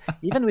 Like,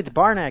 even with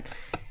Barnack.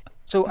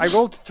 So I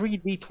rolled 3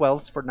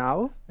 d12s for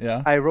now.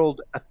 Yeah. I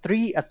rolled a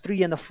 3,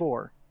 and a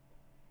 4.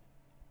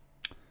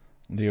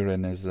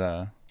 Lirin is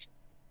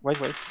Wait,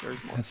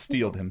 there's more. has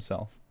steeled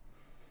himself.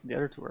 The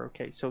other two are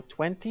okay. So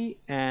 20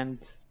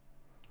 and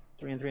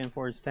 3 and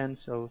 4 is 10.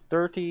 So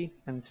 30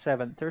 and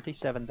 7,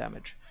 37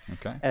 damage.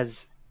 Okay.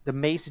 As the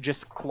mace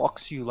just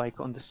clocks you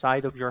like on the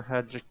side of your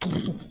head. Like,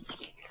 you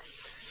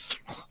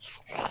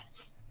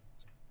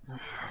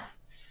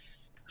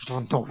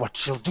don't know what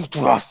she'll do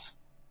to us.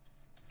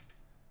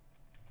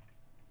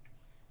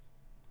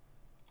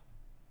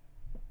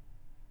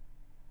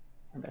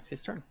 And that's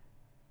his turn.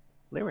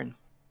 Lirin,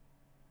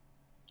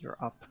 you're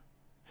up.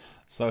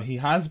 So he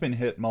has been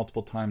hit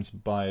multiple times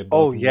by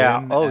both Win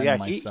and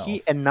myself.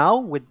 He and now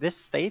with this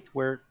state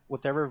where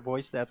whatever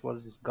voice that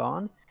was is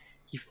gone,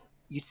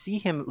 you see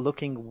him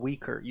looking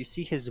weaker. You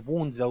see his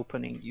wounds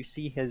opening. You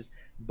see his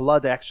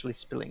blood actually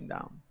spilling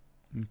down.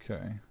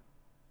 Okay.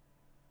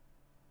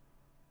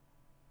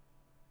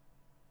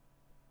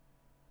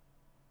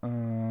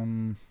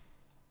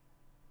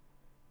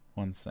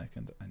 One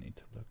second, I need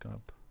to look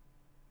up.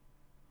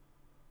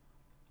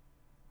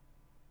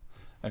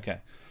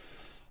 Okay.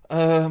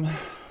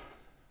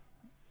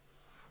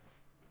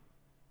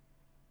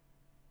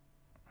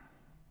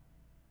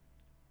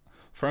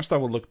 First I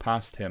will look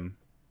past him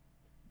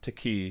to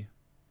Key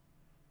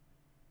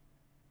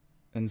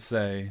and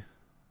say,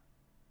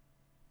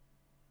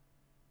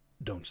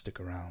 "Don't stick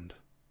around.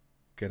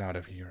 Get out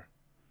of here."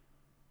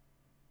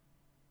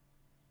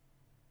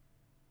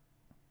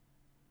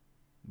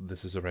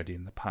 This is already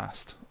in the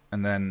past.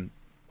 And then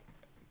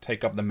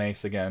take up the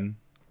mace again,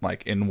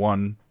 like in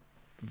one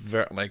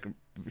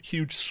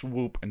huge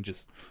swoop, and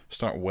just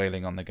start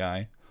wailing on the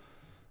guy.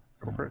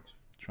 Go for it.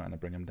 Trying to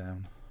bring him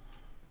down.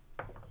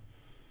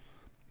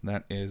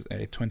 That is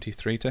a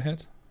 23 to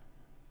hit.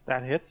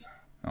 That hits.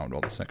 I'll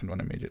roll the second one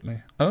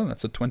immediately. Oh,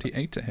 that's a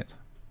 28 to hit.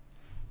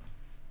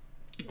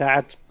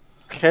 That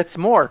hits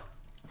more.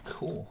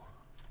 Cool.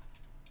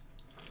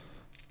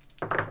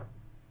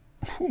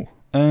 Whew.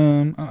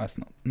 That's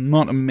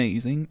not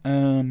amazing.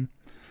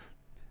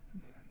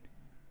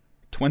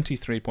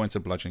 23 points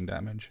of bludgeoning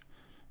damage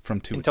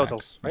from 2 In attacks.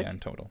 total, right? Yeah, in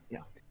total.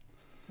 Yeah.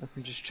 Let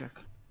me just check.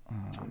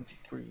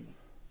 23.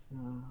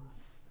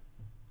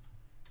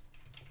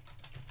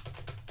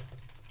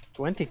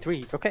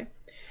 23. Okay.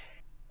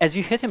 As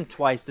you hit him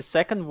twice, the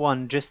second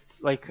one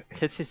just like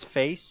hits his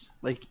face.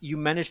 Like you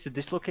manage to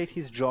dislocate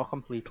his jaw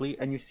completely,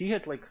 and you see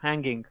it like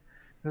hanging.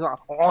 He's like,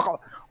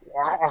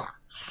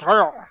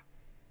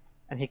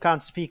 and he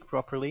can't speak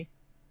properly.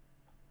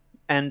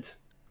 And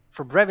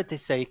for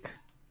brevity's sake,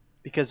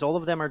 because all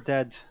of them are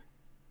dead,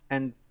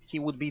 and he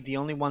would be the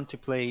only one to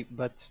play,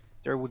 but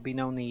there would be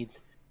no need,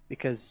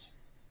 because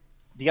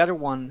the other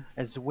one,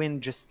 as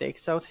Wynn just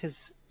takes out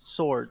his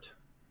sword,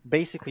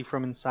 basically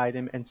from inside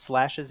him, and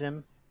slashes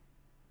him.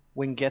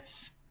 Wynn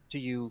gets to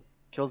you,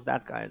 kills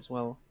that guy as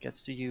well,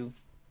 gets to you,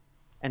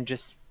 and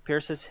just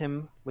pierces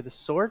him with a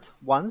sword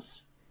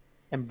once,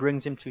 and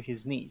brings him to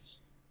his knees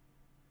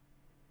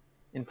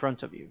in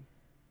front of you.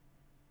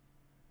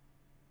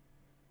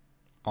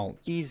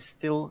 He's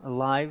still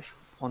alive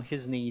on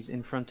his knees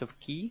in front of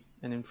Key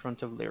and in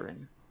front of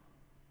Lirin.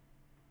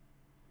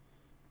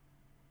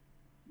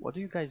 What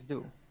do you guys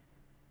do?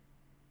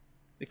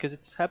 Because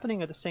it's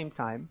happening at the same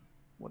time.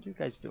 What do you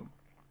guys do?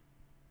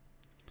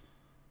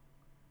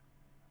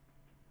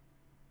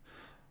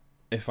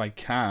 If I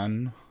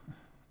can,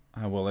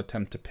 I will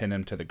attempt to pin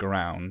him to the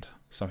ground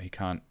so he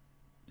can't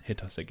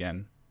hit us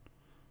again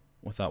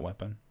with that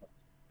weapon.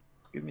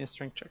 Give me a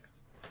strength check.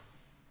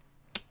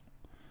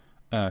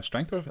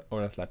 Strength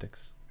or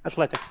athletics?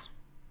 Athletics.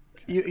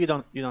 Okay. You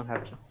don't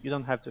have to. You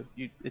don't have to.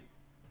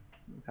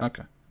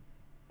 Okay.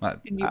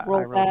 Did you I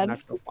roll rolled a bad?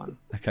 natural one.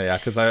 Okay, yeah,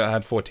 because I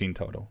had 14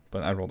 total,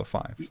 but I rolled a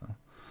 5. So.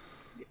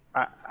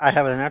 I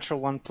have a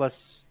natural one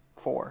plus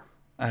 4.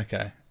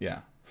 Okay,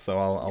 yeah. So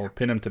I'll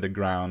pin him to the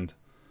ground.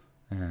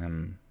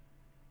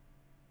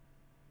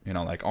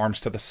 Like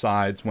arms to the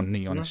sides, one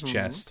knee on his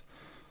chest.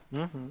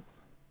 Mm-hmm.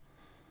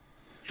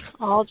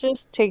 I'll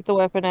just take the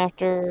weapon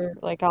after,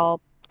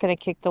 I'll kind of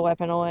kick the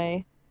weapon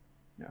away.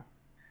 Yeah. And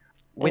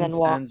Wynn then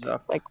walk, stands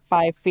up.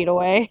 5 feet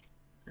away.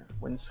 Yeah.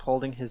 Wynn's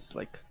holding his,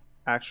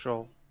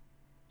 actual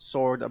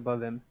sword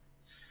above him.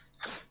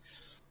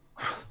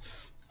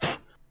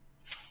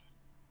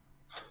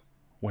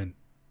 When?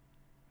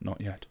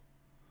 Not yet.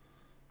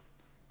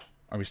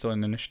 Are we still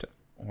in initiative?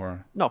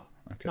 Or No.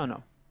 okay.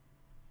 No.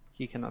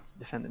 He cannot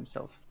defend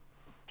himself.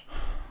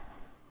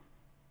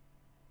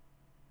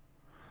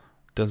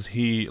 Does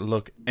he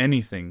look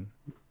anything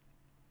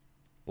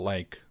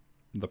like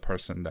the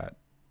person that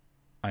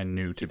I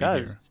knew to be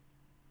here?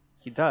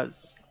 He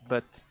does,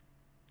 but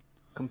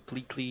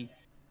completely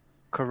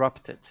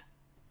corrupted.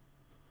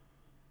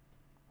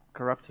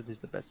 Corrupted is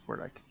the best word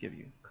I could give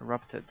you.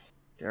 Corrupted.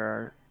 There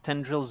are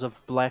tendrils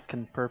of black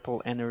and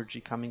purple energy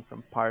coming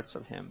from parts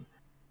of him.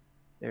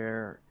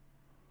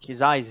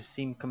 His eyes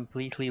seem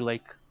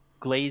completely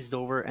glazed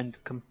over and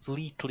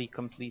completely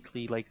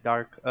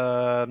dark,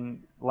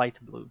 light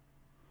blue.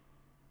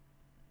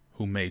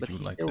 Who made But you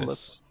he like still this?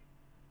 looks.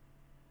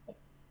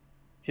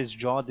 His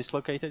jaw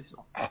dislocated.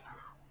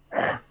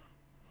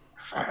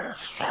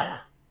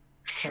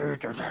 She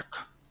did it.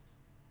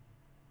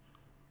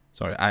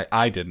 Sorry,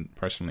 I didn't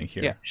personally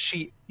hear. Yeah,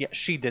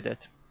 she did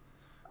it.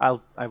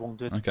 I won't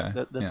do it. Okay,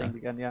 The yeah. thing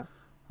again. Yeah.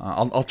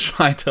 I'll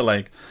try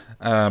to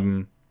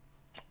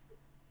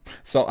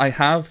So I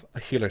have a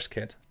healer's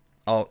kit.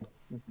 I'll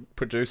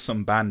produce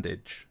some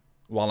bandage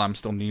while I'm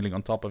still kneeling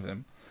on top of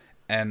him,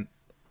 and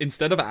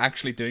instead of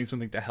actually doing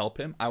something to help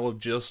him, I will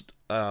just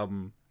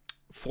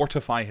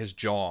fortify his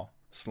jaw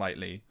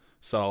slightly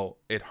so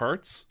it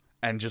hurts,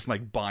 and just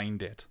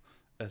bind it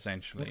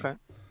essentially. Okay.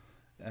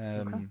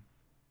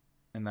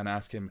 And then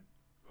ask him,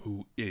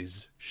 "Who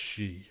is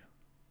she?"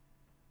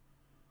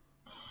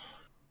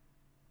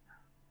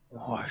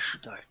 Why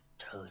should I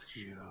tell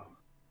you?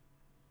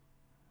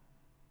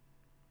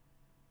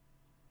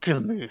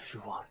 Kill me if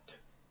you want.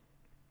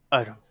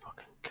 I don't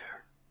fucking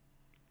care.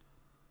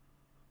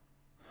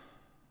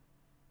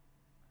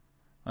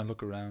 I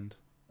look around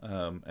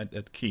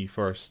at Key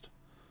first.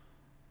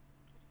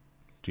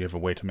 Do you have a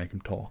way to make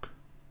him talk?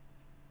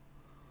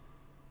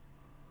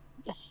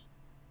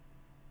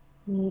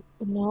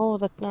 No,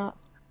 that's not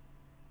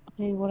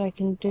what I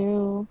can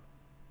do.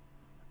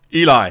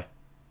 Eli!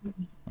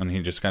 And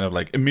he just kind of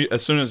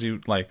as soon as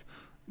you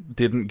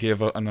didn't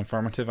give an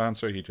affirmative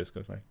answer, he just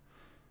goes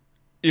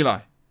Eli,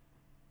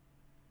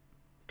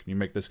 can you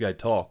make this guy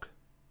talk?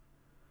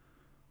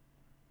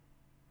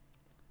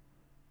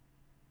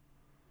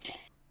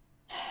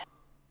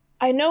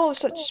 I know of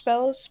such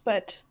spells,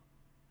 but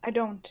I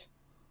don't.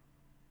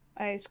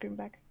 I scream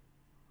back.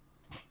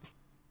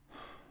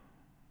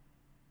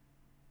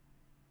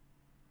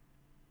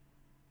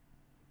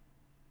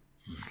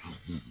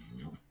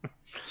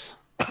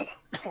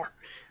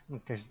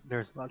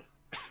 There's blood.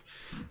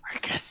 I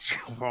guess you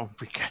won't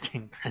be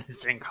getting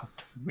anything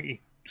out of me.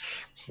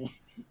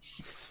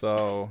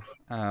 So,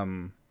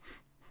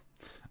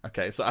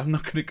 okay, so I'm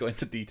not going to go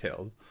into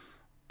details,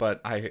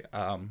 but I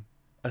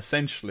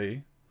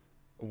essentially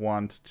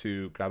want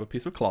to grab a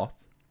piece of cloth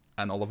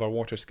and all of our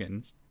water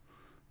skins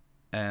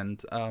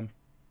and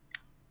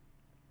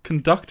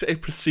conduct a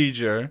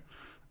procedure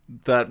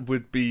that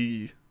would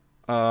be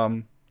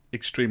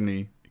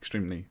extremely,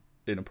 extremely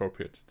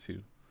inappropriate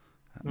to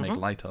make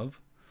light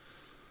of.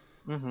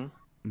 Mm-hmm.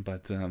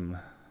 But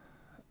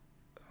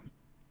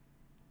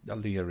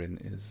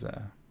Aliarin is,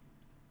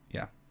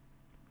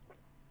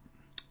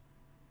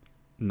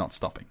 not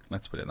stopping.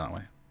 Let's put it that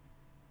way.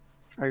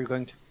 Are you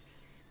going to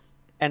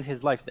end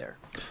his life there?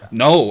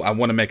 No, I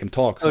want to make him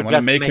talk. Oh, I want to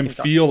just make make him him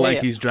talk. feel Yeah, like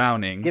yeah. he's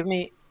drowning. Give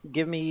me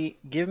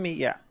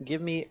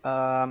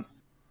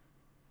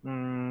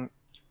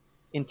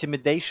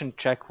intimidation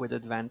check with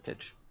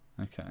advantage.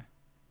 Okay.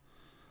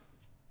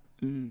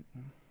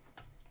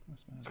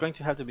 It's going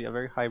to have to be a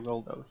very high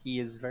roll, though. He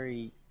is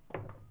very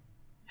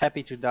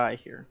happy to die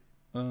here.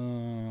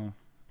 Yeah,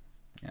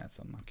 it's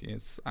unlucky.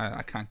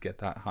 I can't get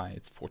that high.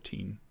 It's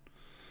 14.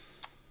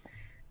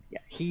 Yeah,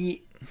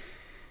 he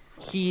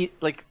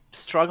like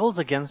struggles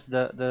against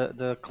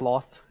the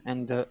cloth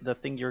and the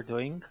thing you're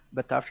doing,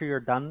 but after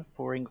you're done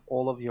pouring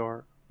all of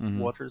your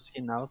water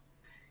skin out,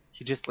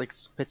 he just like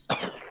spits.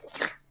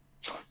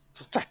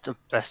 Is that the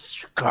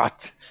best you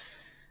got?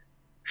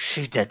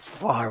 She did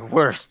far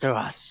worse to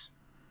us.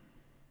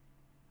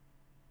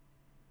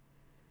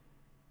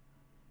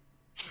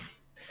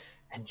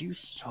 And you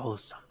stole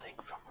something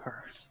from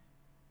hers.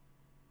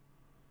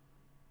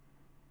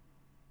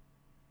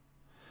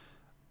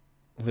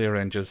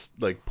 Liren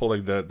just like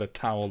pulling the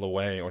towel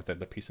away, or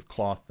the piece of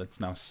cloth that's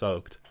now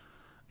soaked,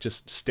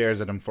 just stares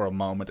at him for a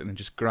moment and then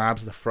just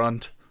grabs the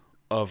front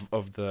of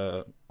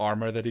the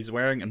armor that he's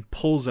wearing and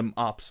pulls him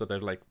up so they're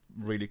like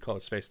really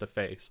close face to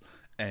face,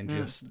 and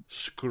just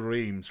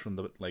screams from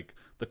the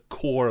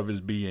core of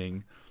his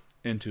being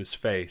into his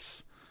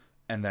face,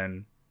 and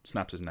then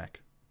snaps his neck.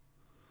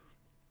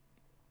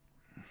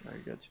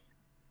 Very good.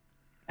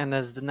 And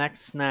as the neck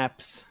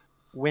snaps,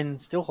 Wynn,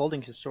 still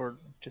holding his sword,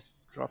 just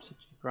drops it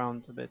to the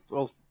ground a bit.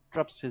 Well,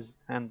 drops his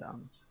hand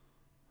down.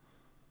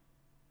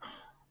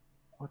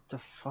 What the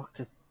fuck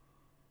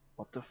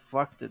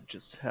did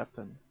just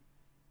happen?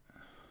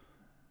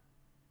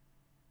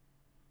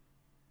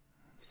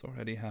 It's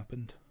already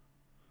happened.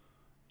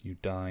 You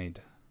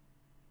died.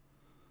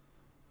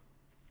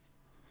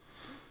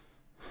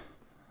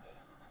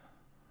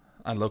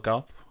 I look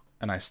up,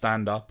 and I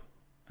stand up,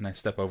 and I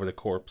step over the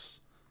corpse,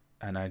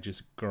 and I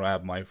just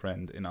grab my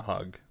friend in a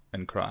hug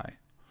and cry.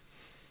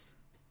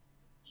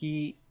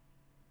 He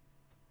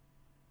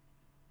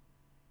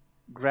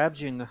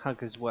grabs you in a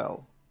hug as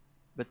well,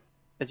 but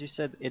as you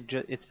said,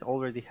 it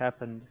already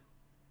happened.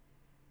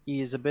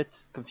 He is a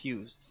bit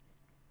confused,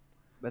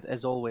 but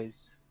as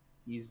always,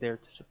 he's there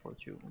to support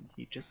you, and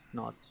he just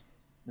nods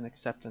in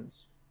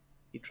acceptance.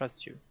 He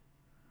trusts you.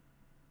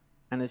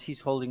 And as he's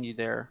holding you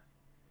there,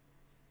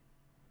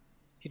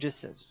 he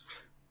just says,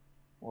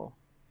 well,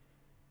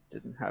 it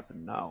didn't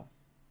happen now.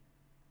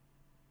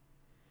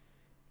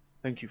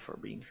 Thank you for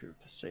being here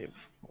to save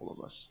all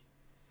of us.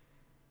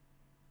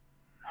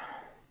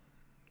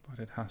 But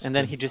it has And to.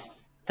 then he just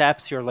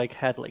taps your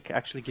head,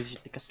 actually gives you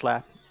a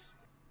slap. He says,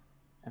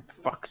 and for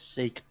fuck's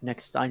sake,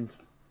 next time,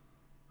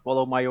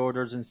 follow my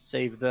orders and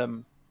save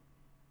them.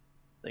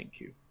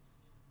 Thank you.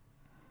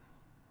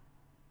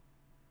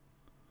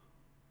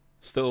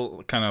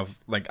 Still kind of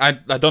I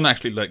don't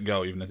actually let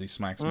go even as he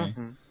smacks me.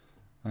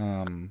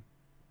 And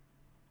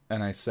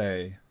I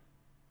say,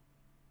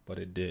 but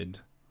it did.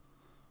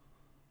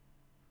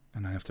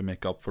 And I have to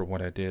make up for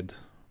what I did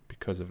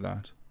because of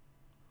that.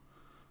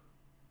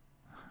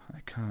 I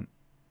can't.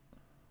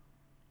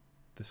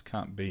 This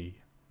can't be.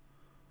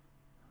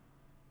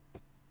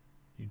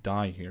 You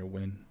die here,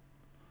 Wynn.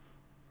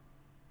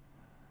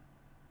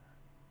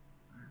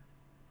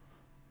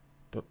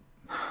 But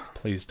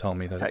please tell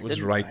me that it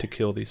was right to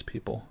kill these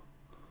people.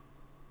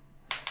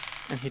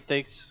 And he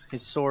takes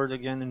his sword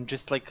again and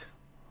just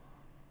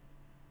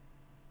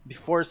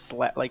before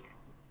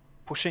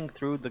pushing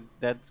through the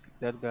dead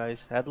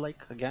guy's head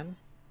again,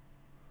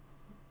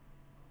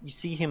 you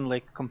see him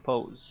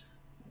compose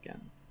again.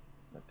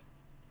 It's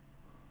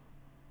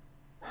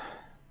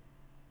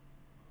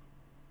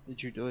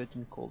did you do it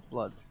in cold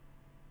blood?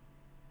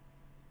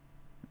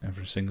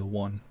 Every single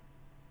one.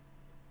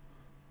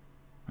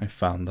 I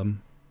found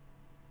them.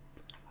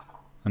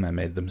 And I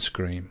made them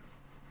scream.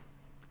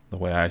 The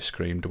way I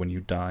screamed when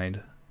you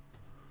died.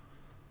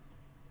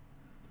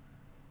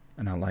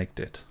 And I liked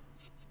it.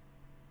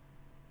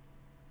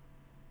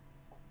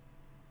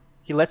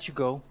 He lets you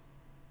go.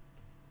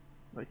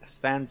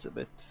 Stands a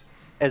bit,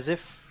 as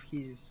if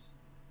he's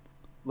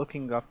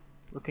looking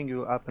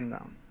you up and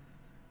down,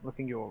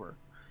 looking you over.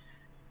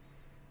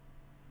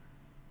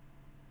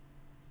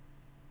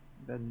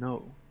 Then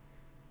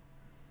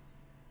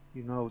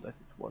you know that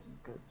it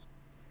wasn't good,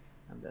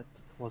 and that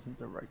it wasn't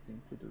the right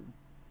thing to do.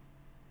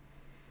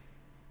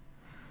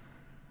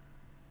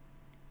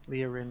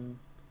 Lirin,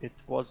 it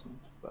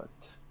wasn't, but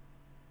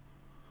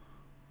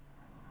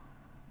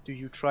do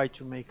you try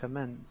to make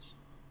amends?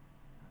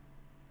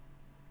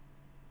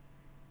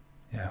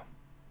 Yeah.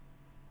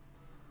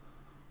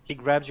 He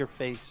grabs your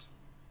face.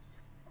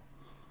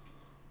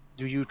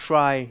 Do you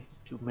try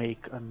to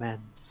make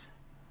amends?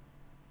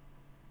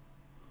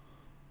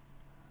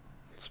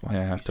 That's why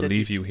I have You to said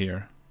leave you- you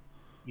here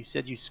You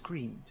said you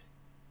screamed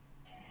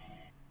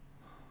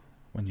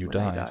when you when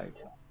I died.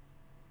 died.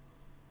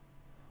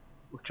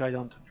 Which I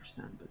don't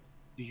understand, but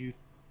do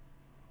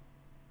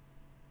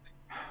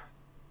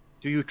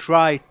you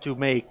try to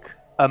make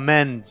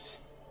amends?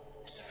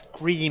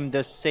 Scream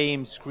the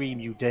same scream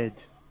you did.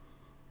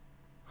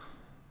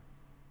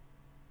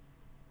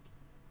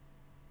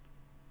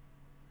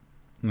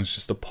 And there's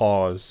just a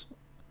pause.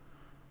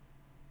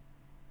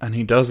 And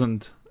he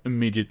doesn't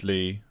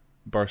immediately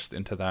burst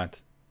into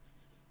that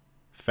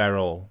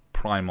feral,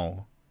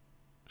 primal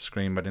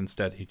scream, but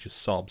instead he just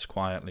sobs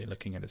quietly,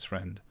 looking at his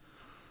friend.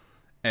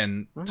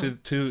 And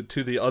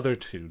to the other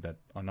two that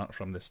are not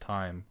from this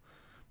time,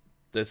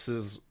 this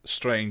is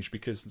strange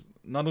because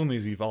not only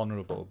is he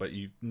vulnerable, but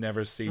you've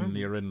never seen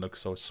Lirin look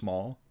so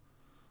small.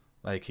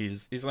 Like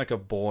he's like a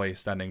boy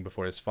standing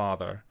before his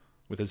father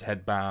with his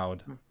head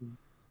bowed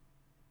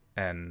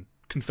and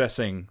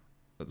confessing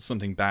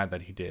something bad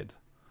that he did.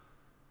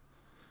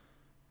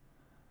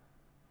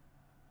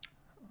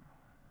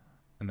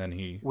 And then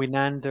he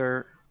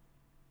Winander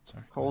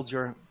sorry. holds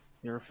your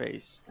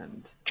face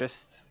and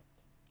just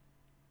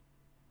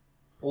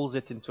pulls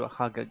it into a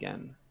hug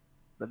again.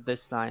 But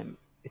this time,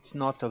 it's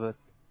not of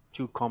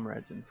two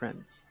comrades and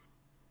friends.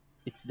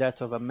 It's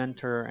that of a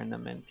mentor and a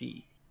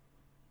mentee.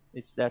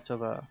 It's that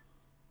of a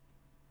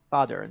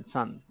father and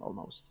son,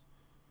 almost.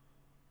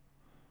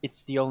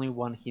 It's the only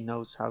one he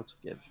knows how to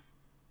give.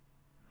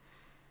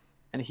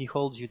 And he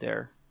holds you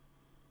there.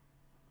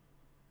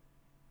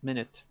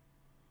 Minute.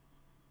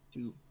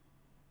 Two.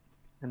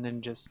 And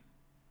then just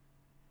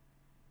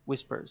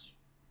whispers.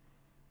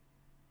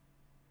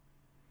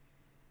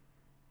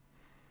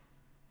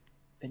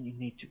 Then you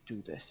need to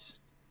do this.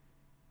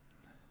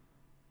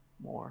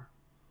 More.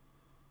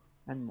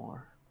 And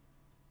more.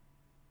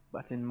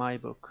 But in my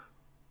book,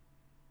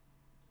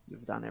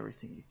 you've done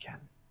everything you can.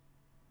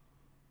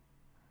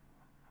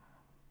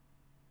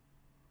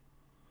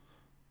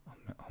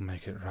 I'll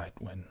make it right,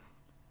 Win.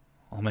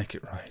 I'll make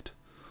it right.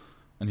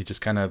 And he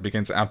just kind of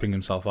begins amping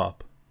himself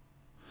up.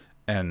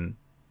 And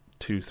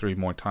 2-3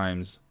 more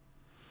times,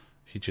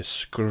 he just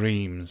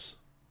screams,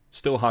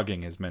 still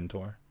hugging his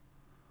mentor.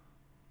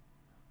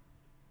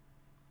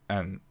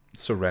 And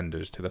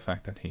surrenders to the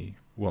fact that he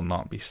will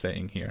not be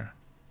staying here.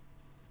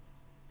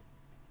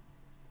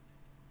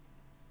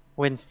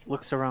 Wynn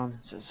looks around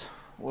and says,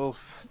 well,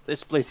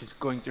 this place is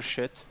going to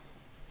shit.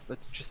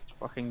 Let's just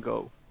fucking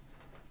go.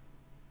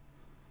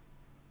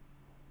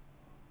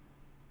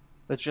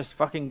 Let's just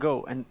fucking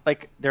go. And,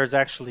 like, there's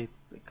actually,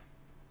 like,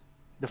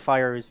 the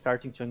fire is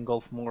starting to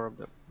engulf more of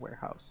the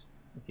warehouse.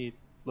 He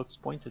looks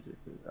pointed at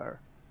it.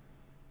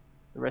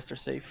 The rest are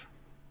safe.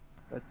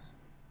 Let's...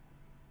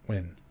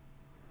 Win.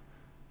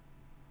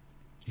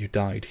 You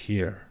died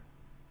here.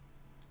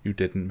 You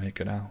didn't make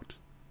it out.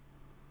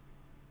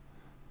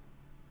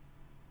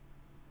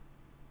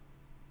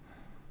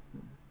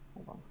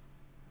 Hold on.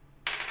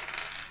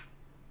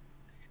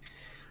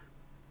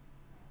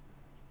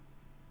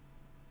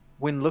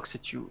 Wynn looks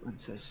at you and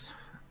says,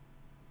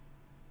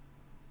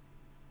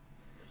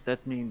 does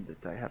that mean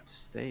that I have to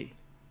stay?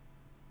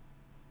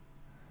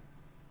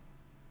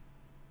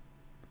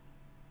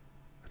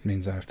 It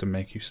means I have to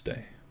make you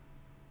stay.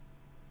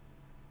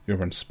 You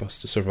weren't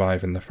supposed to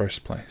survive in the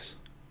first place.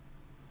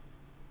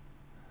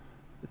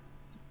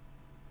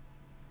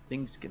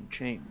 Things can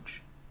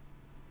change.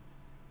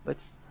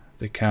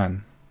 They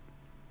can.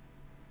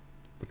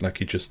 But like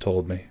you just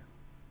told me,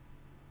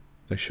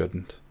 they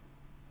shouldn't.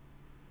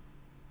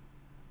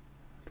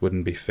 It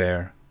wouldn't be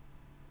fair.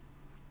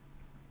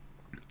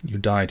 You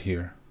died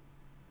here,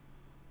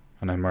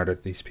 and I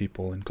murdered these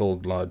people in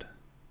cold blood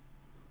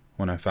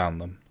when I found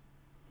them.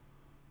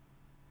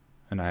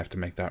 And I have to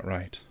make that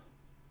right.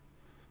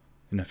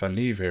 And if I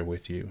leave here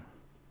with you,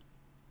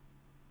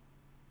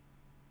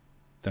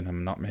 then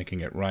I'm not making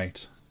it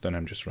right, then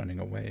I'm just running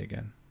away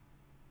again.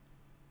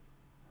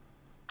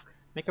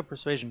 Make a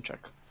persuasion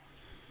check.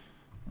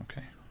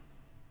 Okay.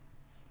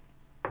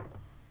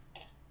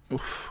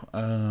 Oof.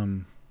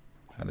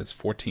 That is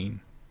 14.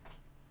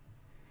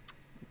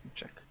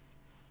 Check.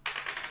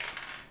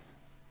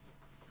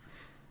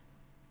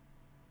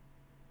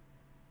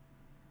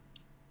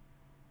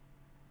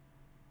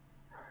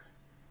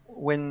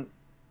 When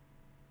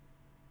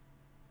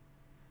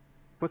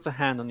puts a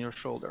hand on your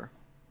shoulder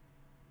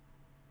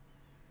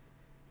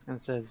and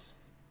says,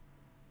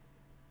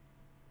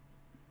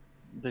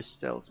 this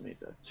tells me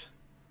that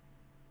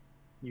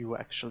you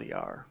actually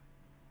are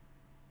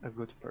a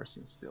good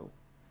person still.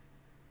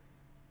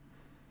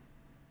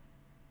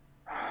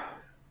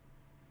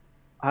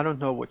 I don't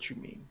know what you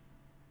mean,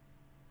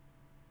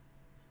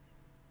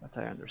 but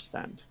I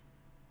understand.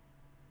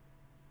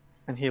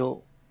 And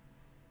he'll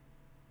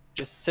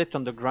just sit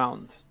on the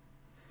ground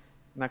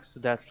next to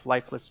that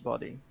lifeless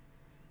body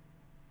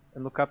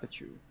and look up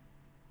at you.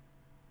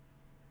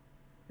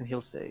 And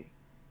he'll say,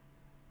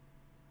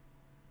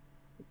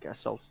 I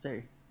guess I'll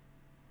stay.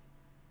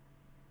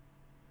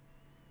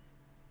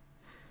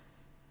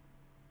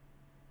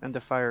 And the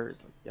fire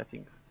is like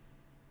getting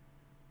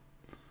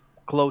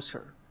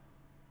closer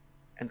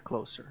and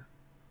closer.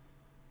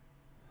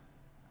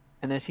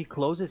 And as he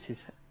closes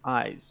his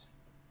eyes,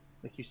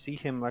 like you see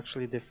him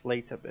actually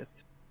deflate a bit.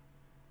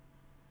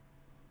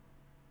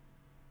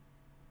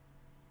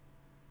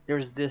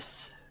 There's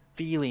this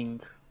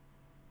feeling,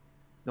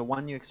 the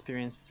one you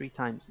experienced 3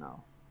 times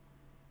now,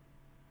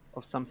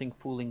 of something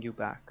pulling you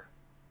back.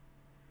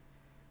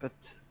 But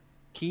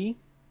Key,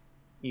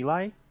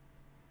 Eli,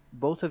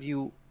 both of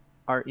you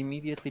are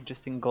immediately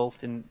just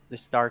engulfed in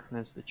this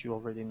darkness that you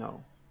already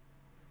know.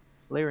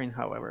 Lyrin,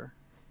 however,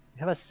 you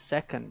have a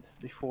second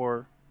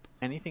before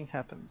anything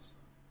happens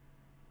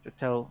to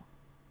tell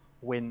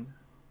Wynne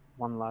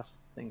one last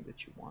thing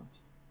that you want.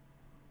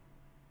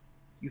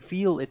 You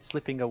feel it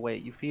slipping away.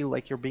 You feel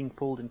like you're being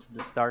pulled into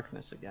this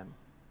darkness again.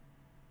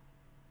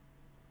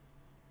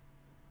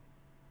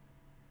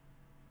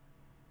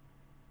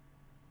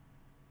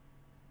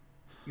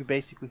 You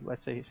basically,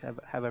 let's say,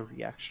 have a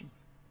reaction.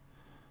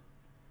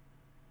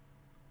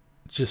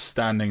 Just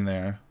standing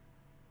there,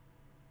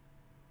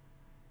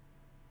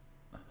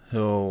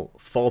 he'll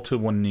fall to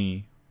one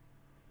knee,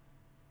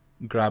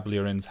 grab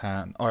Lyrin's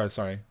hand,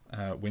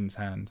 Wynne's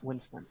hand,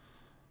 Winston.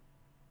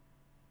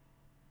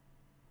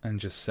 and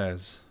just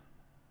says,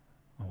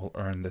 I will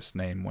earn this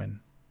name, Wynne.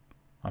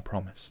 I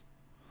promise.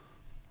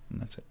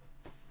 And that's it.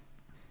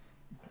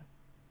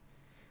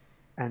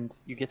 And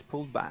you get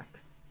pulled back.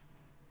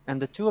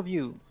 And the two of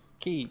you,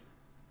 Key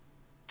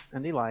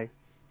and Eli,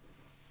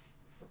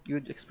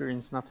 you'd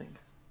experience nothing.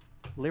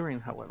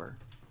 Lyrin, however,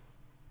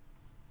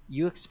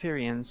 you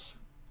experience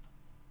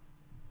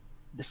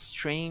the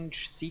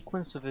strange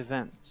sequence of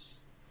events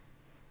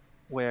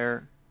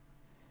where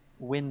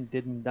Wynne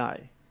didn't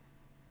die.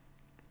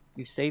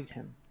 You saved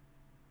him.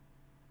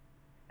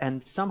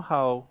 And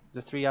somehow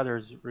the 3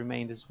 others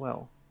remained as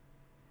well.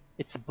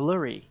 It's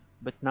blurry,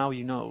 but now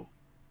you know.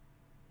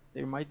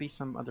 There might be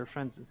some other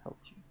friends that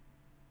helped you.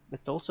 But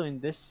also in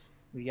this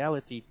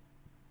reality,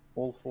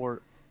 all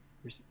four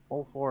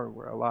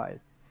were alive.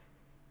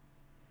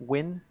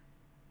 Wynne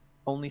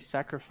only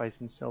sacrificed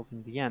himself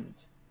in the end.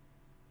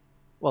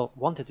 Well,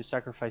 wanted to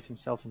sacrifice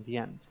himself in the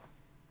end.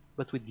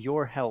 But with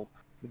your help,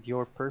 with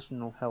your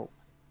personal help,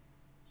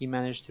 he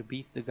managed to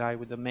beat the guy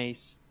with the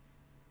mace.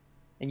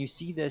 And you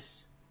see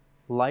this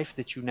life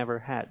that you never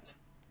had.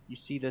 You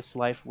see this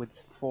life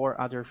with 4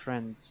 other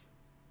friends,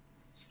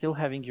 still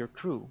having your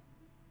crew.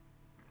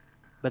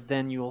 But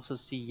then you also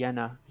see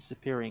Yenna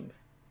disappearing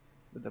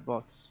with the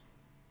box.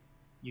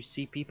 You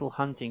see people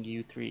hunting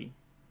you 3,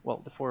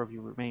 well, the 4 of you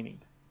remaining.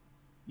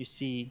 You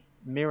see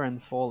Mirren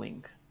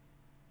falling.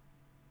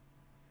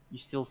 You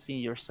still see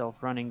yourself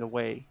running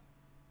away.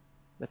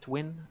 But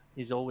Wynne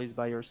is always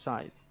by your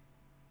side.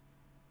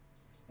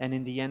 And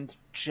in the end,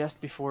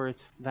 just before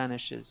it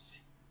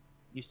vanishes,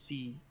 you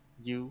see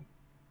you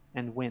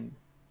and Wynne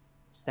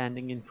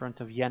standing in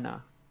front of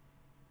Yenna,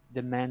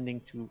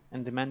 demanding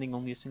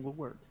only a single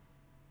word.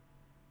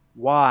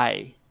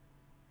 Why?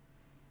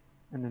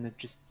 And then it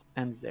just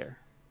ends there.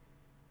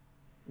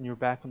 And you're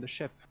back on the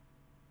ship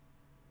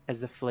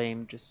as the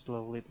flame just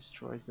slowly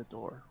destroys the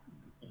door.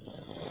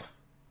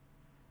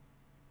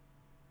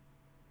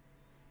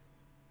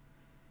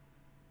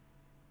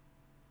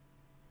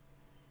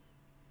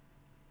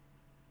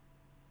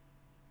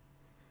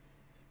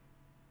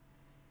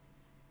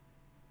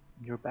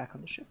 You're back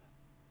on the ship.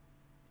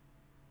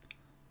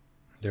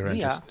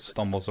 Lyrin just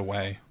stumbles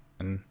away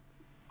and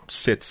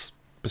sits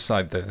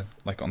beside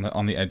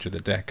on the edge of the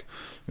deck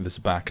with his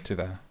back to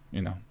the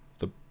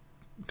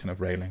kind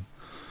of railing,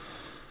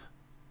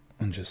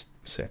 and just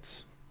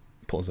sits,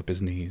 pulls up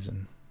his knees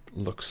and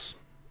looks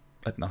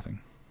at nothing.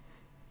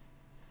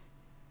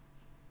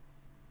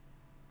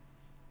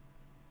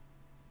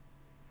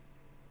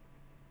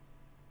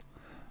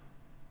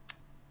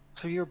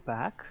 So you're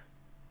back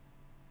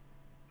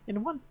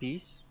in one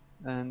piece,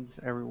 and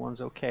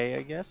everyone's okay,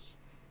 I guess.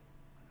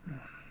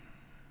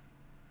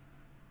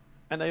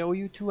 And I owe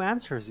you 2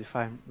 answers, if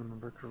I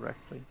remember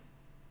correctly.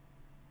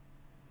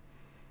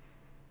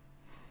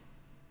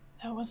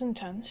 That was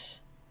intense.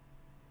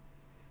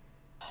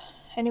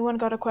 Anyone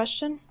got a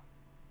question?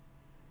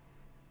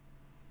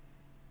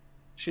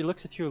 She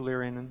looked at you,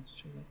 Lyrin, and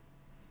she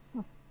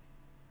went,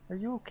 Are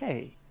you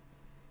okay?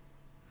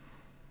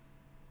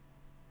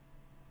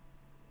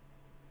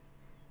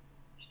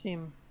 You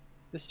seem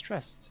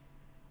distressed.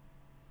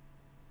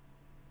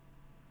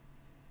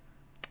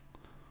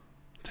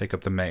 Take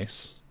up the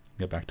mace,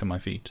 get back to my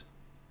feet,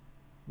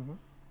 Mm-hmm.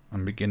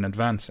 and begin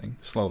advancing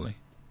slowly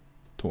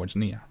towards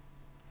Nia.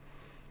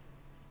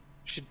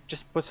 She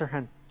just puts her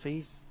hand.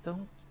 Please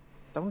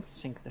don't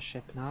sink the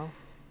ship now.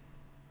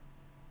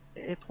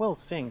 It will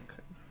sink.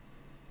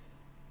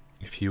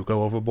 If you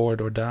go overboard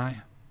or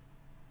die,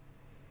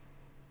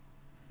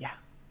 Yeah.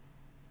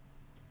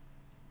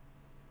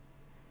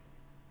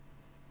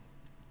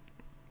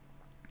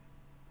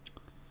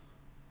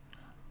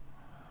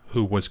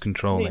 Who was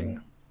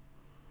controlling?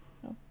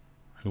 No.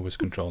 Who was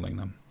controlling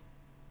them?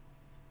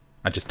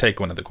 I just take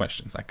one of the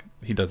questions. Like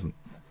he doesn't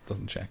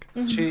check.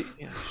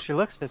 She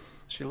looks at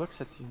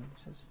you and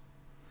says,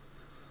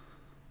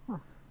 "Huh.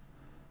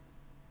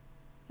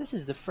 This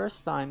is the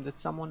first time that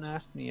someone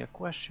asked me a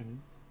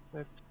question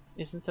that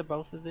isn't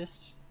about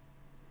this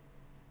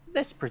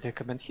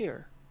predicament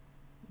here."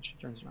 And she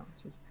turns around and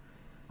says,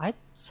 "I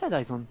said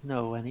I don't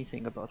know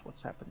anything about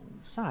what's happening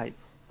inside,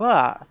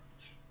 but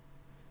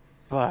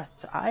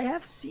I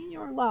have seen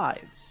your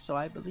lives, so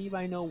I believe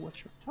I know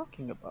what you're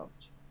talking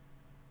about.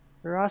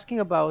 You're asking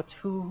about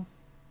who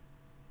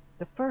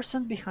the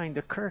person behind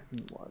the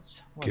curtain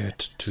was Get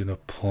it? to the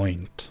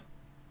point.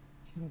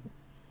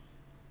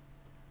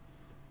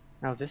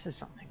 Now this is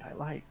something I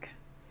like.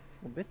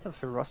 A bit of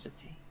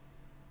ferocity.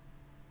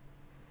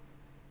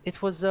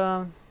 It was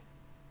a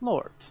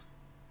lord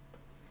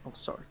of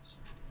sorts.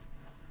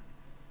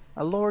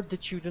 A lord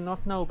that you do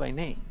not know by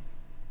name.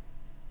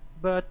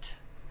 But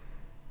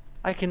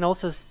I can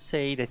also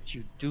say that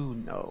you do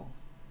know.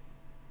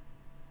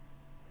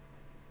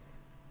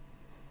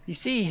 You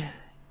see,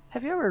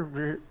 have you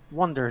ever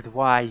wondered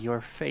why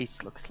your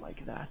face looks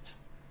like that,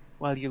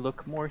 while you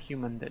look more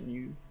human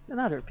than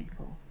other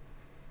people?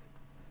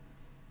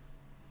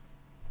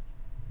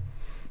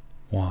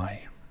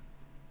 Why?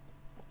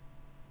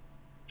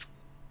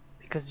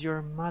 Because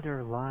your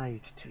mother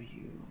lied to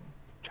you,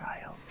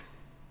 child.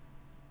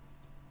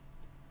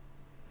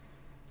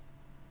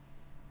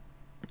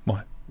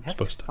 What? You have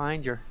Supposed to to.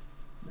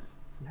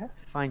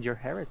 find your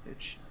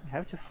heritage. You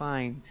have to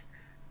find,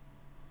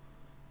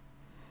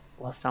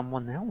 well,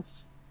 someone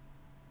else.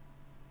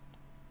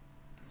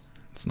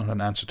 It's not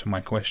an answer to my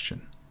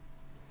question.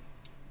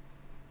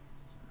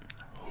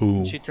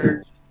 Who?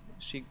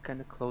 She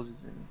kind of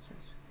closes in and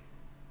says,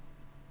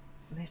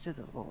 "When I said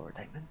a lord,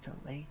 I meant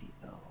a lady,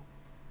 though.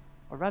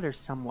 Or rather,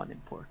 someone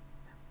important.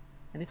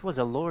 And it was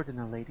a lord and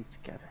a lady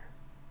together.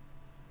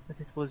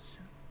 But it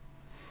was..."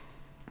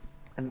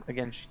 And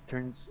again, she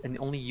turns, and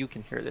only you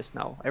can hear this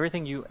now.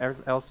 Everything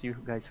else you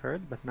guys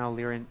heard, but now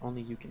Lyrian,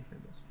 only you can hear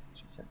this.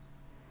 She says,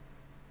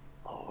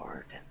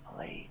 "Lord and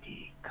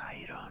Lady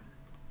Chiron."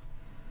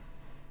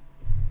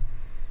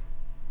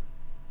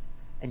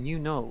 And you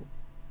know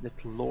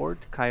that Lord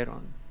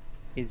Chiron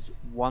is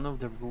one of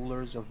the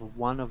rulers of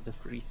one of the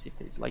three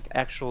cities, like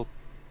actual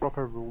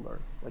proper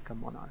ruler, like a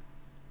monarch.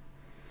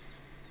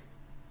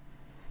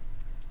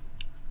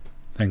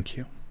 Thank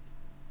you.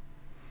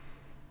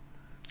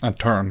 I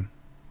turn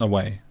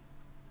away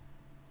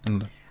and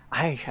look.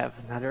 I have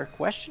another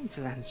question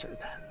to answer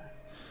then.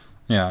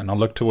 Yeah, and I'll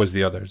look towards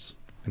the others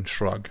and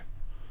shrug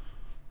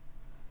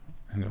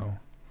and go,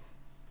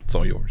 "It's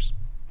all yours."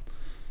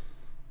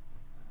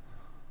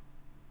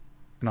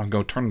 And I'll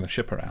go turn the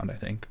ship around, I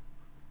think,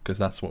 because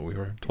that's what we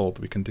were told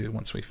we can do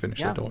once we finish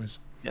Yeah. the doors.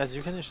 As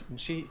you finish, and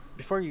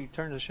before you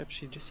turn the ship,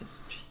 she just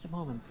says, "Just a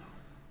moment, though.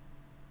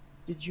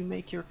 Did you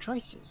make your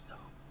choices, though?"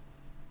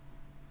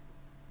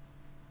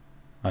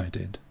 I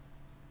did.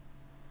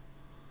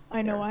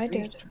 I know There are I three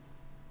did.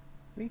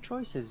 Three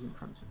choices in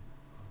front of you.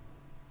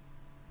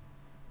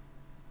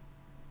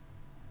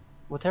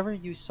 Whatever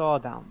you saw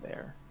down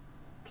there,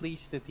 at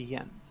least at the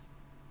end,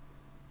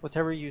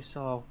 whatever you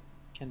saw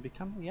can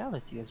become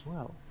reality as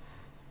well.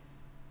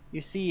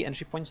 You see, and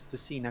she points to the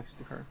sea next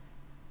to her.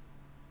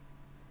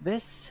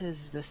 This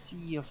is the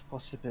sea of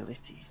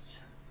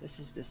possibilities. This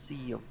is the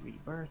sea of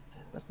rebirth,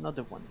 but not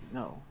the one you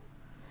know.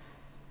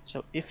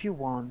 So if you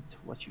want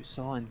what you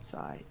saw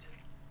inside,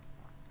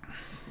 you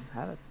can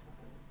have it.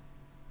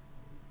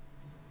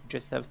 You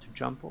just have to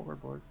jump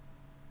overboard.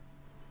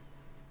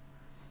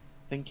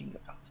 Thinking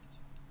about it.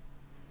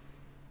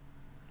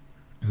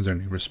 Is there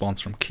any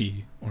response from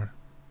Key or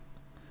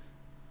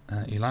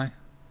Eli?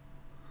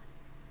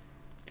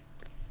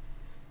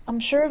 I'm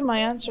sure of my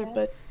answer,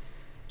 but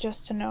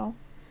just to know.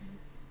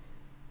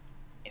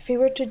 If we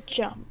were to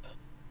jump,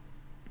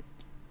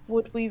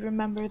 would we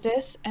remember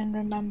this and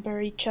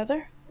remember each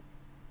other?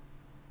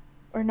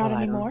 Or not Well,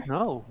 anymore? I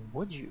don't know.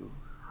 Would you?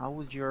 How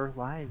would your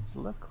lives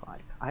look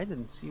like? I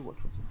didn't see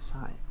what was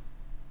inside.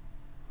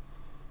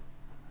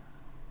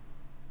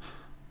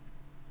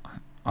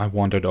 I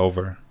wandered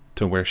over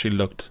to where she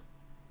looked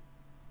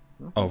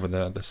Mhm. over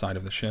the side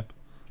of the ship,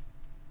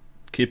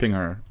 keeping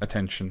her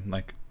attention,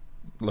 like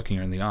looking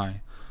her in the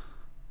eye.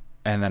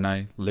 And then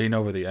I lean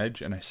over the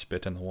edge and I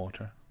spit in the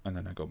water, and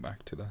then I go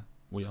back to the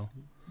wheel.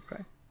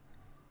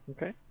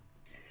 Okay.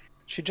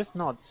 She just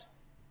nods.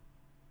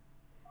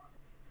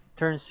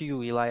 Turns to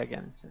you, Eli,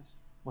 again, and says,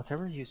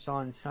 "Whatever you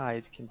saw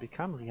inside can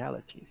become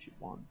reality if you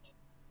want.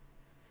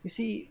 You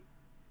see,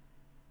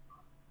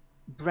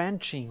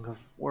 branching of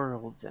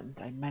worlds and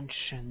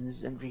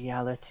dimensions and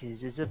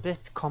realities is a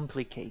bit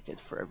complicated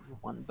for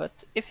everyone,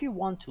 but if you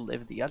want to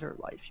live the other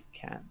life, you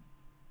can."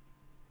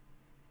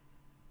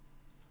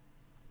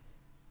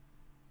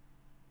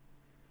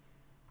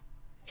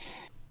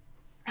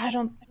 I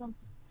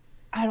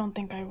don't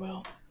think I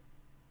will.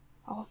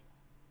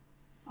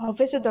 I'll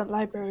visit the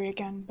library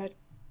again, but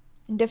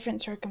in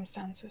different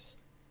circumstances.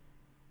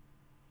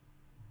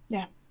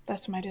 Yeah,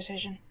 that's my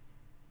decision.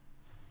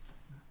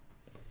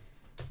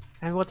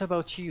 And what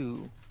about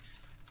you,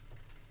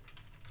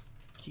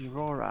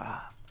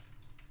 Kirora?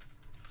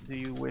 Do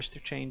you wish to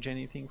change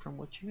anything from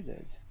what you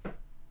did?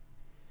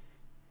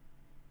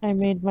 I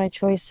made my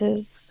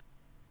choices,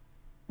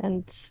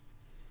 and to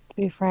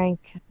be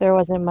frank, there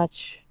wasn't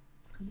much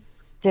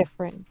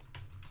different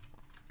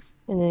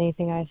in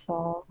anything I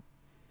saw.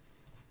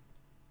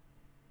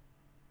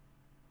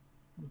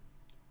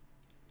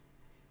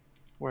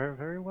 Well,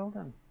 very well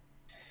done.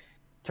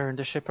 Turn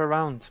the ship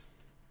around.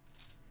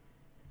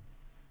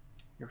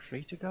 You're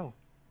free to go.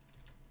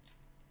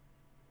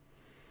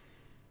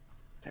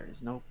 There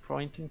is no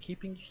point in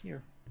keeping you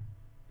here.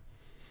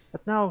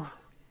 But now,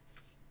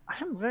 I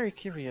am very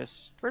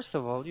curious. First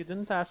of all, you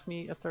didn't ask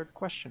me a third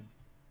question.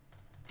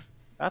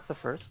 That's a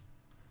first.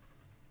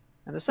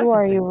 And the Who second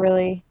are thing, you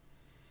really?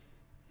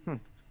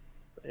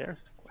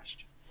 there's the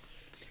question.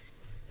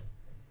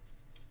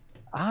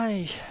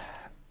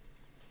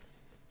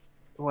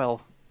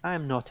 Well,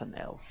 I'm not an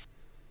elf.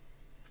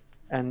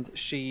 And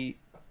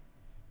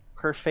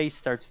her face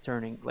starts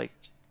turning, like,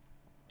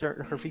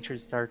 her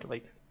features start,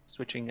 like,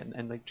 switching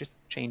and like, just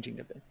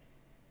changing a bit.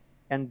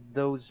 And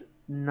those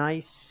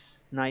nice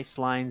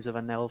lines of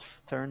an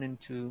elf turn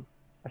into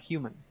a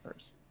human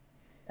first.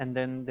 And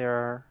then there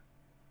are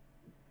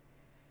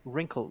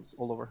wrinkles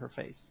all over her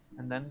face.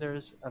 And then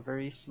there's a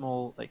very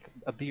small, like,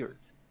 a beard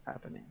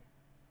happening.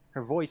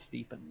 Her voice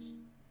deepens.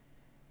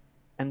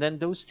 And then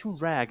those two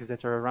rags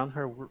that are around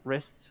her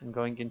wrists and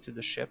going into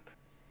the ship,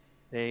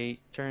 they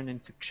turn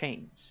into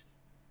chains.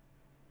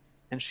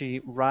 And he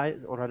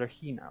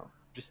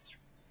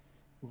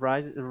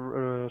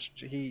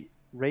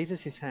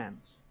raises his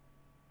hands,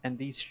 and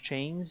these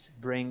chains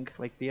bring,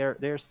 like,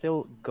 they're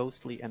still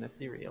ghostly and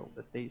ethereal,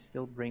 but they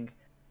still bring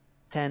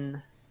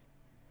 10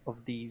 of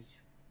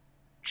these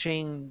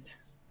chained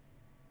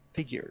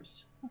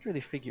figures, not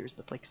really figures,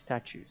 but like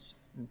statues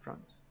in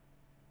front.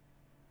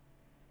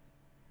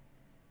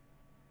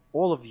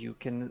 All of you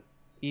can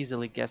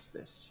easily guess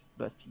this,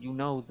 but you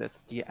know that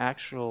the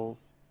actual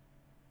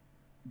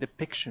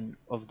depiction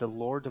of the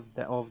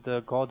of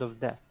the god of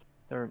death,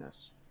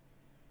 Turnus,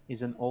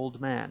 is an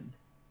old man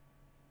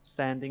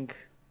standing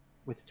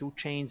with two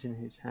chains in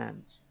his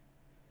hands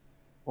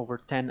over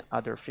 10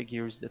 other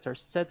figures that are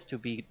said to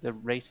be the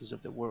races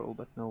of the world,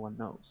 but no one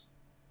knows.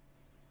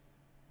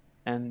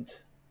 And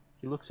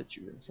he looks at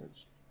you and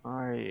says,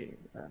 I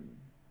am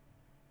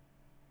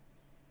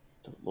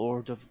the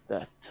Lord of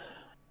Death,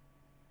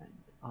 and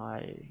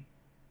I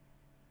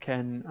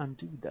can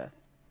undo death.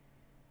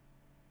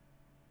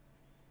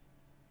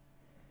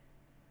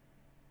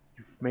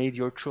 You've made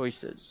your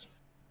choices,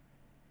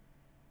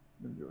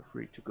 and you're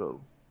free to go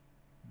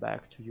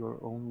back to your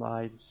own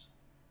lives,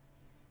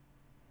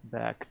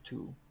 back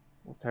to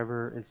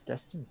whatever is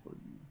destined for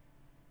you.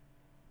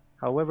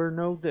 However,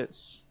 know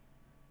this.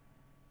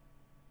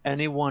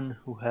 Anyone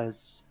who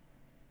has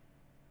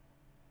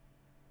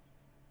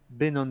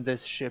been on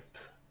this ship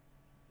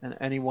and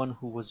anyone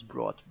who was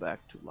brought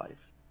back to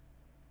life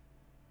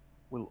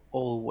will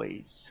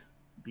always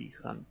be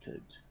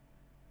hunted.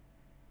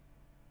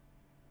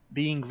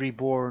 Being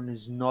reborn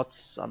is not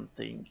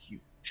something you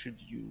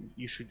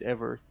should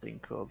ever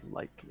think of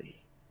lightly.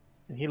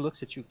 And he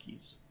looks at you,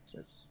 Keys,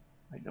 says,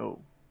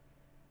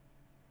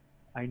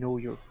 I know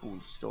your full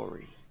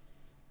story,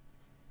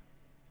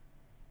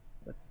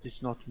 but it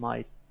is not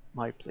my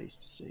place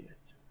to say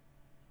it.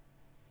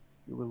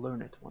 You will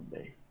learn it one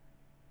day.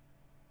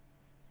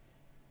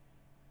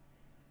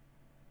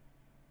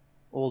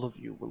 All of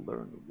you will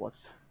learn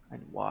what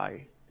and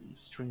why these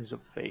strings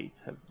of fate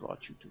have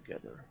brought you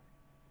together.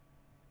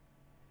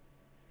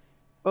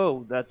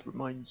 Oh, that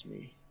reminds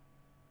me.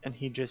 And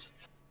he just,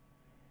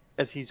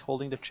 as he's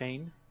holding the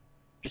chain,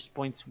 just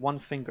points one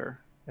finger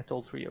at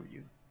all three of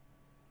you.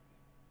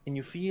 And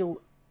you feel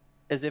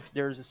as if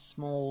there's a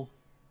small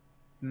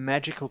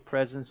magical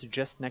presence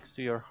just next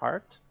to your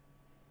heart,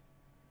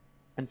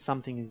 and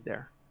something is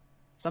there.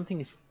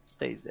 Something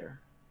stays there.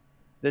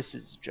 This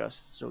is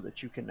just so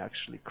that you can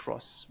actually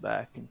cross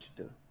back into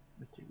the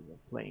material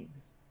plane.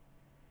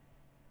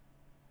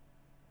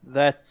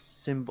 That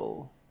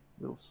symbol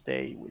will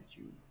stay with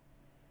you.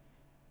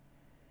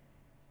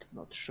 Do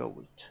not show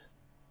it.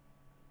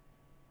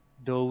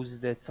 Those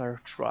that are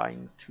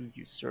trying to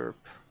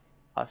usurp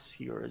us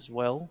here as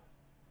well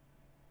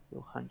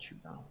will hunt you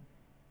down.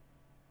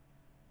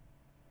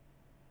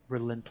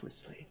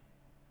 Relentlessly.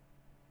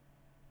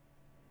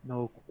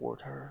 No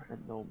quarter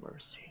and no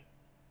mercy.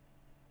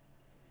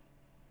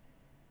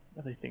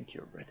 But I think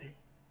you're ready.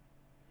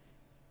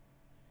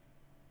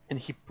 And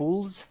he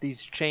pulls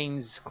these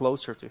chains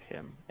closer to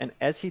him. And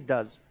as he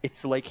does,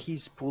 it's like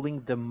he's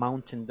pulling the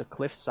mountain, the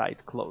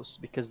cliffside close,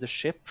 because the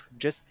ship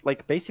just,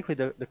 like, basically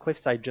the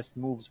cliffside just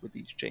moves with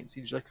these chains.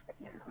 He's like,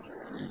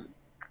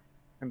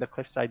 and the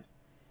cliffside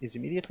is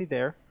immediately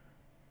there,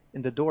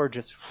 and the door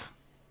just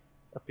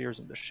appears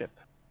in the ship.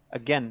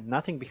 Again,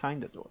 nothing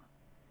behind the door.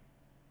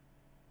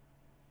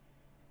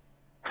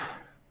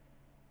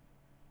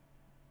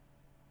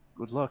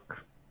 Good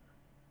luck,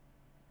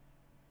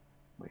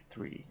 my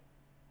three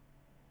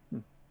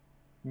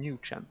new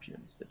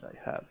champions that I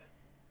have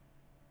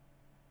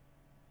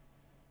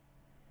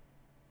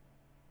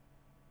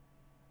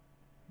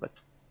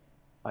But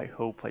I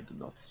hope I do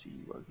not see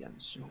you again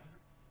soon.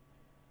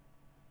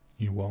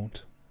 You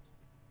won't.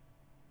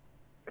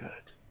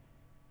 Good.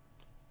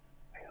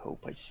 I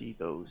hope I see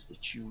those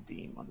that you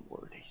deem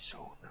unworthy soon.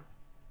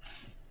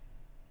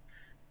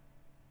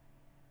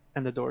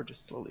 And the door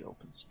just slowly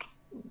opens.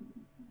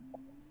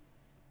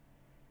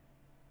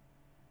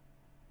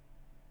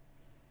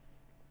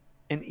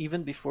 And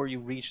even before you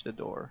reach the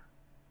door,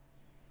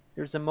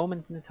 there's a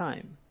moment in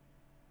time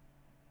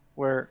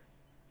where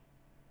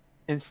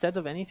instead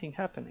of anything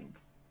happening,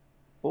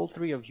 all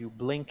three of you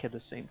blink at the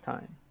same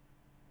time.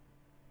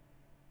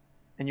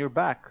 And you're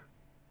back.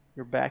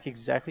 You're back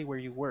exactly where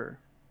you were.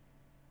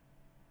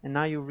 And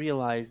now you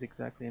realized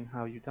exactly in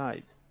how you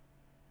died.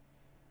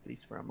 At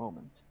least for a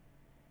moment.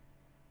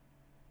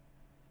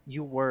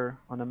 You were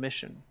on a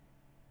mission.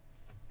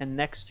 And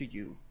next to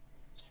you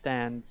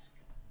stands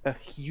a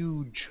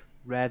huge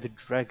red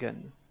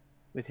dragon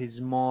with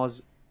his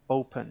maws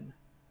open.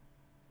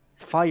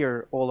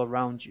 Fire all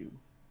around you.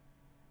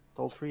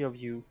 All three of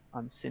you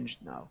unsinged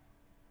now.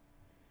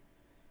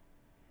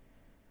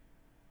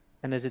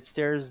 And as it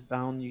stares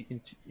down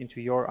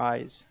into your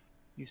eyes,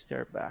 you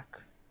stare back,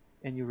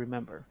 and you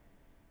remember.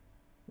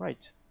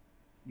 Right,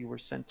 you were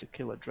sent to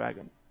kill a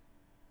dragon.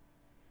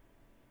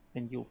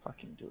 And you'll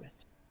fucking do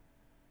it.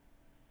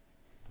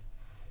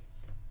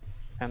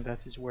 And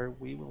that is where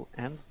we will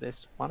end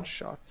this one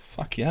shot.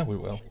 Fuck yeah, we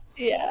will.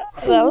 Yeah,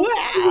 that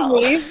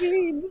was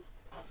amazing.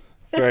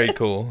 Very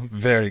cool.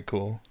 Very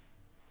cool.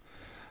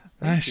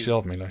 Nice you.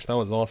 job, Milos. That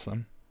was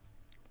awesome.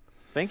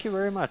 Thank you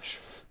very much.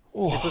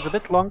 Oh. It was a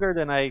bit longer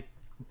than I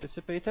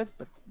anticipated,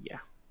 but yeah.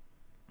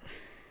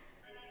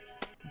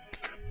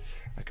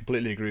 I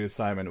completely agree with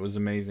Simon. It was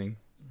amazing.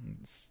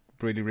 It's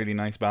really, really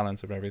nice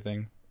balance of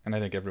everything. And I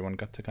think everyone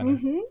got to kind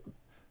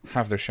of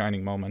have their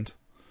shining moment.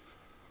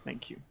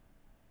 Thank you.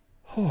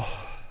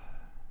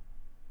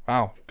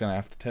 Wow. Gonna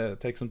have to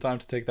take some time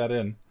to take that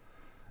in.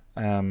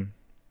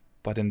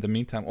 But in the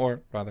meantime,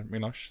 or rather,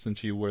 Milos,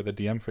 since you were the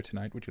DM for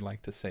tonight, would you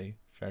like to say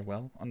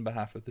farewell on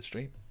behalf of the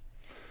stream?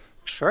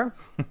 Sure.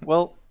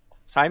 Well,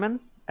 Simon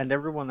and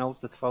everyone else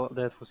that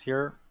was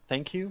here,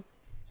 thank you.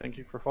 Thank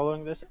you for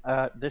following this.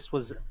 This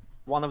was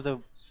one of the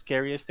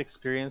scariest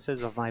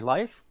experiences of my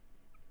life.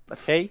 But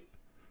hey,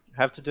 you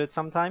have to do it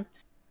sometime.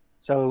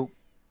 So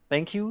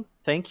thank you.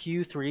 Thank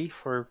you three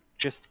for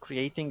just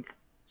creating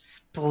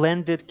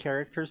splendid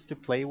characters to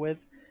play with.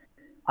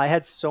 I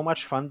had so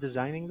much fun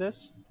designing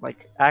this.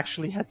 Like,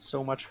 actually had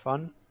so much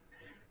fun.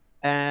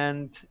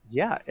 And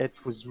yeah, it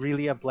was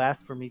really a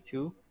blast for me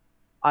too.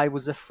 I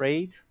was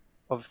afraid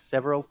of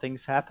several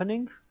things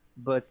happening,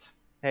 but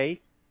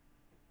hey,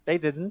 they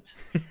didn't.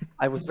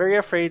 I was very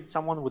afraid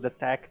someone would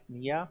attack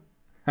Nia.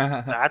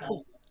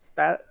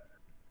 That.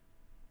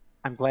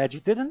 I'm glad you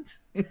didn't.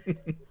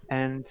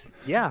 And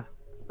yeah.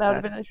 That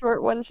would have been a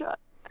short one shot.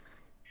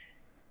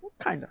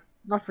 Kinda.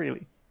 Not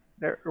really.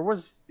 There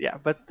was, yeah,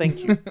 but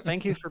thank you.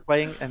 Thank you for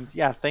playing, and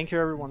yeah, thank you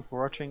everyone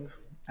for watching.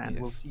 And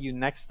we'll see you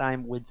next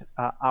time with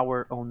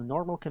our own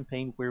normal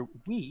campaign where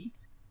we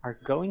are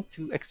going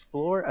to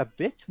explore a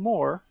bit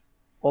more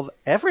of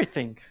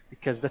everything,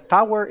 because the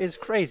tower is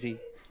crazy,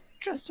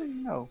 just so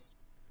you know.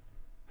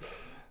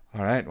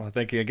 All right. Well,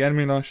 thank you again,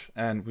 Milos,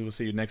 and we will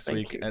see you next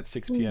week you. at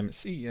 6 p.m.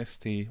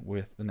 CEST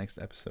with the next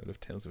episode of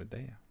Tales of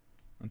Adea.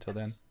 Until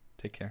then,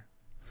 take care.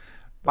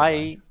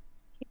 Bye.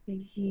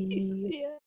 Yeah.